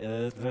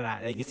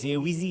I can see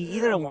we see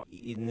either one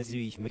in the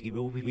Swedish make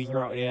will be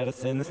out there to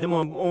send them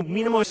on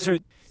minimum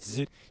shirt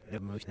the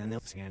most and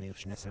else can you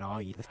sness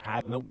all you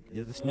have no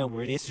there's no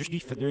word is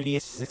street for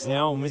 36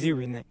 now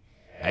Missouri in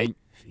Hey,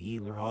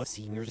 feel or all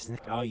seniors and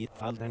all you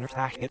fall down or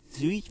stack it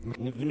sweet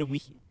making a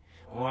week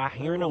oh I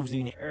hear no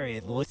in the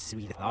area let's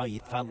sweet all you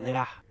fall it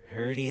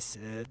heard is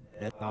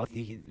that thought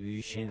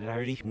you should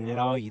heard it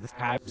all you the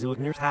type so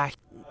in your stack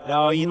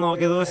no you know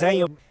get those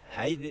say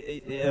hey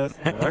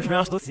where's my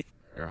house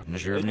you're up in the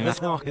shirt.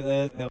 let's knock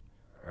the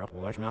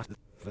where's my house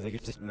for the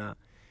good now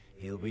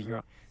he'll be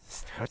your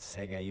start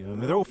saying even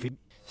with off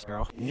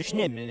start مش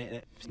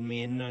نمن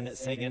من أنا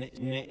سجن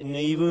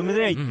نيفو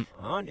مدري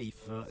أنا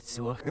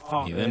سوى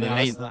كفاح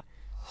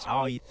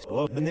صايد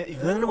وبن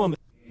إذن وم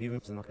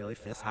يمكن أن يقول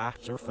في صح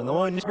شوف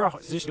أنا نشرح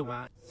سجل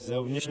ما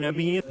سو نشنا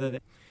بيث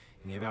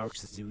نبارك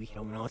سوي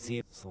يوم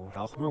ناسي صوت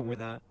أخمر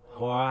وذا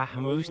هو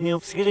حموس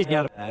نيل سكرت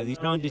يا هذه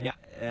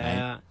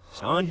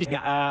شان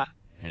دجا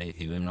Hey,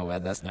 if you know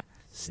what that's not.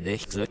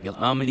 Sticks look at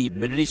Mammy,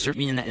 but it's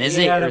serving that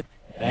Nezir.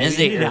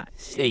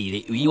 Say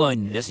that we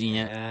won this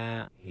in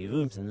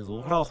Rooms and the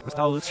little house was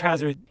all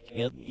hazard.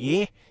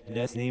 Yeah,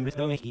 that's name is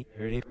Domiki.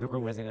 Heard it, Booker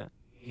was a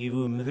he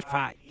room with the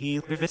fight. He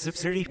Griffiths of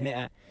Surrey.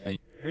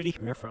 Heard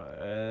it,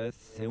 Murphy.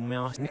 So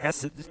mouse and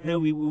cast the snow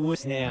we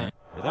was now.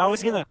 But I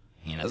was gonna.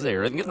 You know,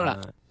 there isn't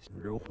that.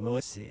 Rope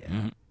most.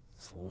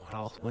 So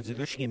how was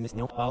the scheme is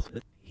no fault,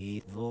 but he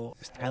thought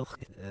stealth.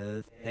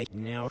 Like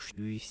now,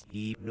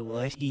 Steve, the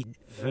last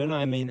fun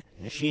I mean,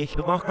 the sheik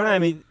of I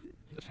mean.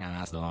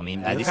 That's the I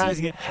mean, That is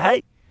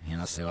hey. You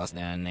know, so what's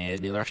down there?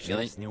 The last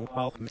chili.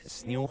 Sneeuwpalk met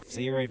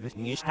sneeuwzeer even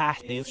niet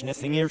haastdeels net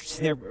zingen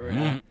snibber.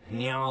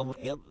 Now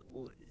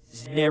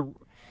snibber.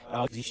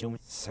 Als die zo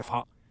met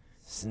sefa.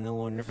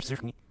 Snow never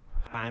certainly.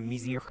 I'm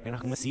easier and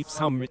I'm massive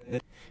summer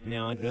that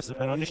now I just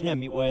up on the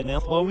snemi where now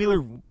four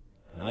wheeler.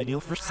 Ideal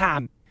for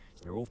Sam.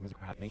 They're over the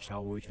crap makes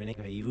all we finish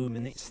even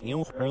in the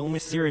sneeuw pearl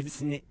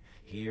mysterious in it.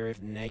 Here if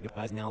the negative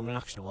has now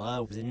knocked the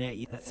wall was in that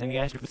that some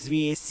guys to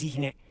see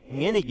seeing it.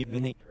 Ngene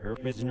gibbene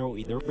purpose no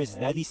either purpose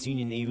that is seen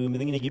in even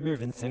with the gibber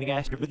and some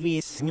guys to be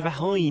sing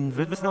behind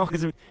with the knock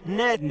is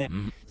net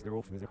they're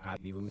over the crap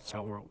even with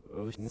shower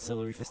ocean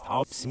celery fist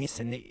hops miss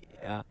and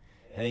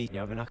hey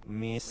never knock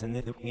miss and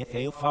the can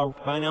fail for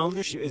by now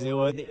the is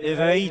if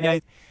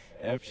I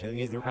that showing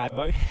is the crap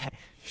boy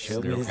show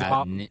me the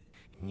pop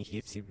ni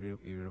keeps you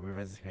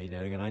reverse kind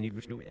of and I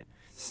need to do it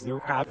so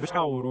crap was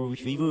how we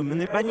feel in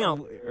the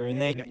panel or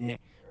negative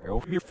or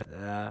here for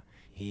the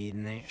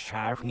هي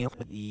شعرني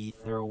قدي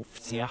throw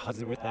فيها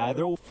حظر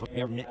وتعذر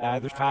فكرني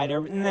تعذر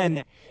فعذر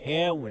إننا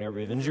هي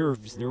whatever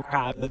reserves their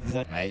captains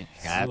Right,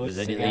 captains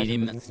that lead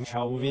him.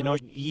 Shall we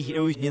not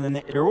heroes in the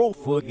net they're all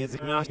for gets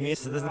a nice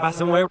mess that doesn't pass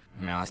somewhere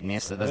Nice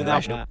mess that doesn't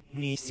pass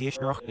ni see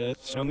struck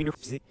show me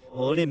the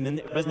all in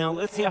minute but now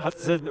let's see how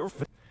to the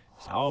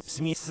stop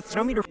me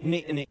show me the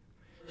net in it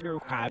they're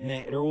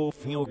cabinet they're all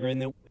from your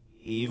grand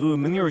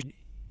even when you're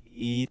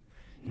eat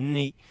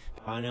ni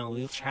أنا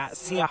اللي شاء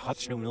سياحة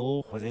شنو من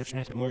وخذ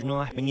شنو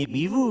مرجنا حبني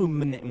بيفو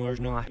من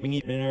مرجنا حبني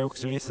بنا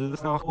وكسر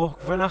يسدس ناقوك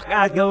فناق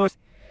قاعد جوز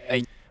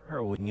أي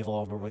هرودني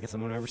فالبر وقت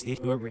سمون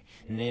أرستيت دوربر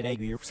نيدا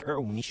يجير بسكر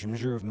ونيش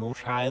مجرب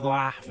موش هاي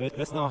ضاح فت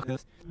بس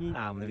ناقص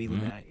نعم نبي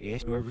لنا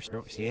إيش دوربر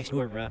ستروك إيش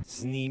دوربر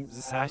سنين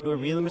ساش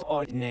دوربر يلا مش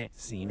قاعدنا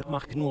سين ما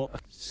كنوا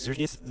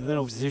سرتيس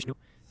ذنو زيشنو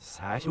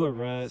ساش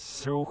دوربر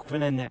سروك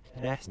فننا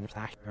لا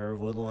سنفتح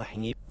هرودو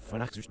حنيب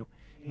فناق زيشنو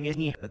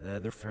نيجي بدأ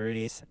در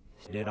فرديس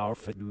Did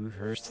Arford do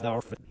her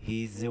Starford?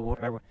 He's the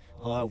whatever.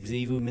 Oh, was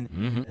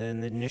even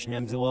and the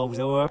Nishnam the wall was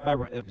over.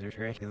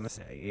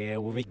 Yeah,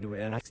 we'll make the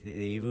next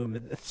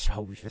even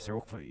so we just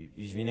rock for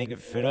you make it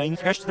for I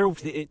cash through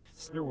the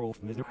roof,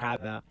 Mr.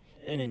 Cabba.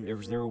 And then there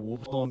was their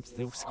wolf lumps,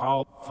 the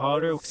scalp,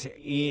 father,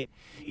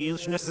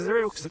 each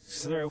necessary,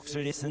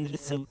 this and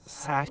the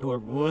sat or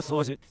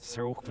was it?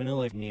 Sir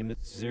Vanilla name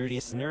it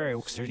Zerdius Ner,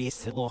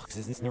 Oxerdius Locks,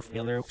 and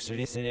Snurfiller,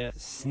 Oxerdis and a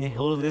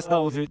snill this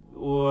dollar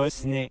or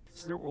snake.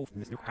 Sir Wolf,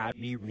 Mr.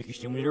 Cabby,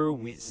 Ricky Meter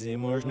with the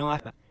marginal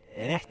life.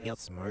 And that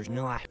gets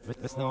marginal life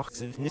with the snocks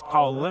and this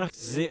call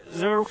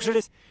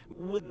Xerxerdis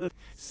with the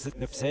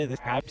sit up say the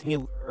Cabs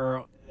Neil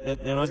or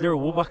then was there a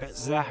Wubaka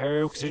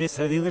Zahar Oxerdis,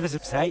 the livers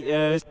upside,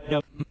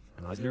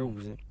 I there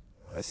was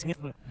a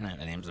sniffler. No,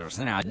 the names are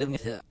sent out, didn't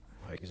get it.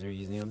 I guess they're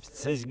using them,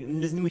 says,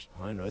 doesn't we?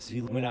 I know, it's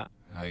feeling me out.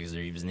 I guess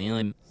they're even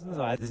kneeling.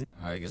 I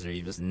guess they're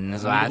even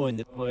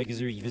Nazad. I guess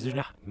they're even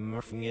not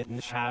morphing it in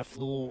the shaft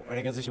floor, or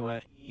I guess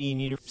what you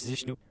need a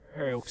position.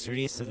 Her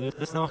Oxerdis,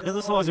 the snock of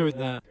the saucer with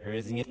the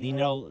herding it, you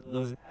know,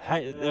 those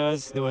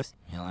those.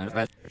 He'll have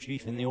that.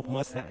 Chief in the open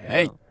mustache.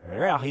 Hey,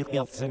 he'll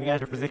get some guy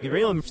to protect the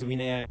realm from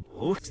me.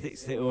 Oh,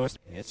 sticks to us.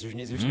 Yes,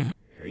 there's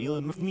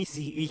Real with me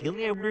see he'll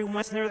never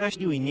must never that's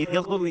doing it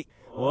he'll go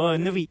oh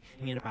novi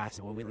in the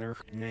past what we learn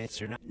nights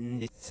are not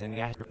it's and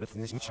gas but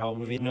this child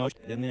with it not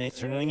then the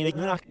nights are not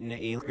in the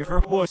he'll give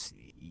her horse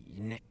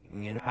in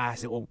the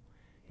past oh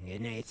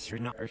in nights are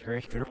not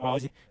correct for the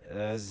pause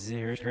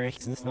there's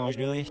correct and it's not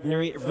really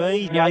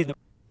very yeah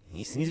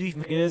he seems we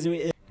because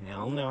now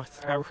I'll now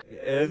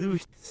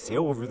see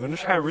over the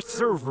shower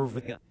server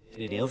with it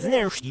is an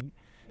airship.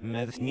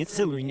 Medicine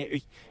silver in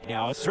it.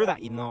 Yeah, sir,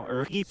 that you know,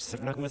 or heaps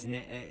of nothing was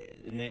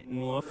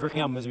no for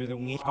him as with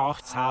only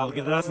costs. I'll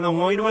get us no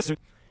more to us.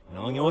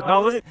 No, you what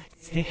call it?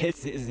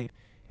 It's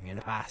I'm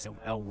gonna pass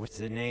out what's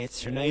the name?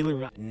 It's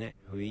Chernail,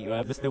 we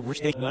have the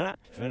worst take on it.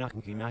 If I'm not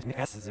going to imagine the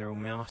cast as their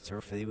own mouth,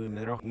 or for the women,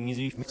 they're talking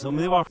music, mix some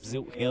of the warps.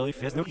 So, Kelly,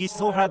 fast no, he's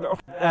so hard.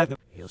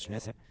 He'll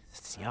Schnessa,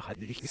 see how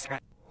the dick is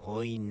cut.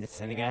 Hoy in the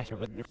Senegal,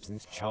 but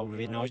since child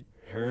with no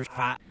her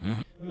fat.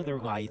 Mother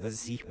guy does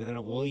see within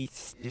a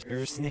white, this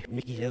snip,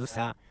 Mickey Hills,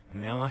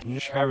 Mount and the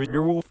shower the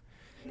roof.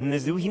 And the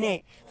zoo he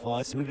nay,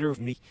 falls some of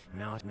me.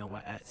 Mount no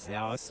what at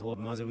South, so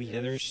mother we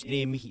other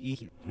steam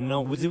me.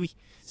 No, was we.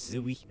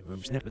 So we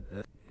snip at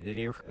the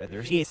deer, but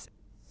there's yes.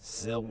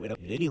 So with a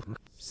video,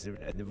 so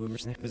at the boomer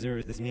snip is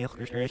there, this milk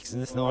restricts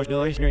and the snarl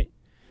dollars, right?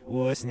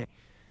 Wasn't it?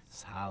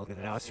 So I'll get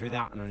it out through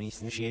that and on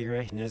Eastern Shade,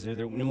 right? And there's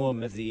no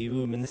more as the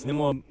room and this no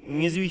more.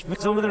 As we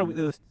mix some of them with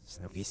those.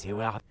 Snooky, see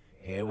well.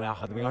 Hey, well,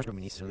 how do we go to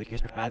minister the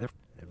kiss father?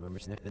 The boomer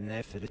snipping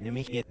the for the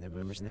make it, the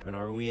boomer snipping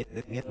our way,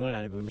 the get one,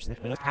 and the boomer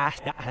snipping a cash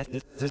that has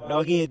the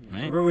dog head.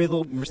 Where we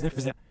the boomer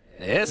snippers.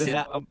 Yes,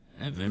 yeah.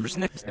 Boomer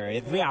snippers.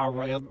 If we are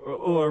royal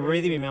or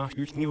really be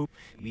mounted, you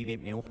we be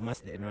no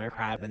must in our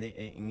crab and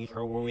in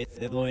your with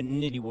the low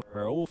nitty with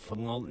her off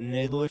and all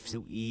needle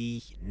so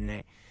you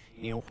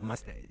know,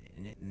 must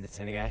in the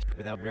Senegal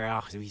without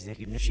their so he's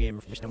taking the shame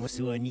of just almost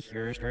so and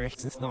here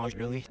correct and snarl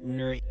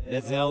really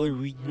that's all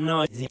we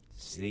not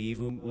see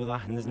with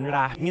that and there's no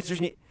that it's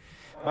just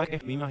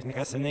back we might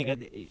get some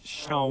nigga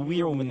show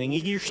we're when they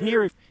hear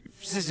sneer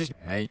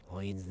hey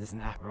lines this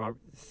and that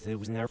so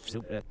was nerve so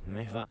that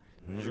me va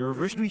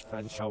nervous we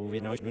fan show we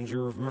know when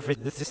you're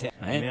perfect this is it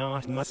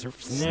I must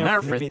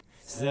nerve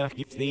so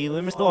keep the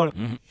limit store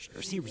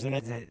see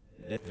that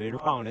that very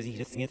pound as he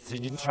just gets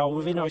in show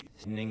with no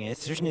singing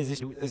it's just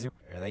is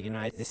like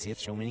United the set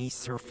so many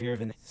surfer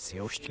and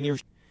so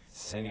sneers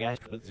send guys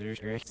but there's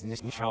great in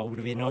this show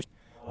with no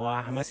oh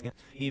I'm asking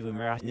even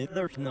more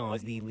there's no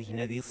as the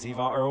lean the see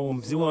our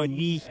own zone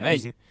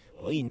hey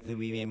into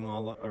we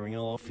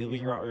all feel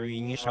we are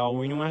in your show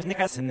when you want to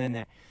cast and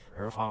then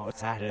her fault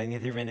Saturday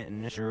and the minute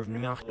and the sure of the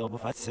mouth double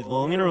fat sit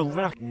long in a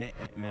rock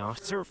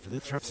mouth surf the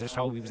trips that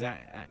show we was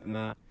at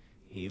my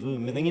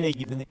Even meeting in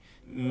Egypt,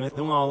 met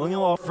them all in the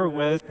offer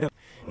with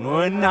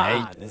no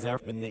not. There's our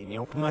been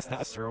the must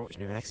not throw which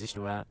never exist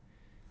to that.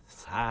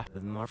 Half the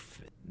morph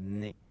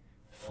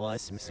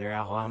flies Mr.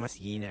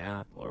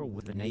 Alhamasina or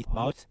with the night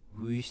bout.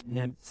 We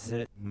snaps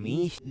at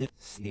me the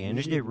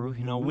standards the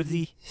ruin with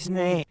the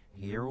snake.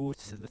 Here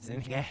was the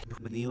Senegal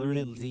with the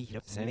little Z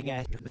of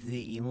Senegal with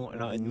the emo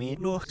and made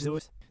looks so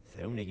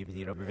they give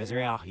the rubber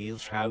vessel he'll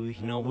show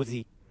you know with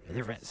the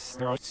rest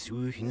starts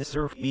to in the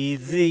surf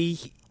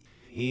busy.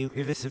 He'll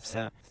give us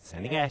a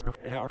Senegal,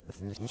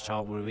 and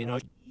shall we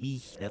not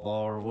eat that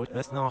or what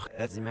was not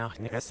that's the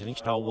mountain casting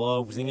stall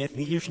wasn't it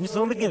the usual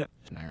song together.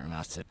 Snare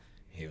master,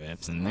 he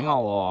whips and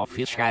all off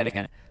his sky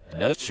again.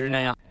 That's your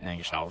now, and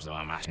you shall so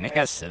much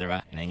Nickas,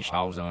 etc. And you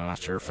shall so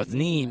much for the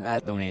name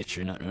at the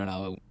nature, not run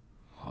out.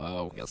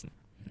 Oh, Gilson,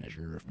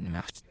 measure of the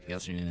master,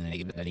 Gilson, and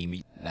they that he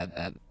meet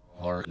that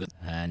or good,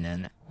 and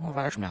then all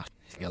our mouth,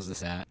 Gills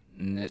this out,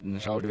 and the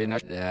show to be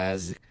not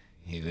as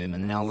he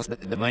women now list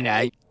the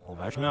money. All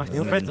our mouth,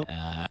 he'll fit.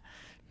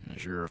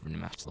 Measure of the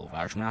master,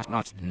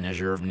 not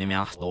measure of the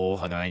master.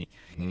 I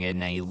can get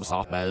nails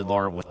off by the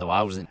door with the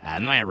wows and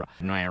Naira.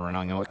 Naira,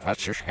 no, you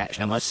catch your catch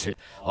them us.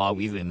 All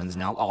we women's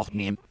now off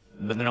name,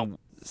 but no,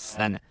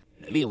 then.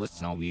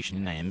 Let's now we should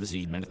name the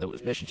seed minute that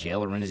was special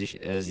shell or as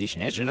this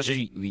nation as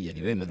we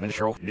women been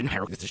show didn't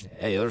have this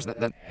there's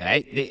that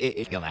hey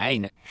it can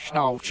I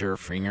schnauzer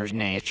fingers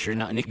nature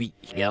not nick be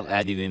yell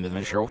at the women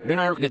been show didn't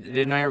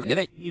I get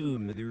it you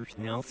mother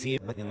now see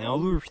but now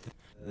lose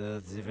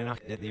the not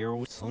that there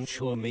was sun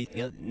show me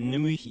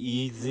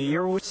nemu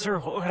zero sir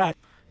hold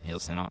he'll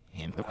send out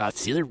him to got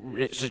see the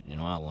you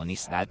know when he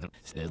started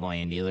still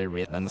lying dealer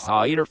with and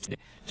saw either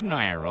no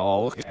I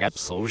roll got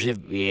soldier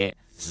yeah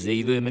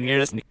see women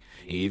here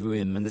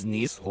even in his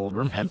knees, hold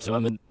him, have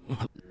some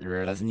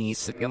there his knees,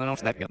 sitting on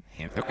step.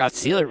 Him took out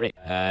celery,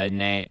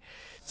 nay,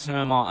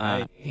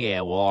 some,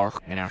 yeah,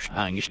 walk, and our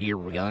Spanish here,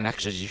 we're going to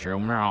actually show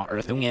me out,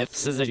 or thing if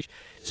says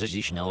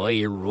she know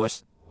a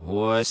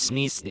was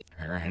sneezed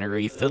her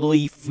Henry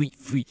fiddly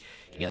free.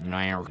 Get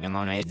my organ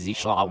on it, the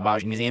shaw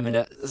barge museum, and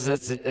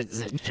that's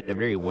the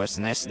very worst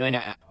nest doing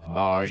a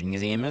barge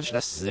museum.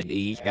 That's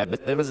the got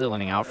but there was a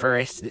out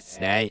first. It's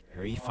that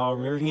very far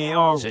moving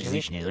out. Such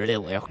as neither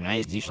little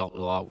recognize the shop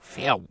law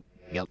fail.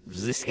 Get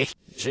this case,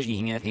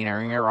 shaking at the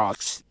area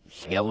rocks.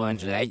 Yellow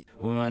into that,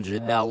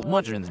 $100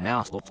 much in the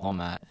mouse look on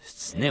my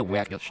snip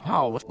whackers.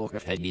 How was look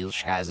at the deal,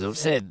 guys, of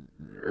said,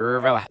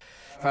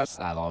 first,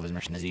 I love his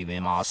mission as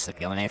even more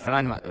sick, and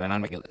I'm not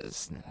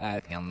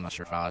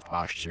sure if I was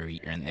posture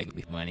eater and egg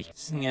with money.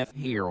 Sniff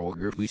hero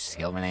group who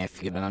skill when I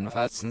figured on the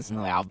fast since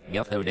now I'll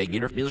get out of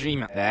get her feels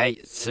dream.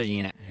 Hey, so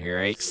you know, here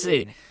I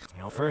see.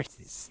 Now, first,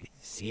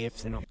 see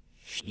if no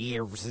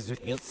Stier was het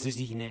heel te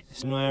zien.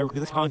 Snel ook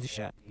de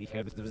kantje. Ik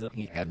heb het dus.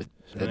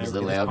 Dat is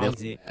de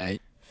leeuw. Hey.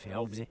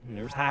 Veel ze.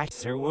 Er staat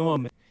zo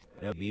om.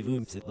 Dat bij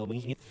hem zit al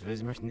niet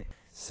versmerd.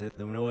 Zit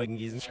er nou een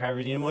gezen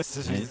schrijver die moest.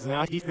 Het is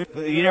nou niet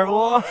ieder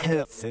wel.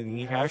 Zit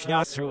niet haast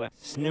ja zo.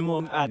 Snel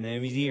om aan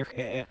hem hier.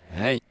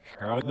 Hey.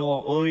 Graag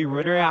nog ooit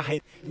worden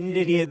eigenlijk.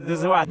 Dit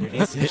is wat.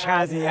 Dit is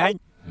schaas niet.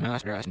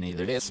 Master is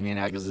neither this me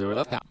and I go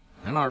up now.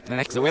 And our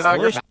next with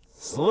our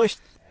Slush.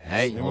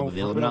 Hey, hold the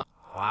bill.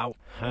 Wow.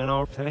 En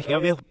our next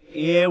wil.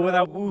 Yeah,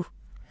 without woo.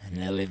 And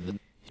I live the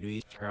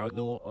Doe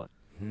struggle.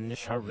 De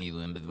sharp.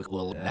 Even but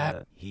well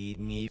that. He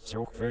needs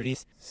ook voor die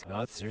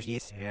Scots er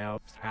is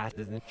help. Gaat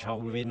het een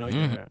child weer nooit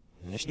meer.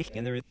 En sticht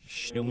in de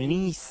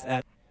stomenies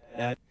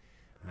dat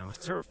nou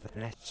surf het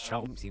net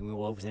child zien we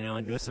wel zijn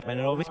aan dus en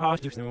alweer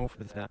talk dus nog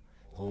voor dat.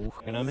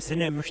 Hoog en I'm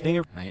sitting in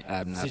stinger.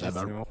 I'm not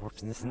about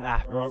This and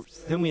that, bro.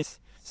 Still is.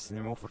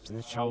 Snel voor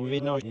zijn child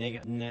weer nooit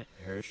nigga. Net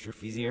her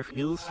vizier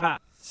feels fat.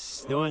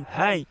 Stoon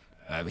hey.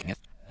 we can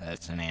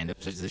that's an end up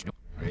position.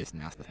 Race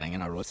now the thing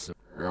and I wrote so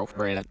real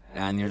for it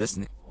and you're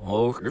listening.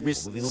 Oh,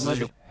 Kirby's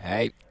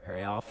hey.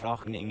 Hurry off,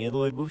 vragen in je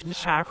door boos naar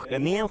schaar.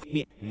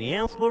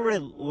 Neel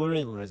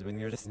voor is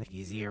wanneer de snik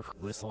is hier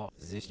wissel.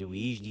 Dus de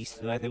wees die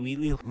sluit de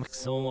wiel met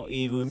zo'n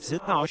even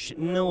zit als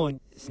no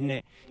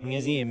sne.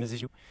 Je ziet hem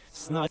is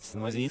snuts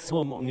was iets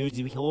zo maar nu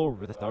die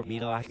over de daar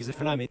bij like is het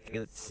van met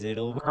het zit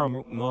over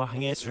maar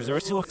het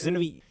resort zo in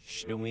wie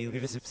stom wil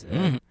gewiss.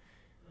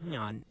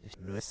 Ja,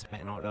 dus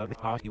ben nou daar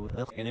party with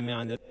heel en me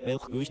aan de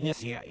wilgoednis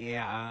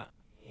ja.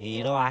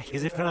 Hier like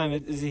is het van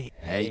met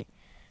hey.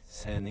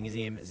 Sending is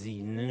hem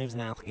zien en is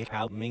nou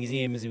gehaald mijn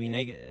zien is wie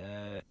neg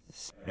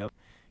stop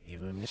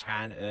even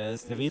misschien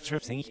de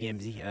weetrip zing ik hem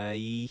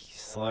zie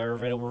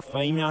slur over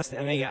famous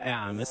en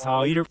ja I'm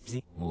saw hier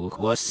zie Hoe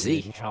was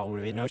sie? ik zal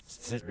weer nooit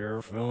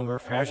zitten film over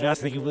fresh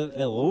as ik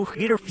wil hoog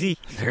hier zie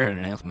There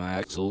nails my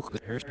axle.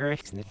 Here's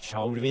correct en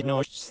zal weer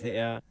nooit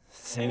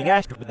zijn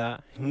gas op dat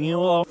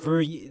nieuw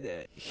voor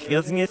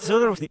gilding het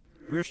zo er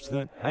first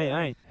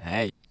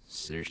Hey,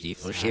 thirsty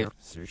for shit.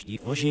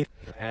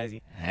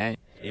 Hey,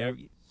 Ja,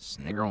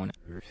 snigger on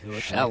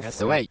shelf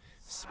the way.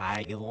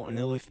 Spike on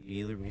the lift,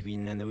 either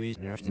between and the ways,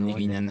 nurse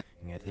Niggen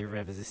Get the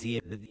rev as a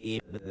sea, but the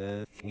ape, but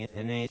the thing at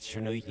the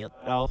nature, no, you get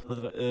off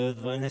with the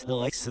one is the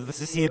likes of the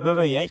sea,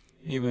 but yeah.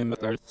 even but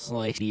there's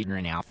slice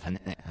eating off and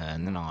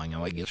then I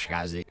know I get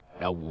schazy.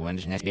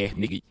 When's next day,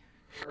 Nicky?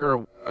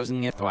 Girl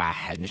wasn't it why I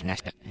hadn't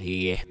next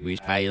he was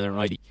failing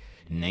already.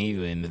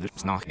 Nee, met het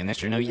snakken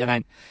is er nou je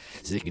aan.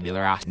 Zeker de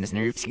raad in de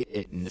nerves in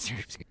de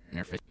nerves.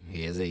 Nerves. Hij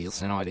is heel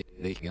snel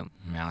dit gaan.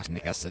 Maar als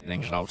ik als het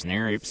ding slaap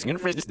nerves gaan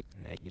fris.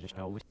 Nee, je dus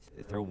nou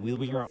er will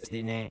be your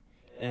in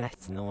en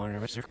that's no one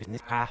of us er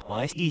niet path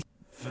was die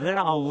van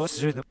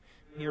alles er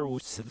hier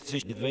was het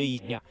is de way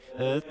ja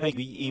ik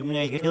even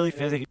ik heel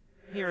verder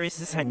hier is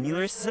het een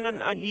nieuwe is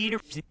een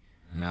ieder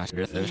Maar als er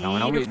is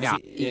nou een ja.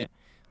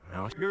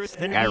 Nou, er is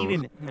een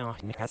even nou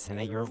ik had zijn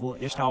hier voor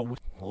is al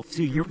of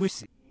zo hier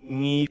was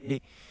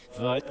niet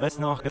wat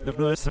nog het de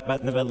bus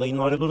met de wel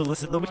nooit willen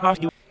listen dat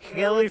we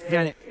heel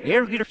verder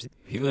hier hier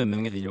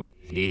Even met die joh.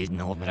 Dit is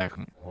nog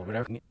bereiken.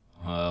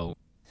 Oh.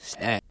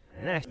 Stat.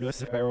 Nee, dus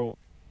de barrel.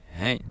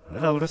 Hey.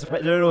 Dat is het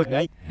er ook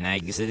nee. Nee,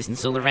 ik zit in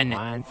zonder rennen.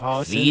 Man,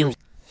 vast. Viel.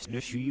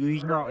 Dus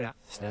je ja.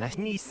 Stel eens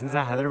niet, sinds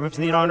hij er met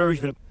niet aan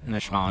over. Nee,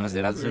 smaan is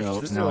dat zo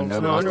op snel.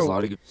 Nou, dat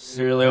zal ik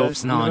serieus op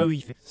snel.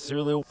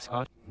 Serieus op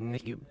schat.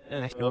 Nick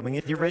en ik wil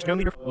niet die rest no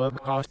meer.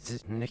 Wat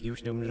kost Nick you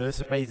stem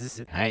dus faces.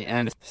 Hey,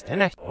 en stel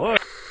eens. Oh,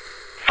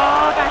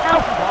 kijk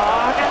nou.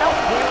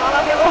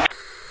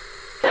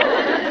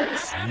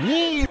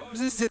 Nee,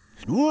 is het.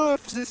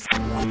 Whoops.